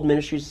fourfold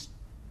ministry's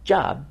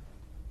job,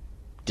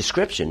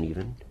 description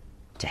even,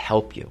 to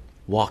help you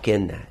walk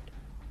in that,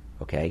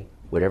 okay?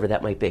 Whatever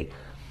that might be.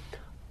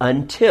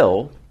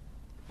 Until,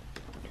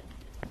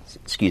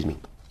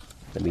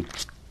 let me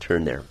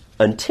turn there.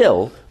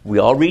 Until we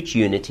all reach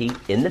unity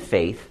in the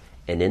faith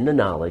and in the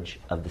knowledge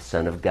of the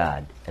Son of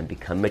God and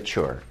become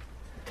mature,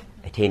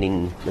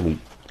 attaining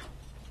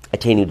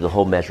to the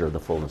whole measure of the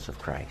fullness of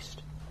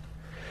Christ.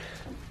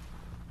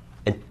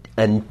 And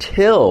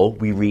until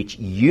we reach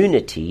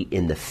unity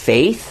in the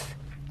faith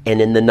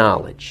and in the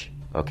knowledge,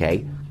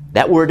 okay?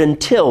 That word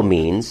until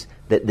means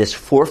that this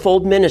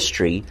fourfold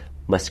ministry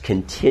must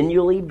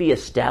continually be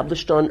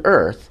established on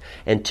earth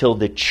until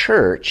the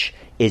church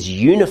is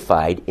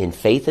unified in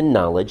faith and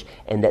knowledge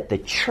and that the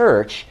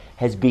church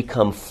has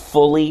become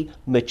fully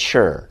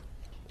mature.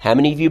 How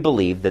many of you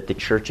believe that the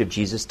Church of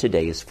Jesus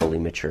today is fully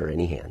mature?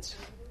 Any hands?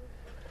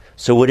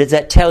 So what does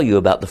that tell you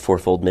about the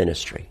fourfold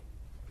ministry?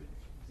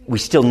 We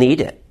still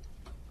need it.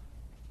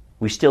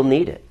 We still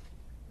need it.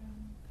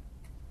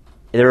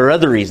 There are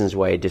other reasons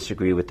why I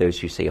disagree with those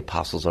who say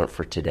apostles aren't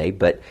for today,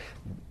 but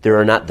there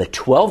are not the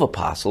 12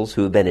 apostles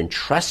who have been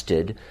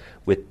entrusted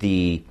with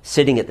the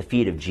sitting at the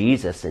feet of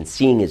Jesus and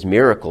seeing his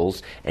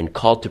miracles and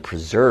called to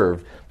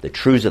preserve the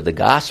truths of the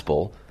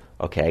gospel,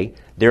 okay?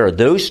 There are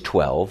those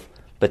 12.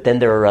 But then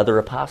there are other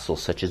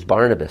apostles, such as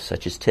Barnabas,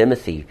 such as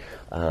Timothy,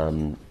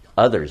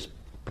 others,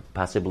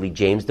 possibly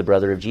James, the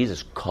brother of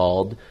Jesus,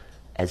 called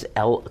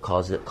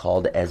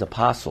called as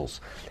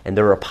apostles. And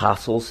there are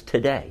apostles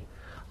today.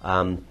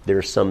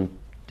 There's some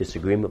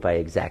disagreement by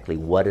exactly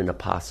what an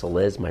apostle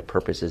is. My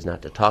purpose is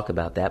not to talk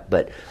about that,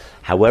 but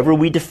however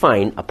we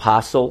define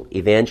apostle,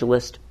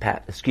 evangelist,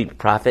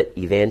 prophet,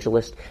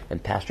 evangelist,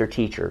 and pastor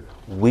teacher,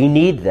 we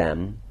need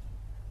them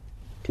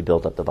to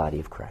build up the body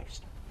of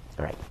Christ.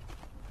 All right.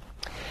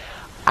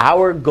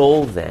 Our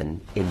goal then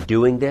in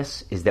doing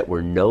this is that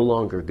we're no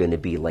longer going to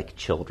be like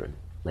children,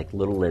 like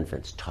little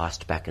infants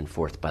tossed back and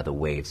forth by the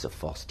waves of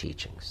false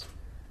teachings.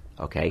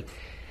 Okay?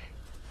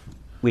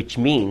 Which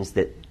means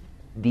that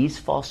these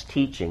false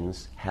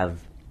teachings have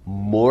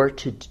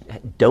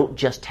don't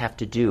just have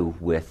to do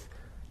with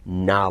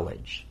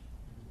knowledge,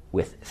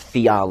 with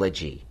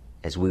theology,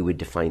 as we would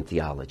define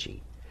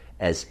theology,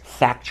 as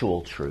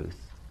factual truth,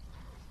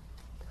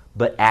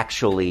 but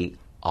actually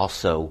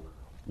also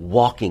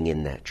walking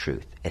in that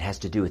truth. It has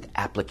to do with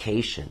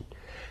application.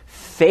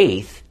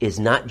 Faith is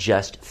not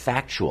just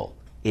factual,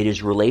 it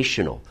is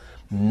relational.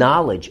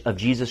 Knowledge of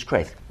Jesus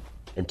Christ,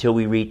 until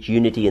we reach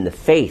unity in the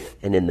faith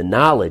and in the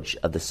knowledge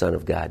of the Son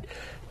of God.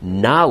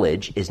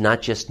 Knowledge is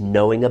not just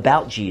knowing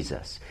about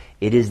Jesus.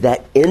 It is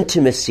that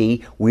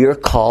intimacy we are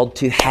called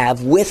to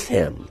have with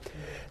Him.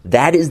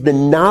 That is the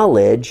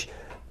knowledge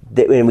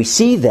that, when we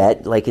see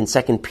that, like in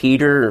 2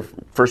 Peter, or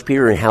 1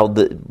 Peter, and how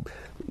the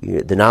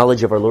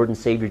knowledge of our Lord and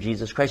Savior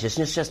Jesus Christ,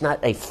 it's just not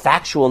a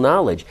factual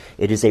knowledge.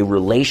 It is a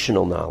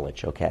relational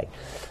knowledge, okay?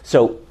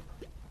 So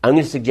I'm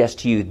going to suggest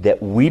to you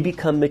that we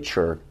become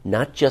mature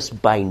not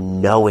just by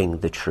knowing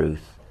the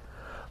truth,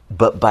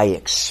 but by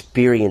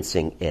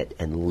experiencing it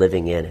and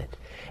living in it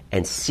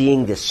and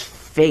seeing this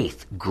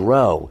faith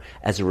grow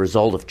as a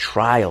result of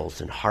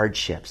trials and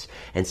hardships,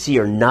 and see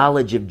our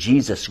knowledge of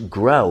Jesus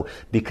grow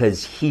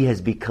because He has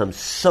become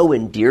so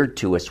endeared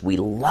to us. We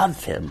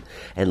love Him,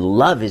 and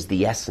love is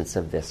the essence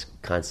of this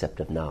concept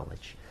of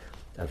knowledge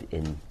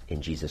in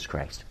Jesus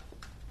Christ.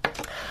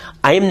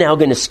 I am now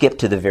going to skip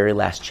to the very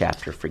last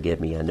chapter. Forgive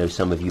me. I know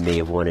some of you may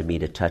have wanted me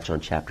to touch on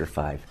chapter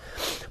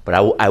 5. But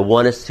I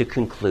want us to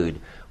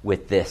conclude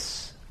with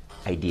this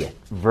idea.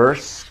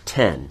 Verse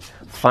 10.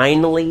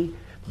 Finally,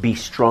 be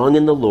strong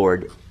in the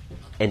Lord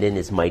and in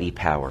His mighty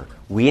power.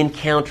 We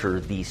encounter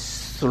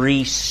these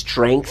three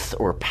strength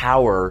or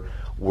power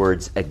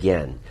words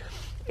again.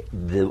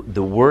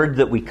 The word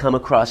that we come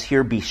across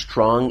here, be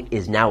strong,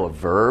 is now a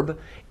verb.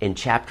 In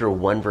chapter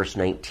 1, verse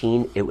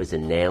 19, it was a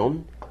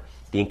noun.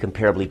 The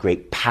incomparably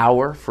great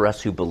power for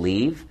us who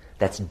believe,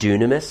 that's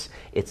dunamis.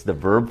 It's the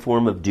verb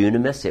form of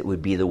dunamis. It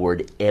would be the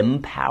word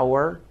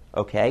empower,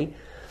 okay?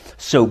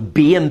 So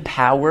be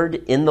empowered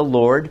in the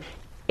Lord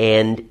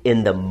and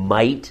in the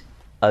might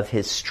of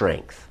His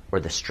strength, or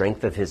the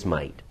strength of His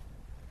might.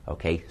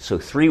 Okay, so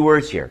three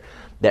words here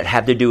that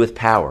have to do with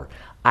power.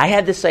 I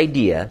had this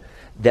idea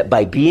that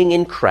by being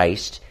in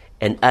Christ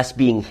and us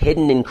being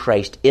hidden in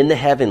Christ in the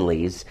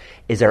heavenlies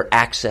is our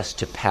access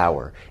to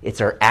power.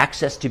 It's our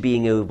access to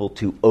being able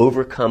to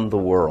overcome the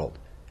world.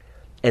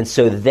 And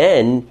so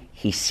then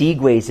he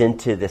segues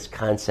into this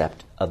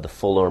concept of the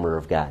full armor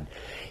of God.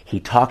 He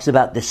talks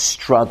about this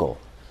struggle,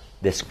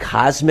 this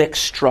cosmic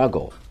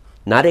struggle,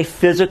 not a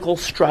physical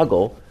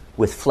struggle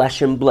with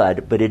flesh and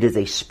blood, but it is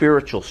a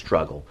spiritual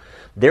struggle.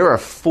 There are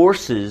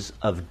forces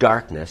of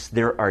darkness.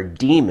 There are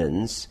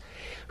demons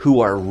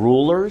who are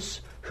rulers,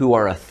 who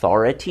are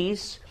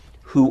authorities,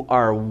 who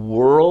are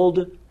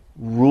world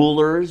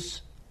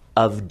rulers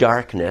of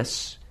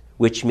darkness,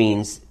 which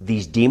means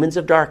these demons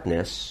of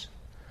darkness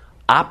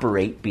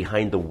operate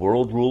behind the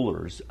world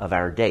rulers of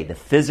our day, the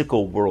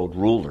physical world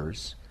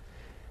rulers,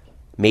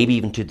 maybe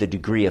even to the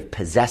degree of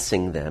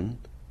possessing them,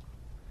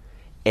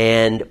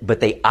 but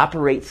they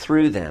operate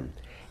through them,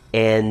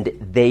 and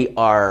they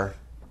are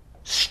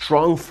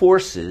strong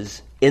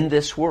forces in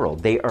this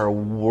world. They are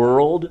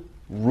world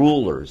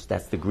rulers.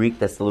 That's the Greek,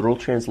 that's the literal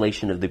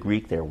translation of the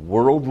Greek there.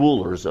 World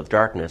rulers of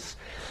darkness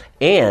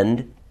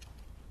and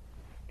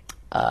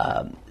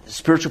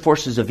spiritual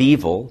forces of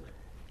evil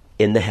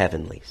in the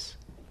heavenlies.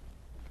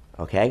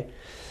 Okay?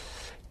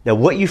 Now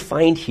what you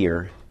find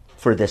here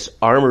for this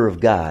armor of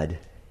God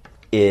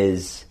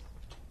is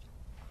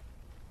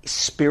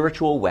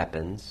spiritual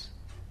weapons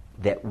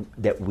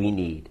that we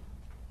need.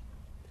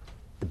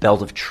 The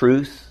belt of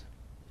truth,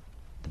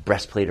 the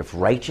breastplate of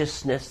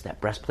righteousness. That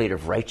breastplate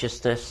of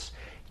righteousness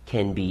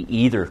can be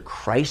either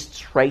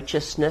Christ's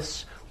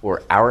righteousness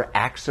or our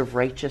acts of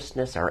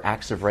righteousness. Our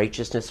acts of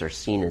righteousness are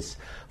seen as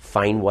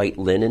fine white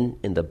linen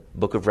in the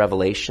book of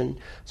Revelation.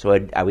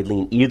 So I would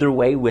lean either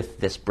way with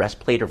this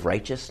breastplate of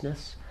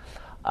righteousness.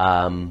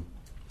 Our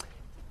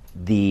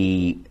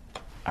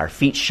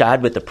feet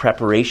shod with the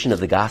preparation of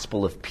the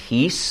gospel of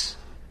peace.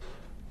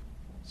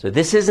 So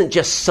this isn't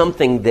just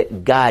something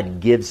that God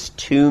gives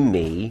to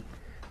me,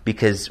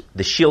 because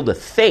the shield of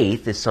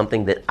faith is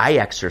something that I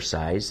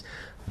exercise.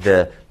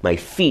 My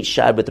feet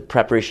shod with the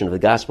preparation of the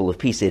gospel of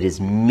peace. It is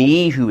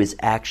me who is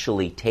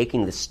actually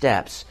taking the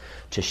steps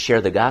to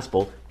share the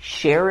gospel.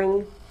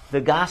 Sharing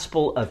the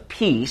gospel of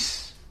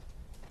peace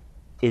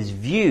is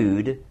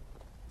viewed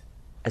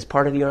as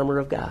part of the armor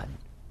of God.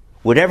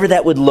 whatever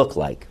that would look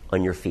like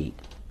on your feet.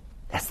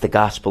 That's the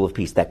gospel of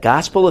peace. That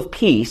gospel of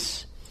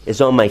peace is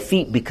on my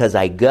feet because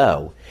I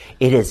go.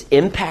 It has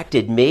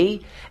impacted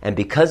me, and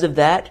because of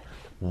that,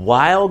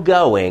 while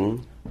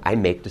going, I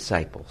make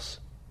disciples.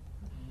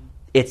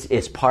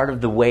 It's part of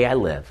the way I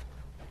live.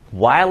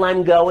 While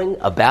I'm going,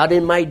 about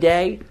in my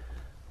day,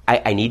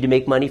 I need to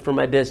make money for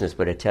my business,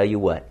 but I tell you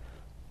what,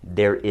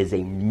 there is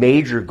a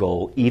major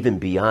goal even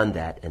beyond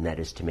that, and that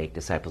is to make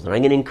disciples. And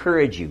I'm going to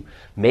encourage you,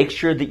 make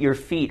sure that your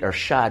feet are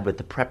shod with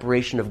the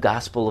preparation of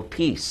gospel of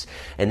peace.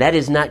 And that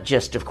is not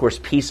just, of course,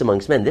 peace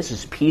amongst men. This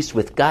is peace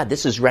with God.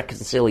 This is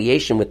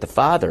reconciliation with the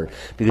Father,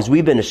 because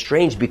we've been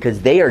estranged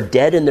because they are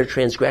dead in their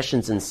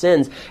transgressions and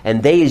sins,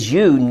 and they, as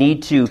you,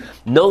 need to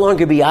no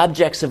longer be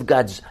objects of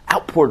God's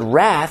outpoured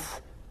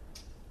wrath.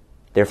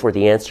 Therefore,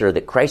 the answer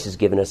that Christ has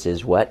given us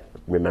is what?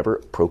 Remember,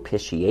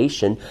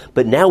 propitiation.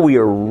 But now we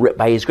are,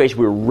 by His grace,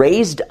 we're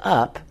raised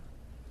up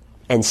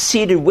and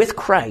seated with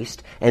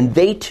Christ, and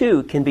they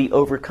too can be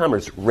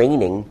overcomers,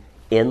 reigning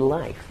in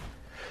life.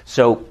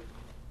 So,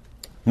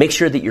 make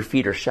sure that your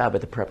feet are shod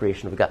with the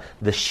preparation of God.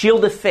 The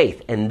shield of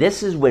faith, and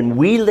this is when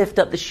we lift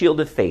up the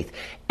shield of faith,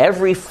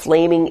 every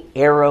flaming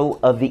arrow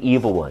of the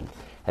evil one.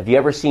 Have you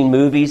ever seen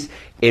movies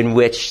in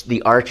which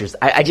the archers,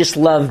 I just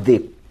love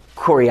the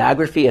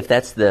choreography, if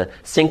that's the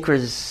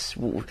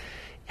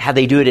how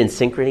they do it in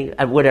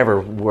synchrony, whatever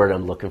word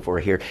I'm looking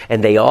for here,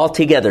 and they all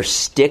together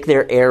stick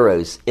their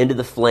arrows into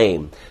the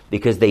flame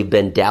because they've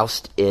been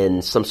doused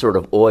in some sort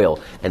of oil,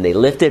 and they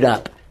lift it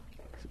up.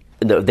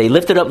 They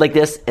lift it up like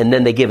this, and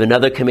then they give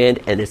another command,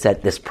 and it's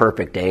at this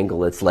perfect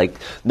angle. It's like,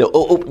 a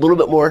little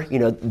bit more.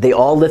 They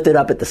all lift it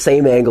up at the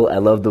same angle. I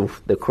love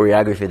the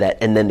choreography of that.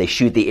 And then they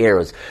shoot the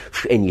arrows,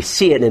 and you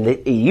see it, and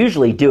they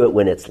usually do it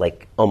when it's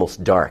like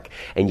almost dark.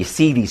 And you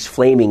see these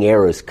flaming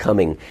arrows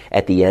coming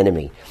at the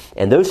enemy.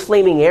 And those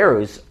flaming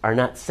arrows are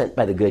not sent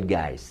by the good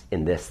guys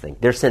in this thing.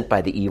 They're sent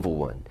by the evil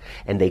one.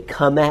 And they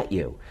come at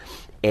you.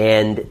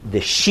 And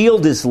the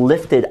shield is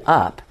lifted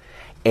up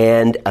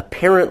and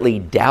apparently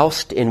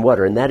doused in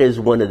water. And that is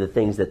one of the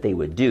things that they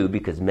would do,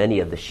 because many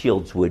of the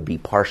shields would be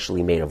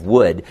partially made of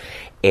wood.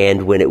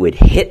 And when it would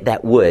hit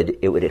that wood,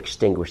 it would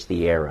extinguish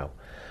the arrow.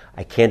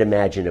 I can't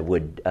imagine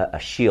a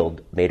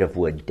shield made of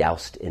wood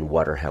doused in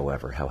water,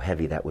 however, how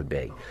heavy that would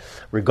be.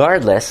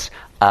 Regardless,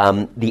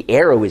 the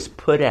arrow is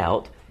put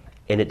out,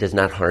 and it does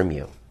not harm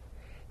you.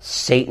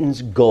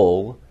 Satan's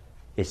goal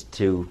is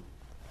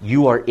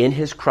you are in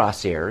his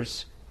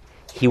crosshairs.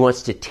 He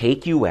wants to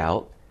take you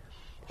out.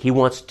 He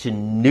wants to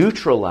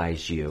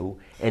neutralize you,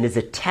 and his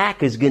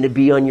attack is going to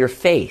be on your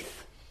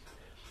faith.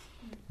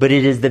 But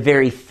it is the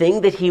very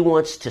thing that he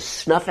wants to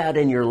snuff out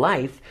in your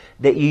life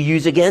that you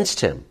use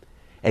against him.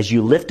 As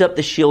you lift up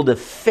the shield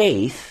of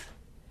faith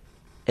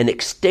and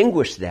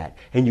extinguish that,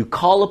 and you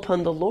call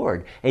upon the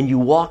Lord, and you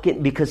walk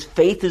in, because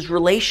faith is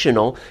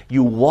relational,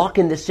 you walk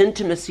in this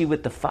intimacy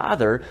with the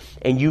Father,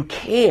 and you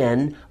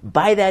can,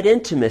 by that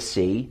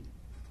intimacy,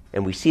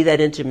 and we see that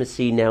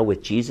intimacy now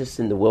with Jesus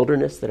in the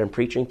wilderness that I'm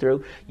preaching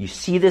through. You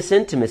see this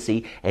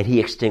intimacy, and he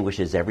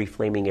extinguishes every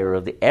flaming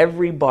arrow,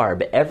 every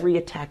barb, every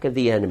attack of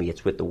the enemy.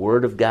 It's with the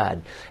Word of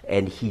God.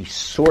 And he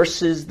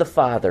sources the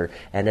Father,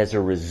 and as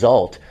a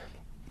result,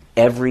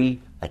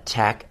 every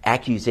attack,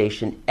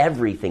 accusation,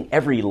 everything,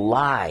 every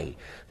lie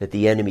that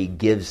the enemy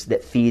gives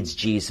that feeds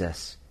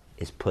Jesus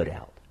is put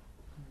out.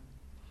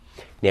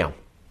 Now,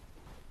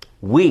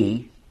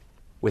 we,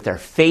 with our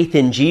faith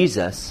in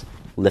Jesus,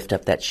 lift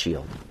up that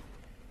shield.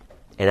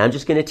 And I'm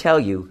just going to tell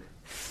you,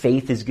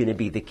 faith is going to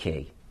be the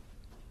key.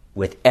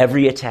 With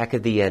every attack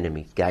of the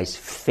enemy, guys,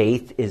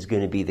 faith is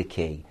going to be the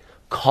key.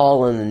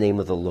 Call on the name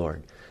of the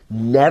Lord.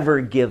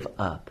 Never give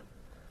up.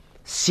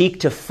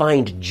 Seek to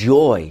find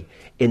joy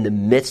in the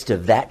midst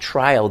of that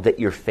trial that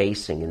you're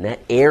facing. And that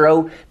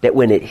arrow that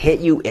when it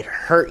hit you, it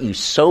hurt you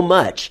so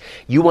much,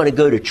 you want to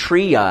go to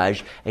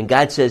triage, and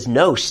God says,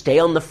 no, stay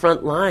on the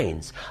front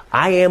lines.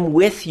 I am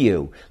with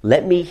you.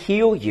 Let me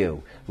heal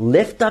you.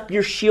 Lift up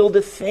your shield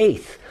of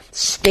faith.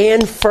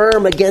 Stand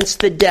firm against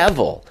the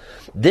devil.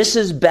 This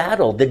is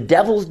battle. The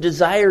devil's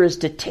desire is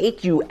to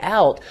take you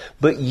out,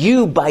 but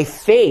you, by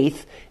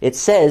faith, it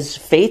says,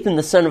 faith in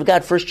the Son of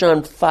God, 1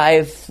 John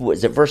 5,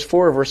 verse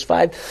 4 or verse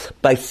 5?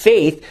 By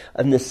faith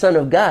in the Son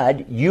of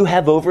God, you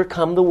have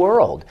overcome the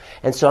world.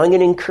 And so I'm going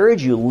to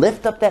encourage you,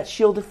 lift up that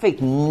shield of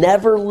faith.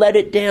 Never let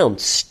it down.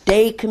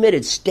 Stay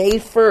committed. Stay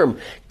firm.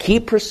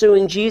 Keep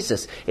pursuing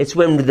Jesus. It's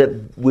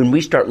when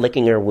we start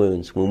licking our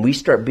wounds, when we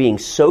start being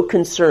so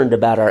concerned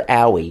about our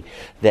owie,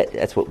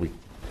 that's what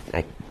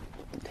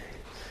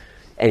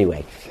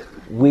Anyway,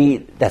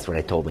 that's what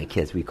I told my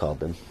kids. We called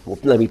them. Well,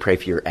 let me pray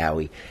for your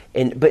owie.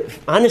 But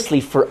honestly,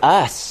 for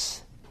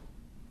us,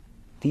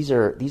 these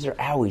are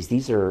owies.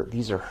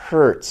 These are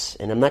hurts.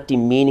 And I'm not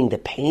demeaning the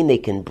pain they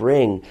can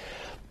bring,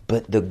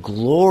 but the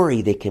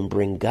glory they can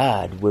bring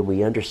God when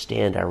we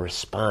understand our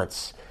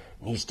response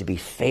needs to be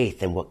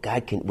faith and what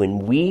God can. When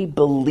we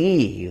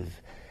believe,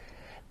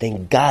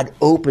 then God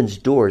opens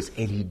doors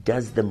and he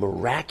does the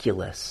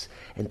miraculous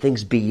and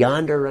things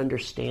beyond our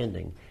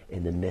understanding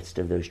in the midst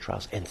of those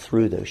trials and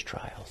through those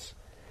trials.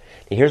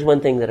 Now, here's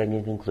one thing that I'm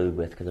going to conclude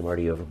with, because I'm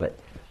already over, but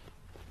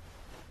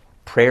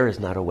prayer is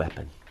not a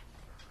weapon.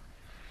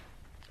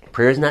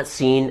 Prayer is not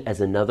seen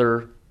as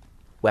another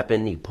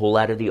weapon you pull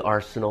out of the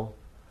arsenal.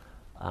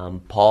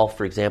 Paul,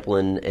 for example,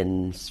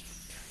 in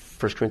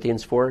 1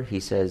 Corinthians 4, he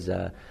says,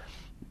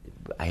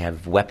 I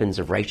have weapons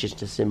of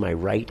righteousness in my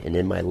right and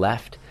in my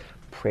left.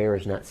 Prayer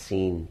is not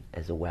seen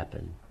as a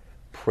weapon.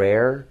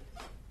 Prayer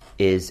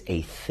is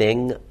a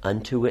thing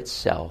unto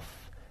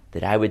itself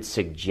that I would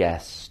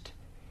suggest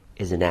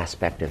is an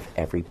aspect of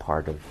every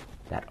part of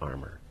that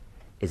armor,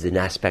 is an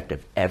aspect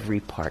of every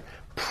part.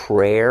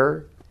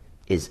 Prayer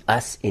is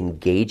us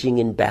engaging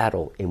in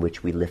battle in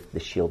which we lift the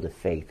shield of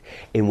faith,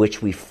 in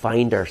which we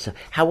find ourselves.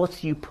 How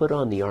else do you put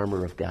on the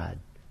armor of God?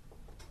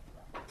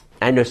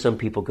 I know some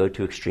people go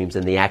to extremes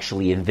and they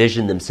actually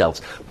envision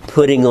themselves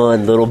putting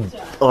on little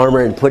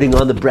armor and putting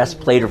on the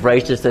breastplate of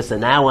righteousness,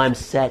 and now I'm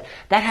set.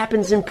 That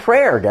happens in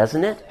prayer,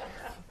 doesn't it?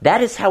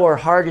 That is how our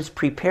heart is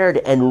prepared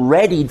and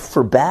readied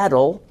for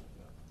battle,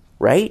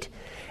 right?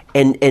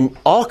 And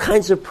all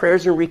kinds of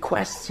prayers and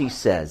requests, he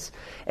says.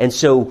 And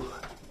so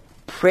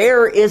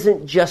prayer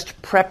isn't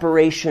just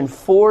preparation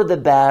for the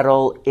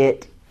battle,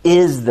 it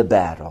is the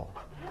battle.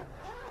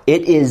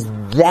 It is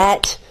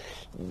that.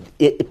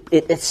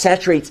 It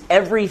saturates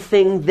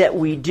everything that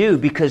we do,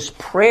 because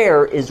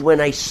prayer is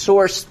when I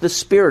source the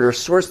Spirit or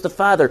source the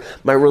Father,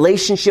 my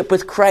relationship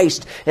with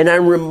Christ, and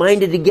I'm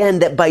reminded again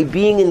that by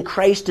being in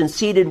Christ and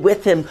seated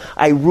with Him,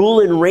 I rule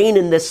and reign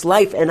in this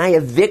life, and I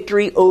have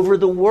victory over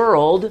the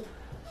world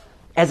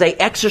as I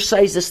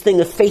exercise this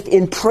thing of faith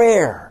in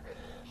prayer.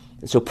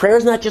 And so prayer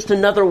is not just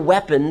another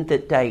weapon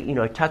that I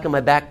tuck in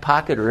my back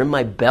pocket or in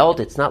my belt.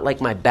 It's not like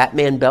my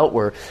Batman belt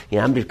where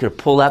I'm just going to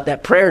pull out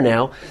that prayer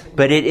now.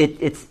 But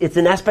it's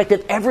an aspect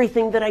of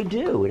everything that I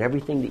do and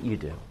everything that you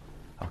do.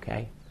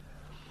 Okay?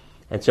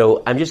 And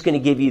so I'm just going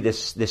to give you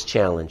this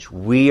challenge.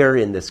 We are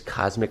in this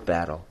cosmic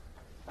battle.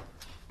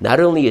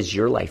 Not only is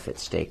your life at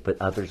stake, but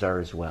others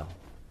are as well.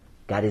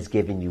 God has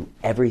given you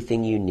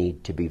everything you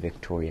need to be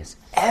victorious.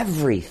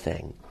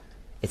 Everything.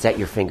 It's at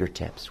your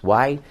fingertips.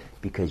 Why?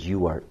 Because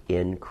you are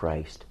in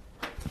Christ.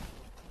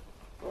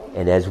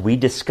 And as we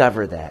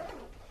discover that,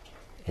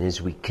 and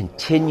as we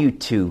continue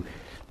to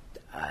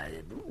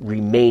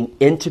remain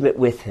intimate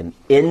with Him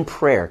in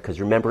prayer, because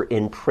remember,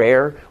 in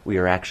prayer, we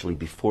are actually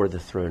before the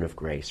throne of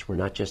grace. We're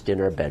not just in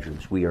our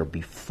bedrooms. We are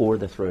before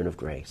the throne of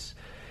grace.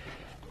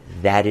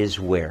 That is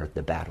where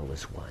the battle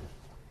is won.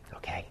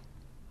 Okay?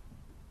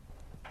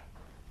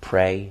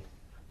 Pray,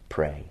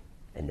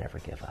 and never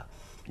give up.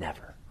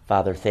 Never.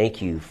 Father,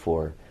 thank you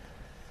for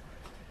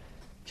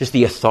just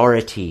the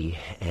authority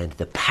and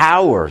the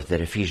power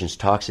that Ephesians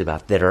talks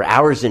about, that are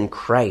ours in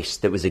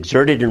Christ, that was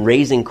exerted in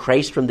raising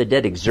Christ from the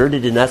dead,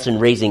 exerted in us in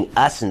raising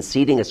us and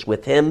seating us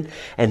with Him,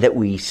 and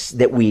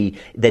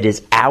that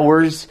is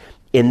ours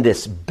in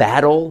this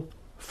battle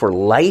for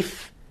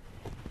life.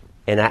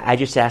 And I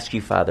just ask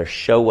you, Father,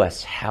 show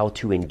us how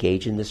to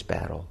engage in this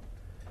battle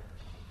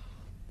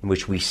in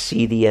which we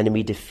see the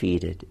enemy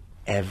defeated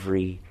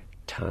every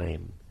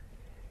time.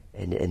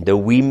 And though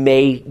we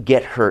may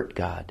get hurt,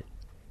 God,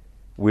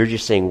 we're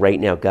just saying right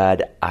now,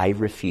 God, I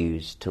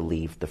refuse to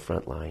leave the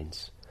front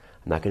lines.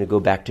 I'm not going to go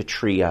back to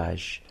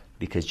triage,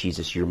 because,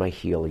 Jesus, you're my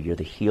healer. You're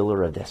the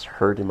healer of this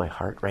hurt in my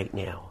heart right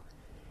now.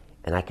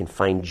 And I can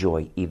find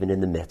joy even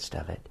in the midst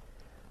of it.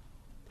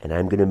 And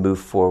I'm going to move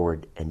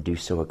forward and do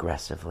so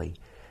aggressively,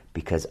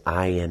 because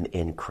I am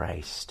in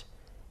Christ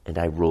and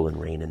I rule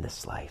and reign in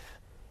this life.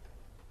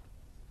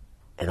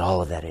 And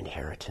all of that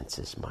inheritance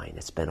is mine.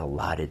 It's been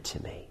allotted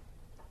to me.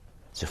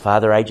 So,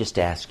 Father, I just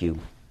ask you,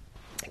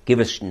 give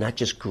us not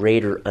just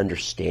greater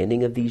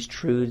understanding of these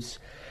truths,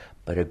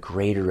 but a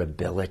greater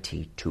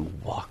ability to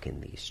walk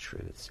in these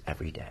truths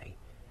every day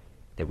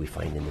that we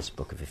find in this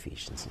book of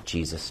Ephesians. In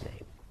Jesus'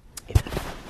 name.